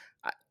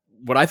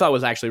what I thought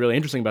was actually really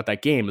interesting about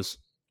that game is,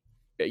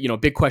 a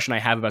big question I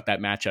have about that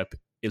matchup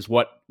is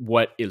what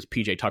is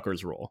PJ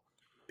Tucker's role?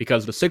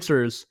 Because the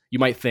Sixers, you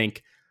might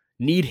think,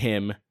 need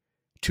him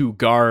to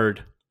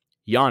guard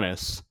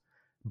Giannis,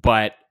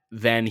 but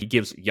then he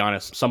gives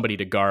Giannis somebody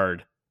to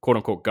guard, quote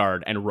unquote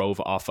guard, and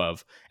rove off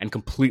of and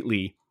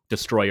completely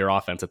destroy your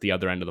offense at the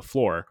other end of the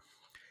floor.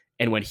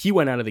 And when he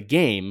went out of the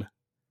game,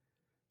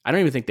 I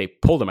don't even think they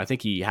pulled him. I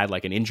think he had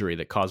like an injury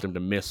that caused him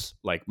to miss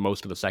like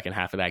most of the second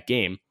half of that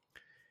game.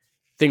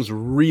 Things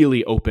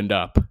really opened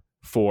up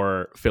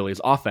for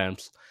Philly's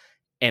offense,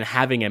 and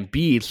having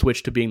Embiid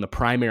switch to being the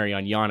primary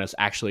on Giannis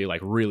actually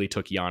like really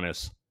took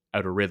Giannis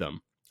out of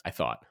rhythm, I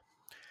thought.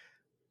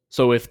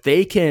 So if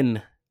they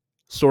can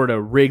sort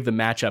of rig the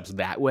matchups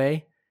that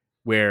way,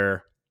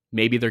 where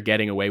maybe they're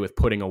getting away with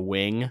putting a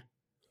wing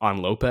on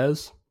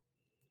Lopez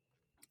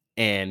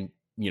and,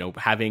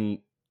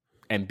 having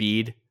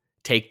Embiid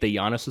take the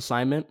Giannis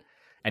assignment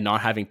and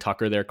not having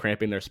Tucker there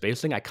cramping their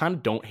spacing, I kind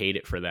of don't hate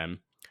it for them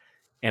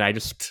And I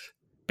just,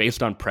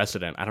 based on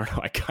precedent, I don't know.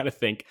 I kind of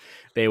think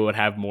they would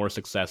have more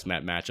success in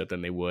that matchup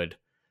than they would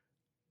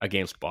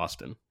against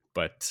Boston.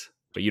 But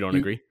you don't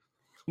agree?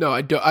 No,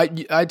 I do.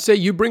 I'd say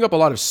you bring up a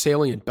lot of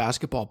salient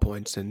basketball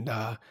points, and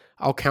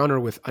I'll counter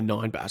with a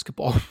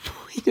non-basketball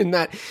point in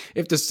that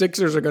if the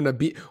Sixers are going to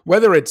beat,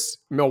 whether it's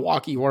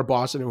Milwaukee or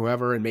Boston or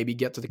whoever, and maybe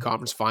get to the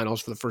conference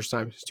finals for the first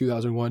time since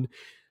 2001,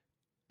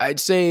 I'd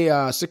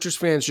say Sixers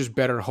fans just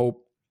better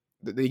hope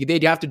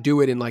they'd have to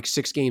do it in like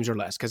 6 games or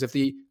less. Because if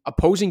the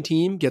opposing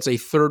team gets a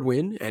third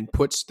win and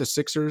puts the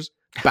Sixers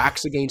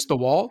backs against the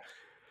wall,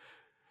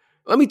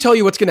 let me tell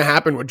you what's going to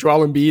happen with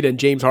Joel Embiid and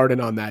James Harden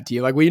on that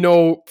team. Like, we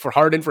know for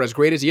Harden, for as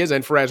great as he is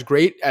and for as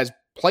great as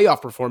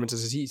playoff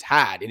performances as he's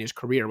had in his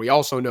career, we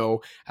also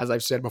know, as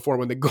I've said before,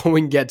 when the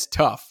going gets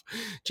tough,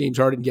 James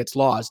Harden gets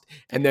lost.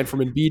 And then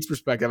from Embiid's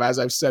perspective, as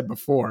I've said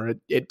before,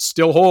 it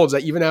still holds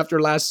that even after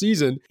last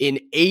season, in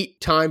 8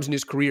 times in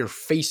his career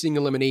facing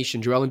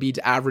elimination, Joel Embiid's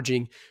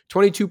averaging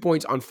 22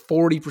 points on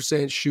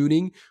 40%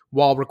 shooting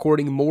while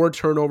recording more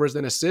turnovers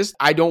than assists.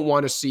 I don't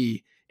want to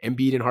see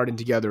Embiid and Harden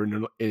together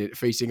in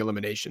facing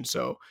elimination.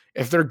 So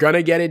if they're going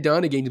to get it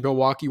done against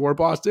Milwaukee or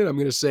Boston, I'm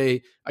going to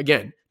say,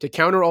 again, to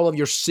counter all of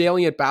your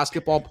salient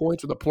basketball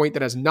points with a point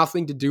that has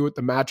nothing to do with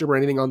the matchup or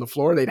anything on the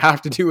floor, they'd have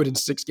to do it in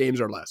 6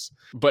 games or less.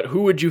 But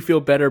who would you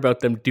feel better about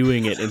them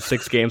doing it in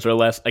 6 games or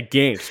less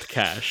against,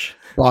 Cash?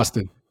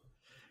 Boston.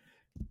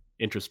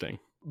 Interesting.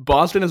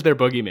 Boston is their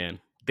boogeyman.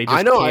 They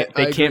just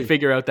can't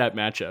figure out that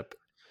matchup.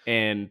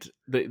 And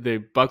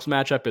the Bucks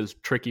matchup is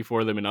tricky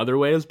for them in other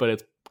ways, but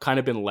it's kind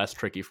of been less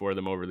tricky for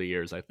them over the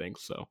years, I think.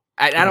 So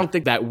I don't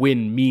think that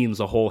win means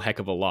a whole heck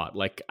of a lot.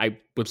 Like, I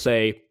would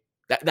say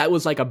that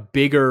was like a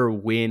bigger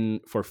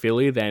win for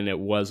Philly than it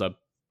was a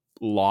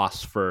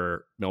loss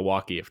for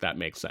Milwaukee, if that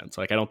makes sense.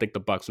 Like, I don't think the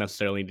Bucks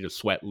necessarily need to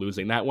sweat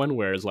losing that one.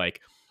 Whereas, like,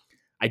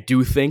 I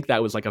do think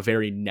that was like a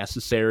very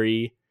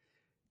necessary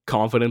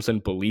confidence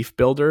and belief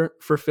builder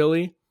for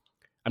Philly.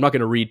 I'm not going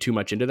to read too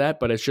much into that,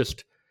 but it's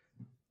just,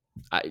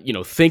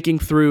 thinking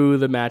through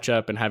the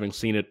matchup and having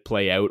seen it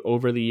play out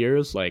over the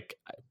years, like,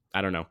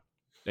 I don't know.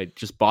 It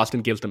just,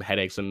 Boston gives them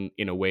headaches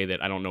in a way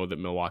that I don't know that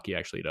Milwaukee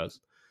actually does.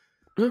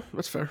 Yeah,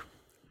 that's fair.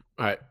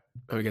 All right.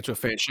 Let me get to a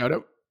fan shout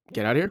out.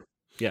 Get out of here.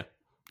 Yeah.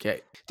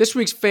 Okay. This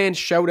week's fan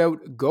shout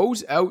out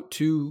goes out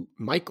to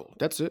Michael.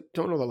 That's it.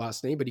 Don't know the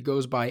last name, but he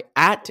goes by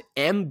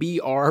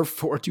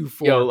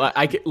 @MBR424. Yo,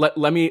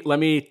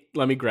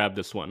 let me grab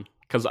this one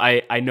because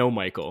I know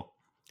Michael.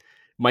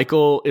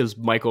 Michael is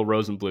Michael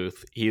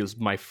Rosenbluth. He is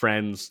my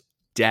friend's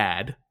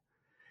dad,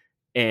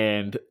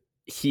 and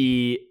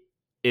he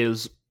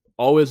is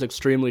always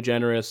extremely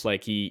generous.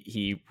 Like,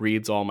 he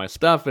reads all my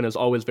stuff and is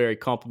always very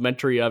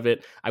complimentary of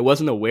it. I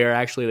wasn't aware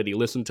actually that he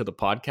listened to the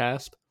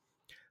podcast,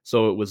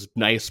 so it was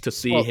nice to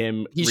see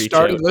him. He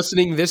started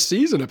listening this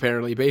season,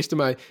 apparently, based on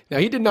my. Now,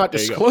 he did not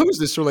disclose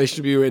this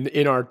relationship to you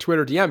in our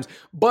Twitter DMs,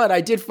 but I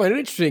did find it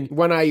interesting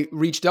when I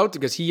reached out to,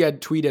 because he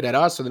had tweeted at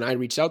us, so then I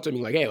reached out to him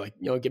like, hey,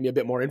 give me a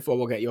bit more info,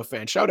 we'll get you a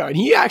fan shout out. And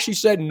he actually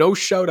said no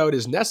shout out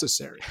is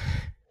necessary.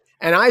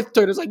 And I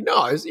thought it was like,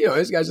 no,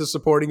 this guy's just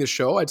supporting the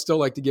show. I'd still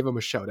like to give him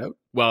a shout out.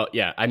 Well,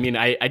 yeah. I mean,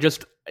 I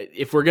just,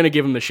 if we're going to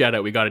give him the shout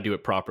out, we got to do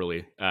it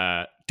properly.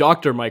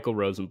 Dr. Michael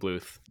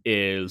Rosenbluth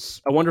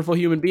is a wonderful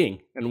human being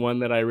and one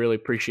that I really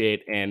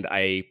appreciate. And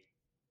I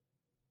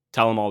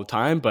tell him all the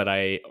time, but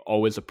I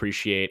always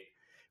appreciate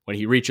when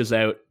he reaches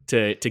out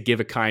to give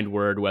a kind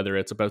word, whether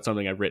it's about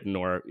something I've written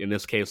or in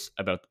this case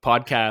about the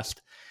podcast.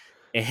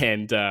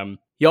 And,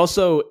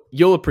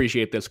 you'll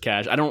appreciate this,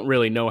 Cash. I don't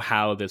really know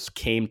how this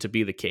came to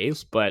be the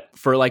case, but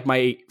for like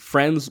my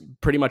friends,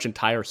 pretty much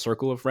entire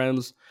circle of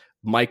friends,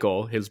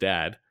 Michael, his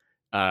dad,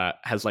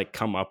 has like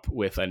come up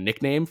with a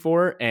nickname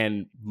for,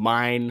 and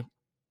mine,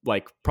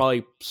 like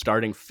probably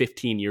starting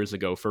 15 years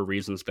ago for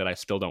reasons that I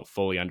still don't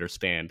fully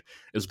understand,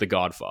 is the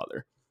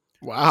Godfather.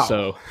 Wow.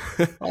 So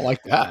I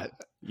like that.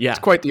 Yeah. It's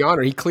quite the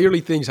honor. He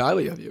clearly thinks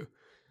highly of you.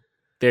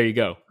 There you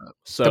go.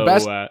 So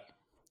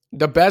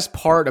the best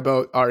part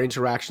about our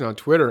interaction on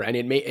Twitter, and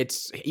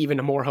it's even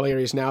more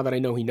hilarious now that I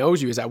know he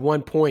knows you, is at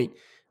one point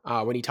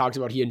when he talks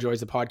about he enjoys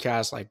the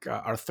podcast, like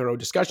our thorough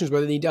discussions, but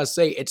then he does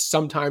say it's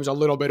sometimes a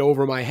little bit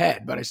over my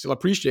head, but I still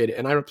appreciate it.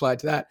 And I replied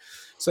to that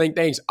saying,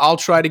 thanks. I'll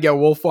try to get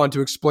Wolf on to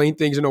explain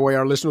things in a way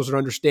our listeners would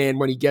understand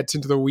when he gets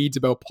into the weeds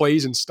about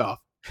plays and stuff.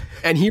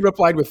 And he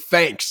replied with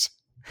thanks.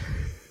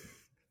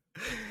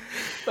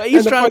 But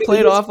he's trying to play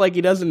it off like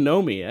he doesn't know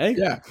me, eh?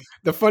 Yeah.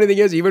 The funny thing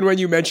is, even when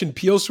you mentioned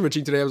peel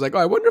switching today, I was like,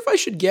 I wonder if I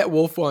should get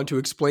Wolf on to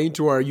explain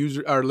to our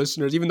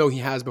listeners, even though he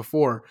has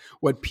before,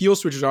 what peel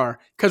switches are,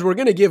 because we're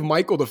going to give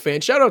Michael the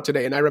fan shout out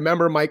today. And I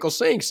remember Michael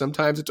saying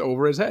sometimes it's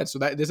over his head. So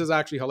this is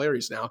actually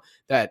hilarious now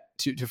that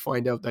to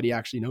find out that he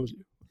actually knows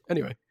you.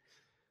 Anyway,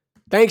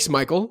 thanks,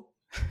 Michael.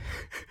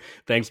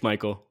 Thanks,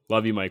 Michael.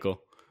 Love you,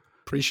 Michael.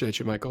 Appreciate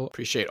you, Michael.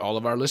 Appreciate all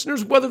of our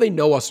listeners, whether they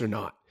know us or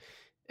not.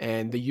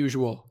 And the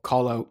usual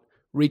call out,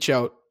 reach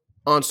out,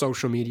 on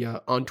social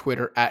media, on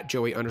Twitter at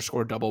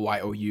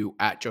Joey_YOU,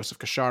 at Joseph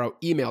Casciaro.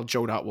 Email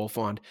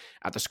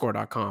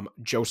joe.wolfond@thescore.com,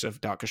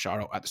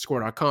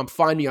 joseph.casciaro@thescore.com.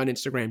 Find me on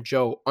Instagram,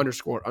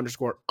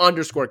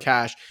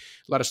 Joe____cash.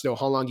 Let us know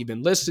how long you've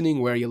been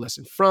listening, where you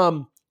listen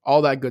from,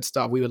 all that good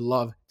stuff. We would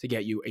love to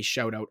get you a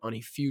shout out on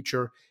a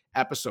future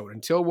episode.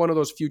 Until one of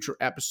those future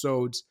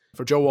episodes,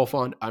 for Joe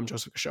Wolfond, I'm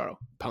Joseph Casciaro.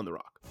 Pound the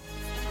rock.